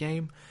finish that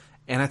game,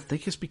 and I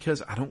think it's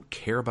because I don't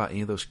care about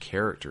any of those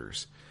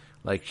characters.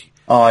 Like,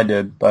 oh, I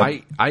did,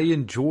 but I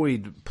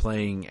enjoyed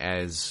playing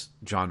as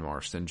John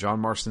Marston. John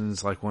Marston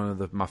is like one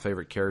of my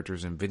favorite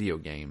characters in video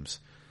games,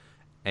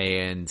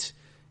 and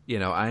you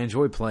know, I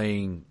enjoy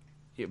playing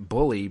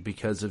Bully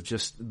because of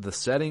just the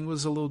setting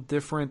was a little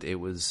different. It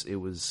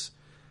was.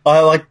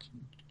 I liked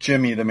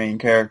Jimmy, the main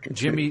character.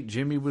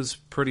 Jimmy was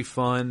pretty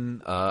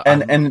fun.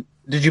 And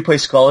did you play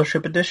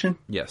Scholarship Edition?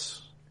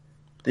 Yes.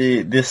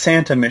 The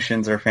Santa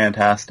missions are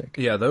fantastic.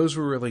 Yeah, those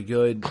were really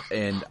good,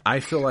 and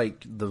I feel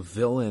like the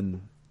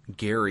villain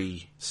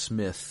Gary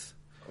Smith.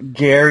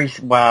 Gary,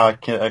 wow, I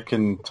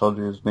couldn't told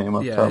you his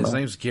name. Yeah, his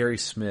name's Gary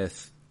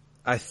Smith.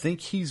 I think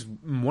he's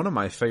one of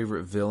my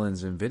favorite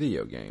villains in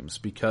video games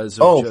because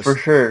of for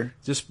sure.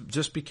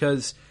 Just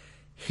because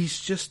he's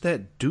just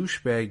that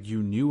douchebag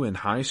you knew in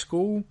high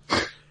school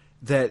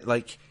that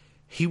like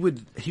he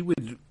would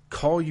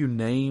call you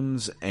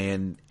names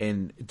and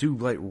do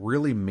like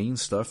really mean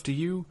stuff to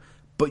you,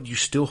 but you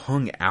still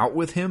hung out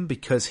with him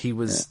because he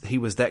was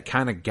that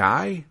kind of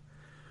guy.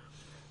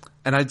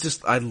 And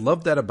I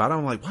love that about him.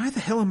 I'm like, why the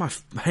hell am I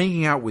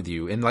hanging out with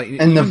you? And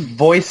the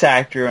voice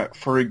actor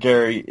for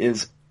Gary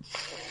is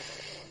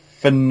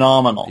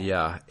phenomenal.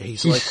 Yeah,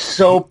 he's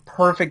so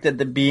perfect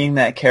at being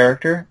that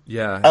character.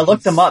 Yeah, I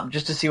looked him up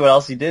just to see what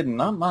else he did, and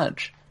not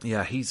much.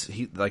 Yeah, he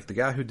like the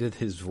guy who did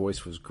his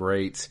voice was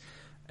great,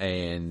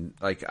 and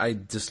like I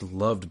just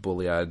loved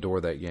Bully. I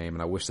adore that game,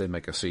 and I wish they'd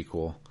make a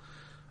sequel.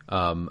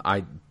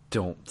 I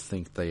don't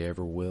think they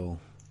ever will.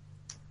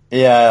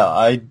 Yeah,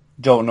 I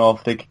don't know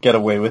if they could get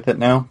away with it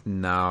now.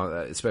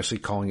 No, especially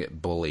calling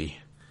it Bully.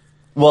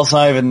 Well, it's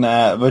not even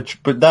that,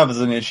 but that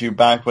was an issue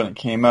back when it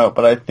came out.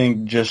 But I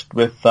think just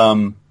with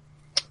I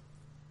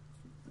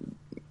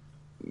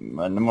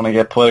don't want to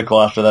get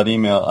political after that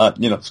email.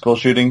 School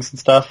shootings and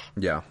stuff.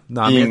 Yeah,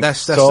 no, I mean that's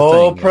so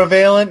the thing,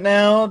 prevalent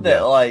now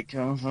that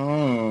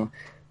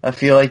I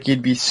feel like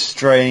you'd be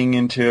straying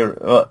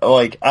into,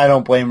 like, I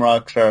don't blame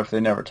Rockstar if they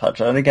never touch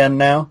that again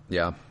now.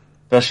 Yeah.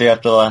 Especially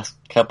after the last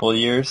couple of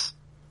years.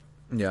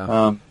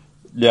 Yeah.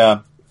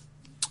 Yeah.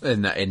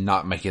 And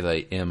not make it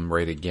a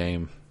M-rated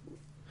game.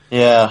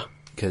 Yeah.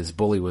 Because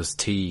Bully was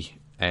T,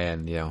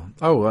 and,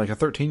 like a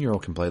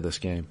 13-year-old can play this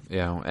game,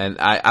 and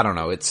I don't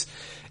know, it's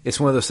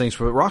one of those things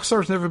where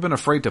Rockstar's never been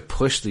afraid to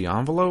push the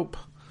envelope,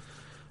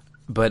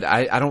 but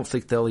I don't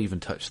think they'll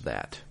even touch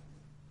that.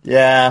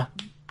 Yeah.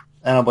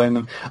 I don't blame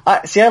them.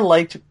 I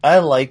liked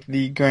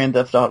the Grand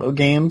Theft Auto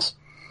games.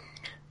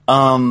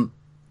 But,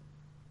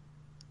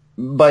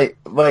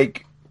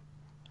 like,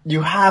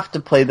 you have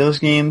to play those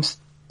games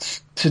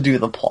to do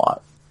the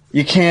plot.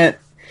 You can't,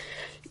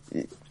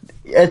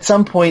 at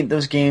some point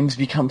those games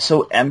become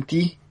so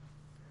empty.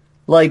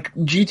 Like,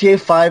 GTA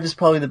 5 is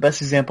probably the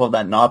best example of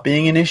that not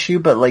being an issue,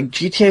 but like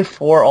GTA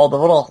 4, all the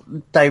little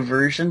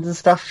diversions and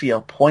stuff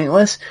feel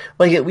pointless.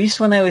 Like, at least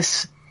when I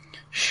was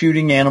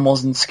shooting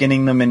animals and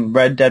skinning them in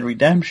Red Dead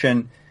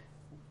Redemption,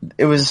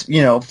 it was,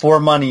 for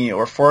money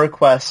or for a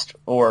quest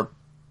or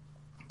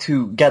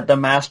to get the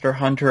Master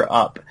Hunter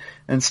up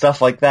and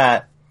stuff like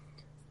that.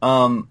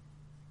 And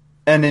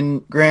in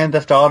Grand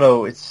Theft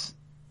Auto, it's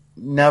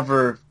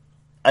never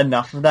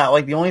enough of that.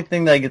 Like, the only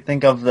thing that I could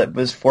think of that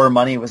was for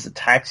money was the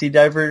taxi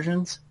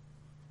diversions.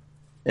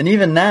 And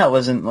even that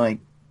wasn't, like,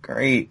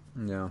 great.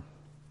 Yeah.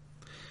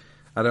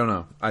 I don't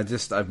know.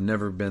 I've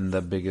never been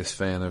the biggest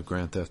fan of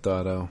Grand Theft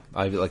Auto.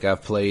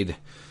 I've played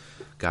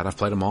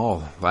them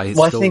all. I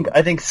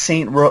think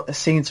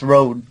Saints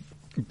Row,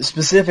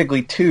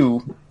 specifically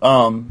 2,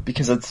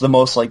 because it's the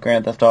most like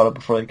Grand Theft Auto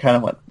before they kind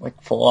of went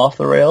like full off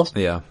the rails.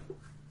 Yeah.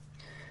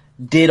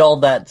 Did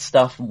all that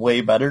stuff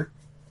way better,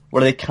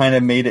 where they kind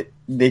of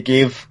they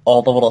gave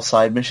all the little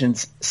side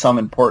missions some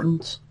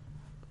importance.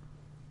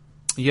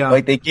 Yeah.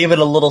 Like, they gave it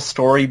a little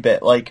story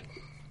bit, like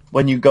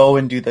when you go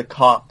and do the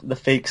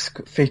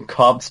fake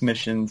cops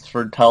missions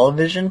for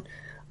television,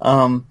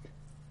 they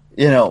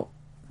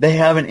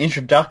have an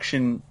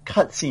introduction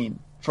cutscene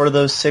for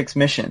those 6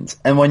 missions.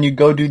 And when you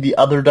go do the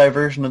other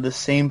diversion of the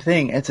same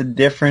thing, it's a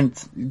different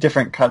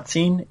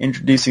cutscene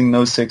introducing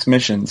those 6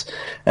 missions.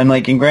 And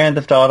like in Grand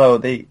Theft Auto,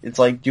 it's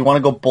like, do you want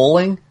to go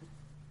bowling?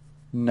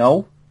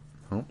 No.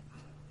 Oh.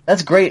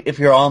 That's great if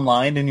you're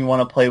online and you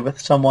want to play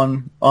with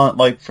someone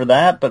for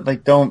that, but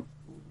like, don't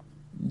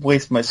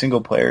waste my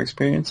single player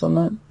experience on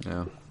that.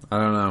 Yeah. I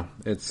don't know.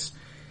 It's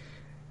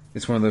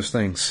one of those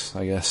things,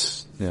 I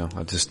guess.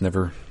 I just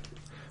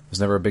was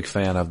never a big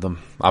fan of them.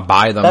 I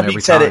buy them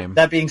every time.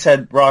 That being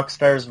said,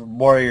 Rockstar's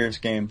Warriors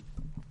game.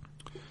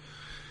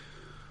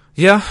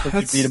 Yeah.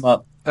 You beat 'em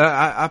up.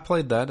 I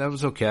played that. That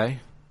was okay.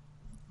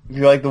 If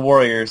you like the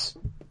Warriors,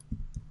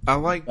 I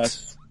liked...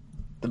 That's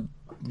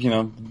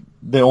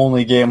the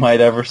only game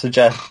I'd ever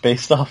suggest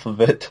based off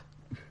of it.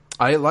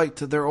 I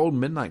liked their old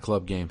Midnight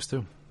Club games,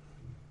 too.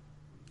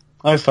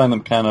 I find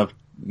them kind of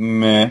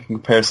meh in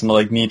comparison to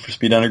like Need for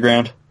Speed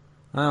Underground.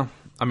 Well,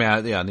 I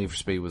mean, Need for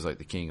Speed was like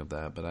the king of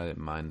that, but I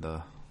didn't mind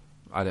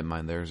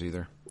theirs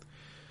either.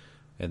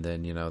 And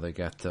then they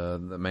got the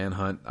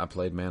Manhunt. I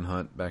played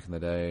Manhunt back in the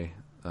day.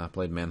 I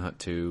played Manhunt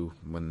 2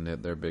 when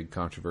their big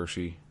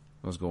controversy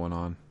was going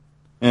on.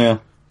 Yeah,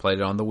 played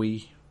it on the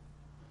Wii.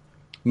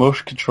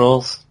 Motion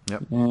controls.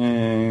 Yep.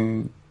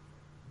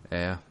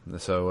 Yeah.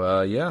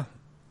 So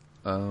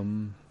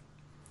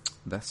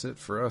that's it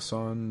for us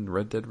on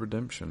Red Dead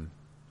Redemption.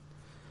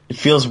 It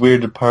feels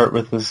weird to part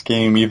with this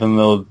game, even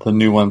though the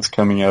new one's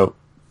coming out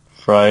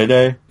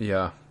Friday.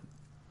 Yeah.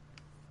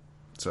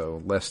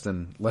 So less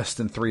than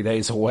 3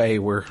 days away,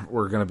 we're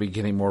going to be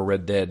getting more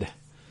Red Dead,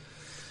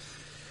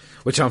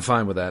 which I'm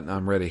fine with that.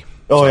 I'm ready.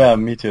 Oh yeah,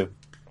 me too.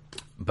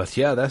 But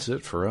yeah, that's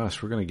it for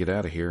us. We're going to get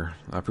out of here.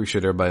 I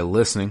appreciate everybody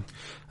listening.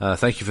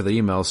 Thank you for the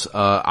emails.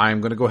 I'm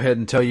going to go ahead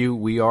and tell you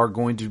we are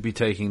going to be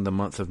taking the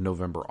month of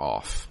November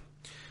off.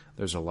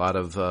 There's a lot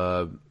of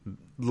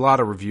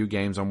review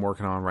games I'm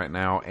working on right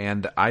now,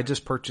 and I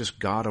just purchased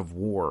God of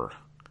War.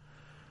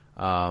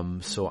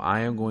 So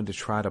I am going to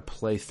try to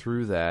play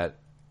through that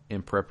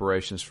in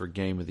preparations for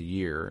Game of the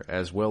Year,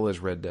 as well as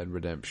Red Dead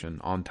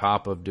Redemption, on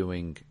top of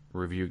doing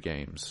review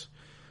games.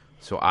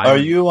 So are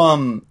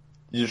you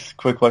just a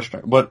quick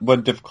question?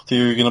 What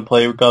difficulty are you going to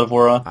play with God of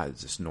War on?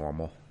 Just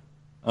normal.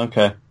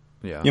 Okay.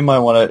 Yeah. You might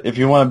want to, if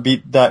you want to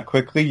beat that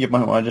quickly, you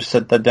might want to just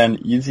set that down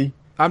to easy.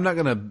 I'm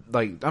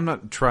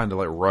not trying to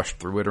rush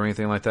through it or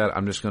anything like that.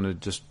 I'm just going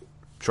to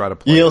try to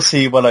play. You'll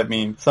see what I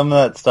mean. Some of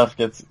that stuff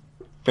gets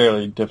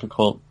fairly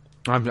difficult.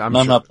 I'm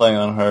sure. not playing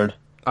on hard.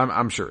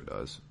 I'm sure it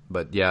does.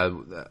 But yeah,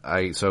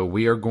 so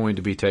we are going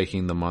to be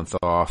taking the month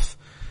off.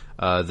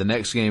 The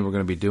next game we're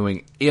going to be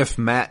doing, if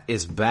Matt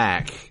is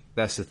back,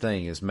 that's the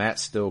thing, is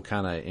Matt's still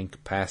kind of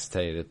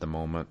incapacitated at the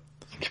moment.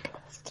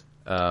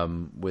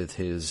 With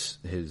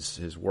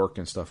his work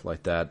and stuff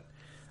like that.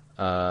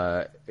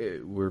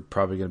 We're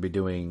probably going to be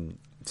doing,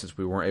 since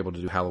we weren't able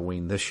to do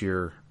Halloween this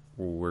year,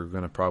 we're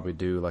going to probably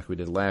do like we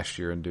did last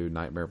year and do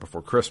Nightmare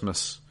Before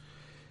Christmas.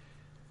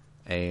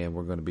 And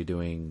we're going to be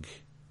doing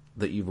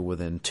The Evil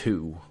Within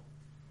 2.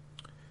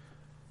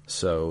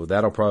 So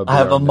that'll probably be I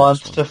have our a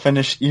month next to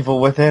finish Evil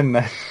Within.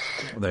 one.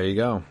 There you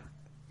go.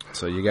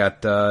 So you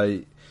got,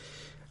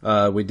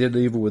 we did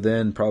Evil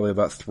Within probably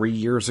about 3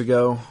 years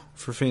ago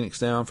for Phoenix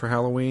Down for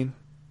Halloween.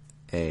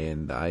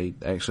 And I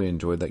actually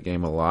enjoyed that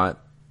game a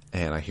lot.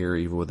 And I hear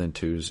Evil Within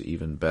 2 is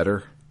even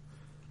better.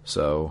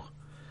 So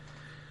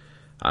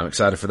I'm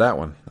excited for that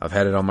one. I've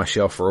had it on my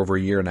shelf for over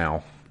a year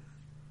now.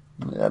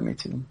 Yeah, me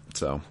too.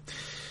 So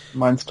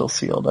mine's still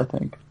sealed, I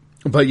think.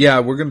 But yeah,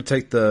 we're going to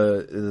take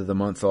the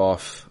month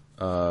off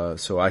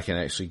so I can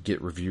actually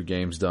get review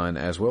games done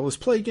as well as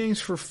play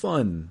games for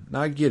fun.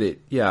 Now I get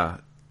it. Yeah,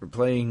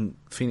 playing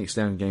Phoenix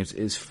Down games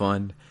is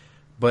fun,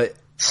 but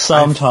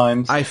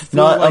sometimes I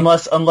feel not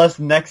like, unless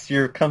next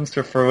year comes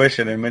to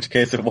fruition, in which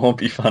case it won't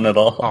be fun at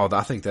all. Oh,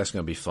 I think that's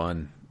going to be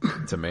fun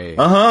to me.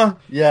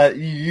 Yeah,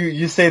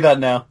 you say that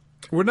now.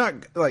 We're not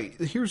like.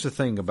 Here's the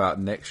thing about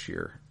next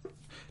year.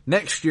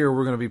 Next year,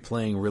 we're going to be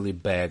playing really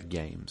bad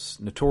games.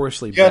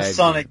 Notoriously bad games.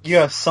 You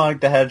have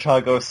Sonic the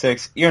Hedgehog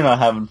 06. You're not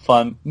having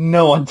fun.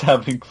 No one's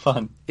having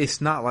fun.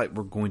 It's not like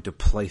we're going to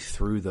play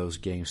through those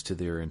games to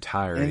their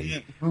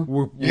entirety.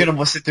 You're going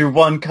to sit through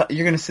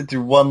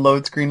one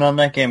load screen on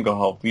that game and go,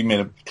 oh, we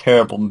made a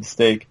terrible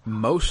mistake.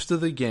 Most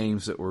of the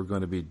games that we're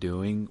going to be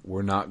doing,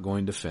 we're not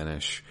going to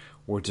finish.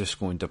 We're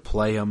just going to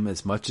play them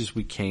as much as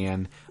we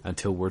can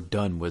until we're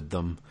done with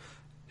them.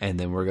 And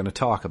then we're going to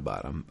talk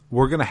about them.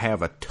 We're going to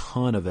have a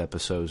ton of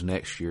episodes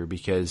next year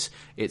because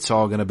it's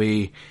all going to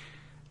be,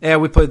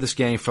 we played this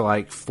game for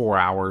like 4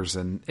 hours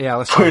and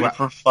let's talk about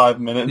for 5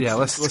 minutes. Yeah,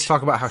 let's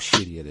talk about how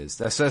shitty it is.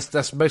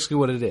 That's basically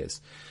what it is.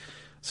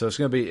 So it's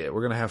going to be,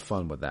 we're going to have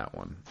fun with that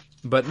one.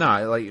 But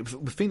no, like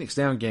with Phoenix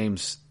Down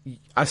games,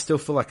 I still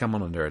feel like I'm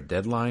under a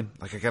deadline.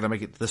 Like I got to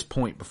make it to this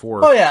point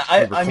before. Oh yeah,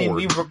 I mean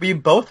we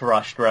both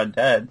rushed Red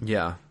Dead.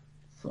 Yeah.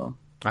 So.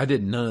 I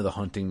did none of the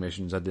hunting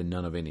missions. I did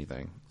none of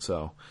anything.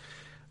 So,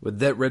 with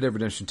that Red Dead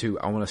Redemption 2,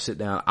 I want to sit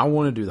down. I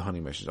want to do the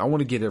hunting missions. I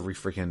want to get every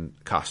freaking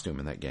costume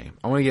in that game.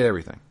 I want to get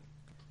everything.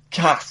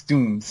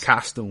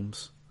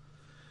 Costumes.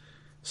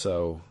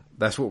 So,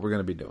 that's what we're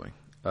going to be doing.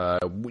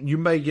 You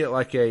may get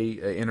like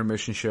a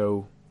intermission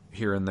show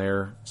here and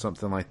there,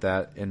 something like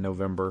that in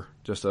November.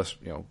 Just us,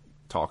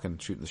 talking,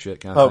 shooting the shit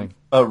kind of thing.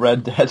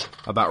 Red Dead.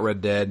 About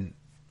Red Dead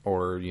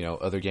or,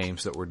 other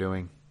games that we're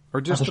doing.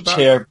 Or just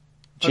about...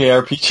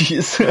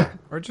 JRPGs.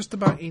 or just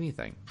about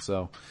anything.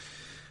 So,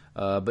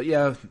 but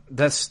yeah,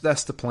 that's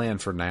the plan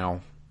for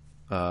now.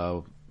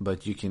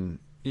 But you can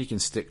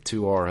stick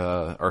to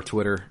our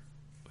Twitter,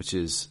 which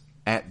is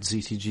at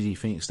ZTGD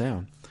Phoenix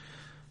Down,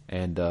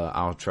 and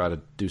I'll try to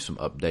do some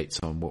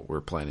updates on what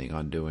we're planning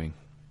on doing.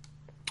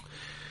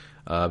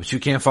 But you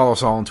can follow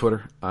us all on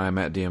Twitter. I'm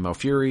at DML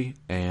Fury,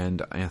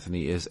 and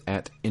Anthony is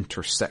at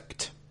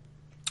Intersect.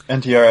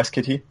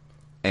 NTRSKT.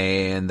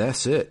 And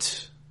that's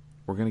it.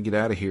 We're going to get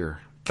out of here.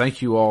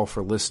 Thank you all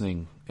for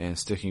listening and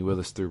sticking with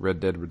us through Red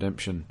Dead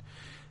Redemption.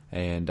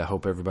 And I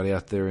hope everybody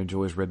out there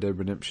enjoys Red Dead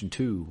Redemption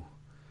 2.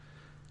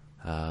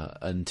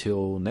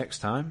 Until next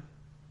time,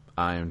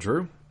 I am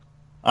Drew.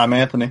 I'm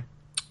Anthony.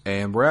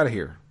 And we're out of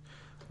here.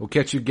 We'll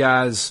catch you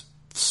guys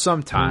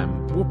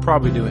sometime. We'll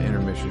probably do an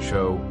intermission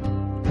show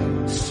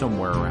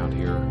somewhere around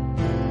here.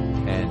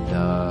 And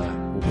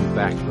we'll be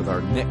back with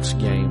our next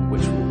game,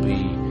 which will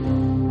be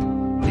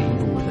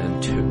Evil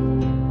Within 2.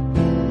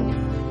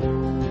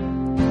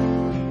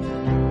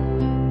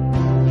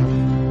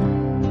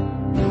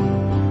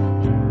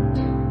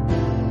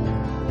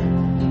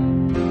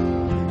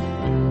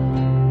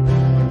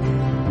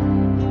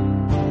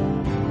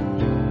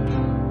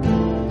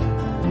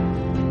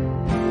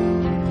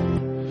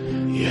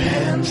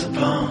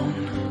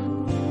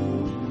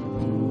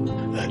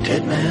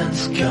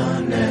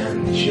 Gun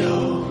and you're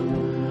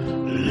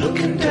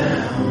looking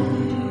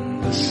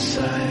down the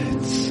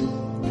sights.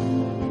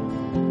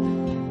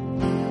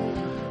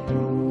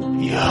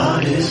 Your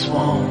heart is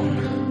worn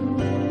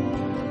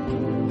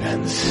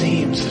and the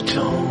seams are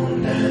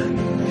torn, and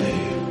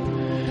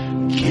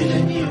they've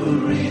given you a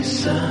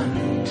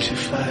reason to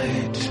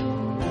fight.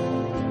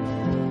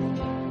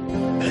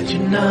 And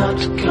you're not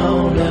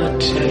gonna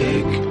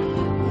take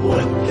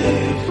what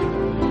they've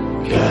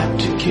got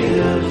to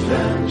give,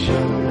 and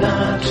you're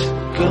not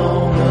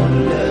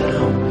gonna let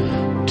them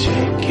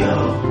take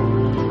your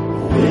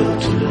will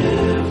to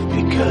live,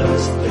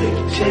 because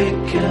they've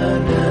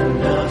taken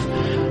enough,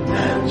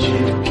 and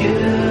you've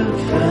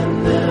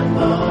given them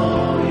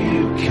all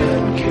you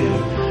can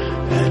give,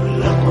 and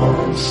luck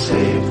won't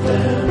save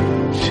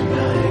them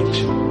tonight.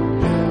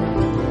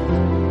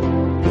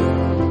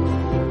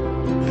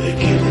 They've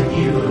given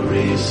you a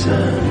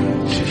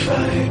reason to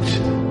fight.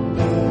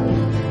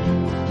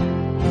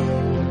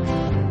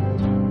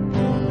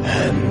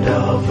 And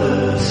all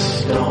the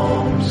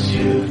storms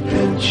you've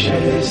been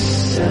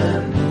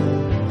chasing,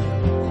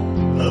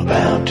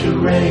 about to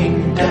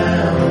rain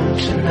down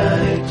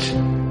tonight.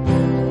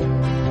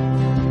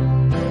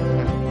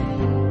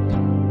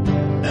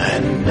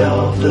 And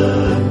all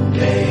the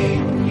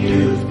pain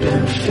you've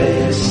been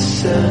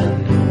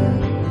facing,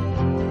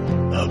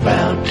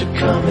 about to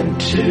come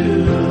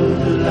into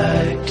the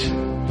light.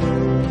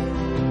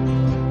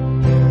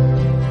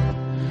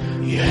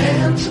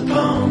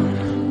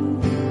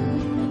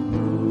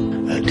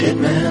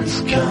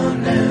 Vince,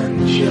 Con,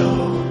 and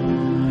Joe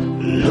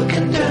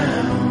looking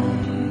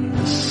down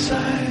the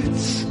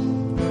sights.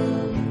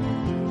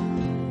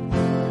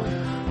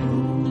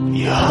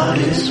 Your heart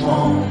is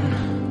worn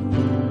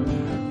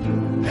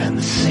and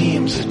the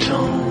seams are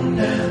torn,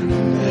 and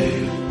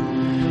they've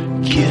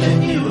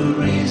given you a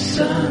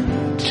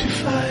reason to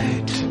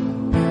fight.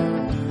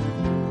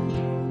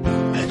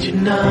 And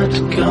you're not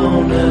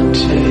gonna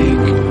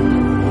take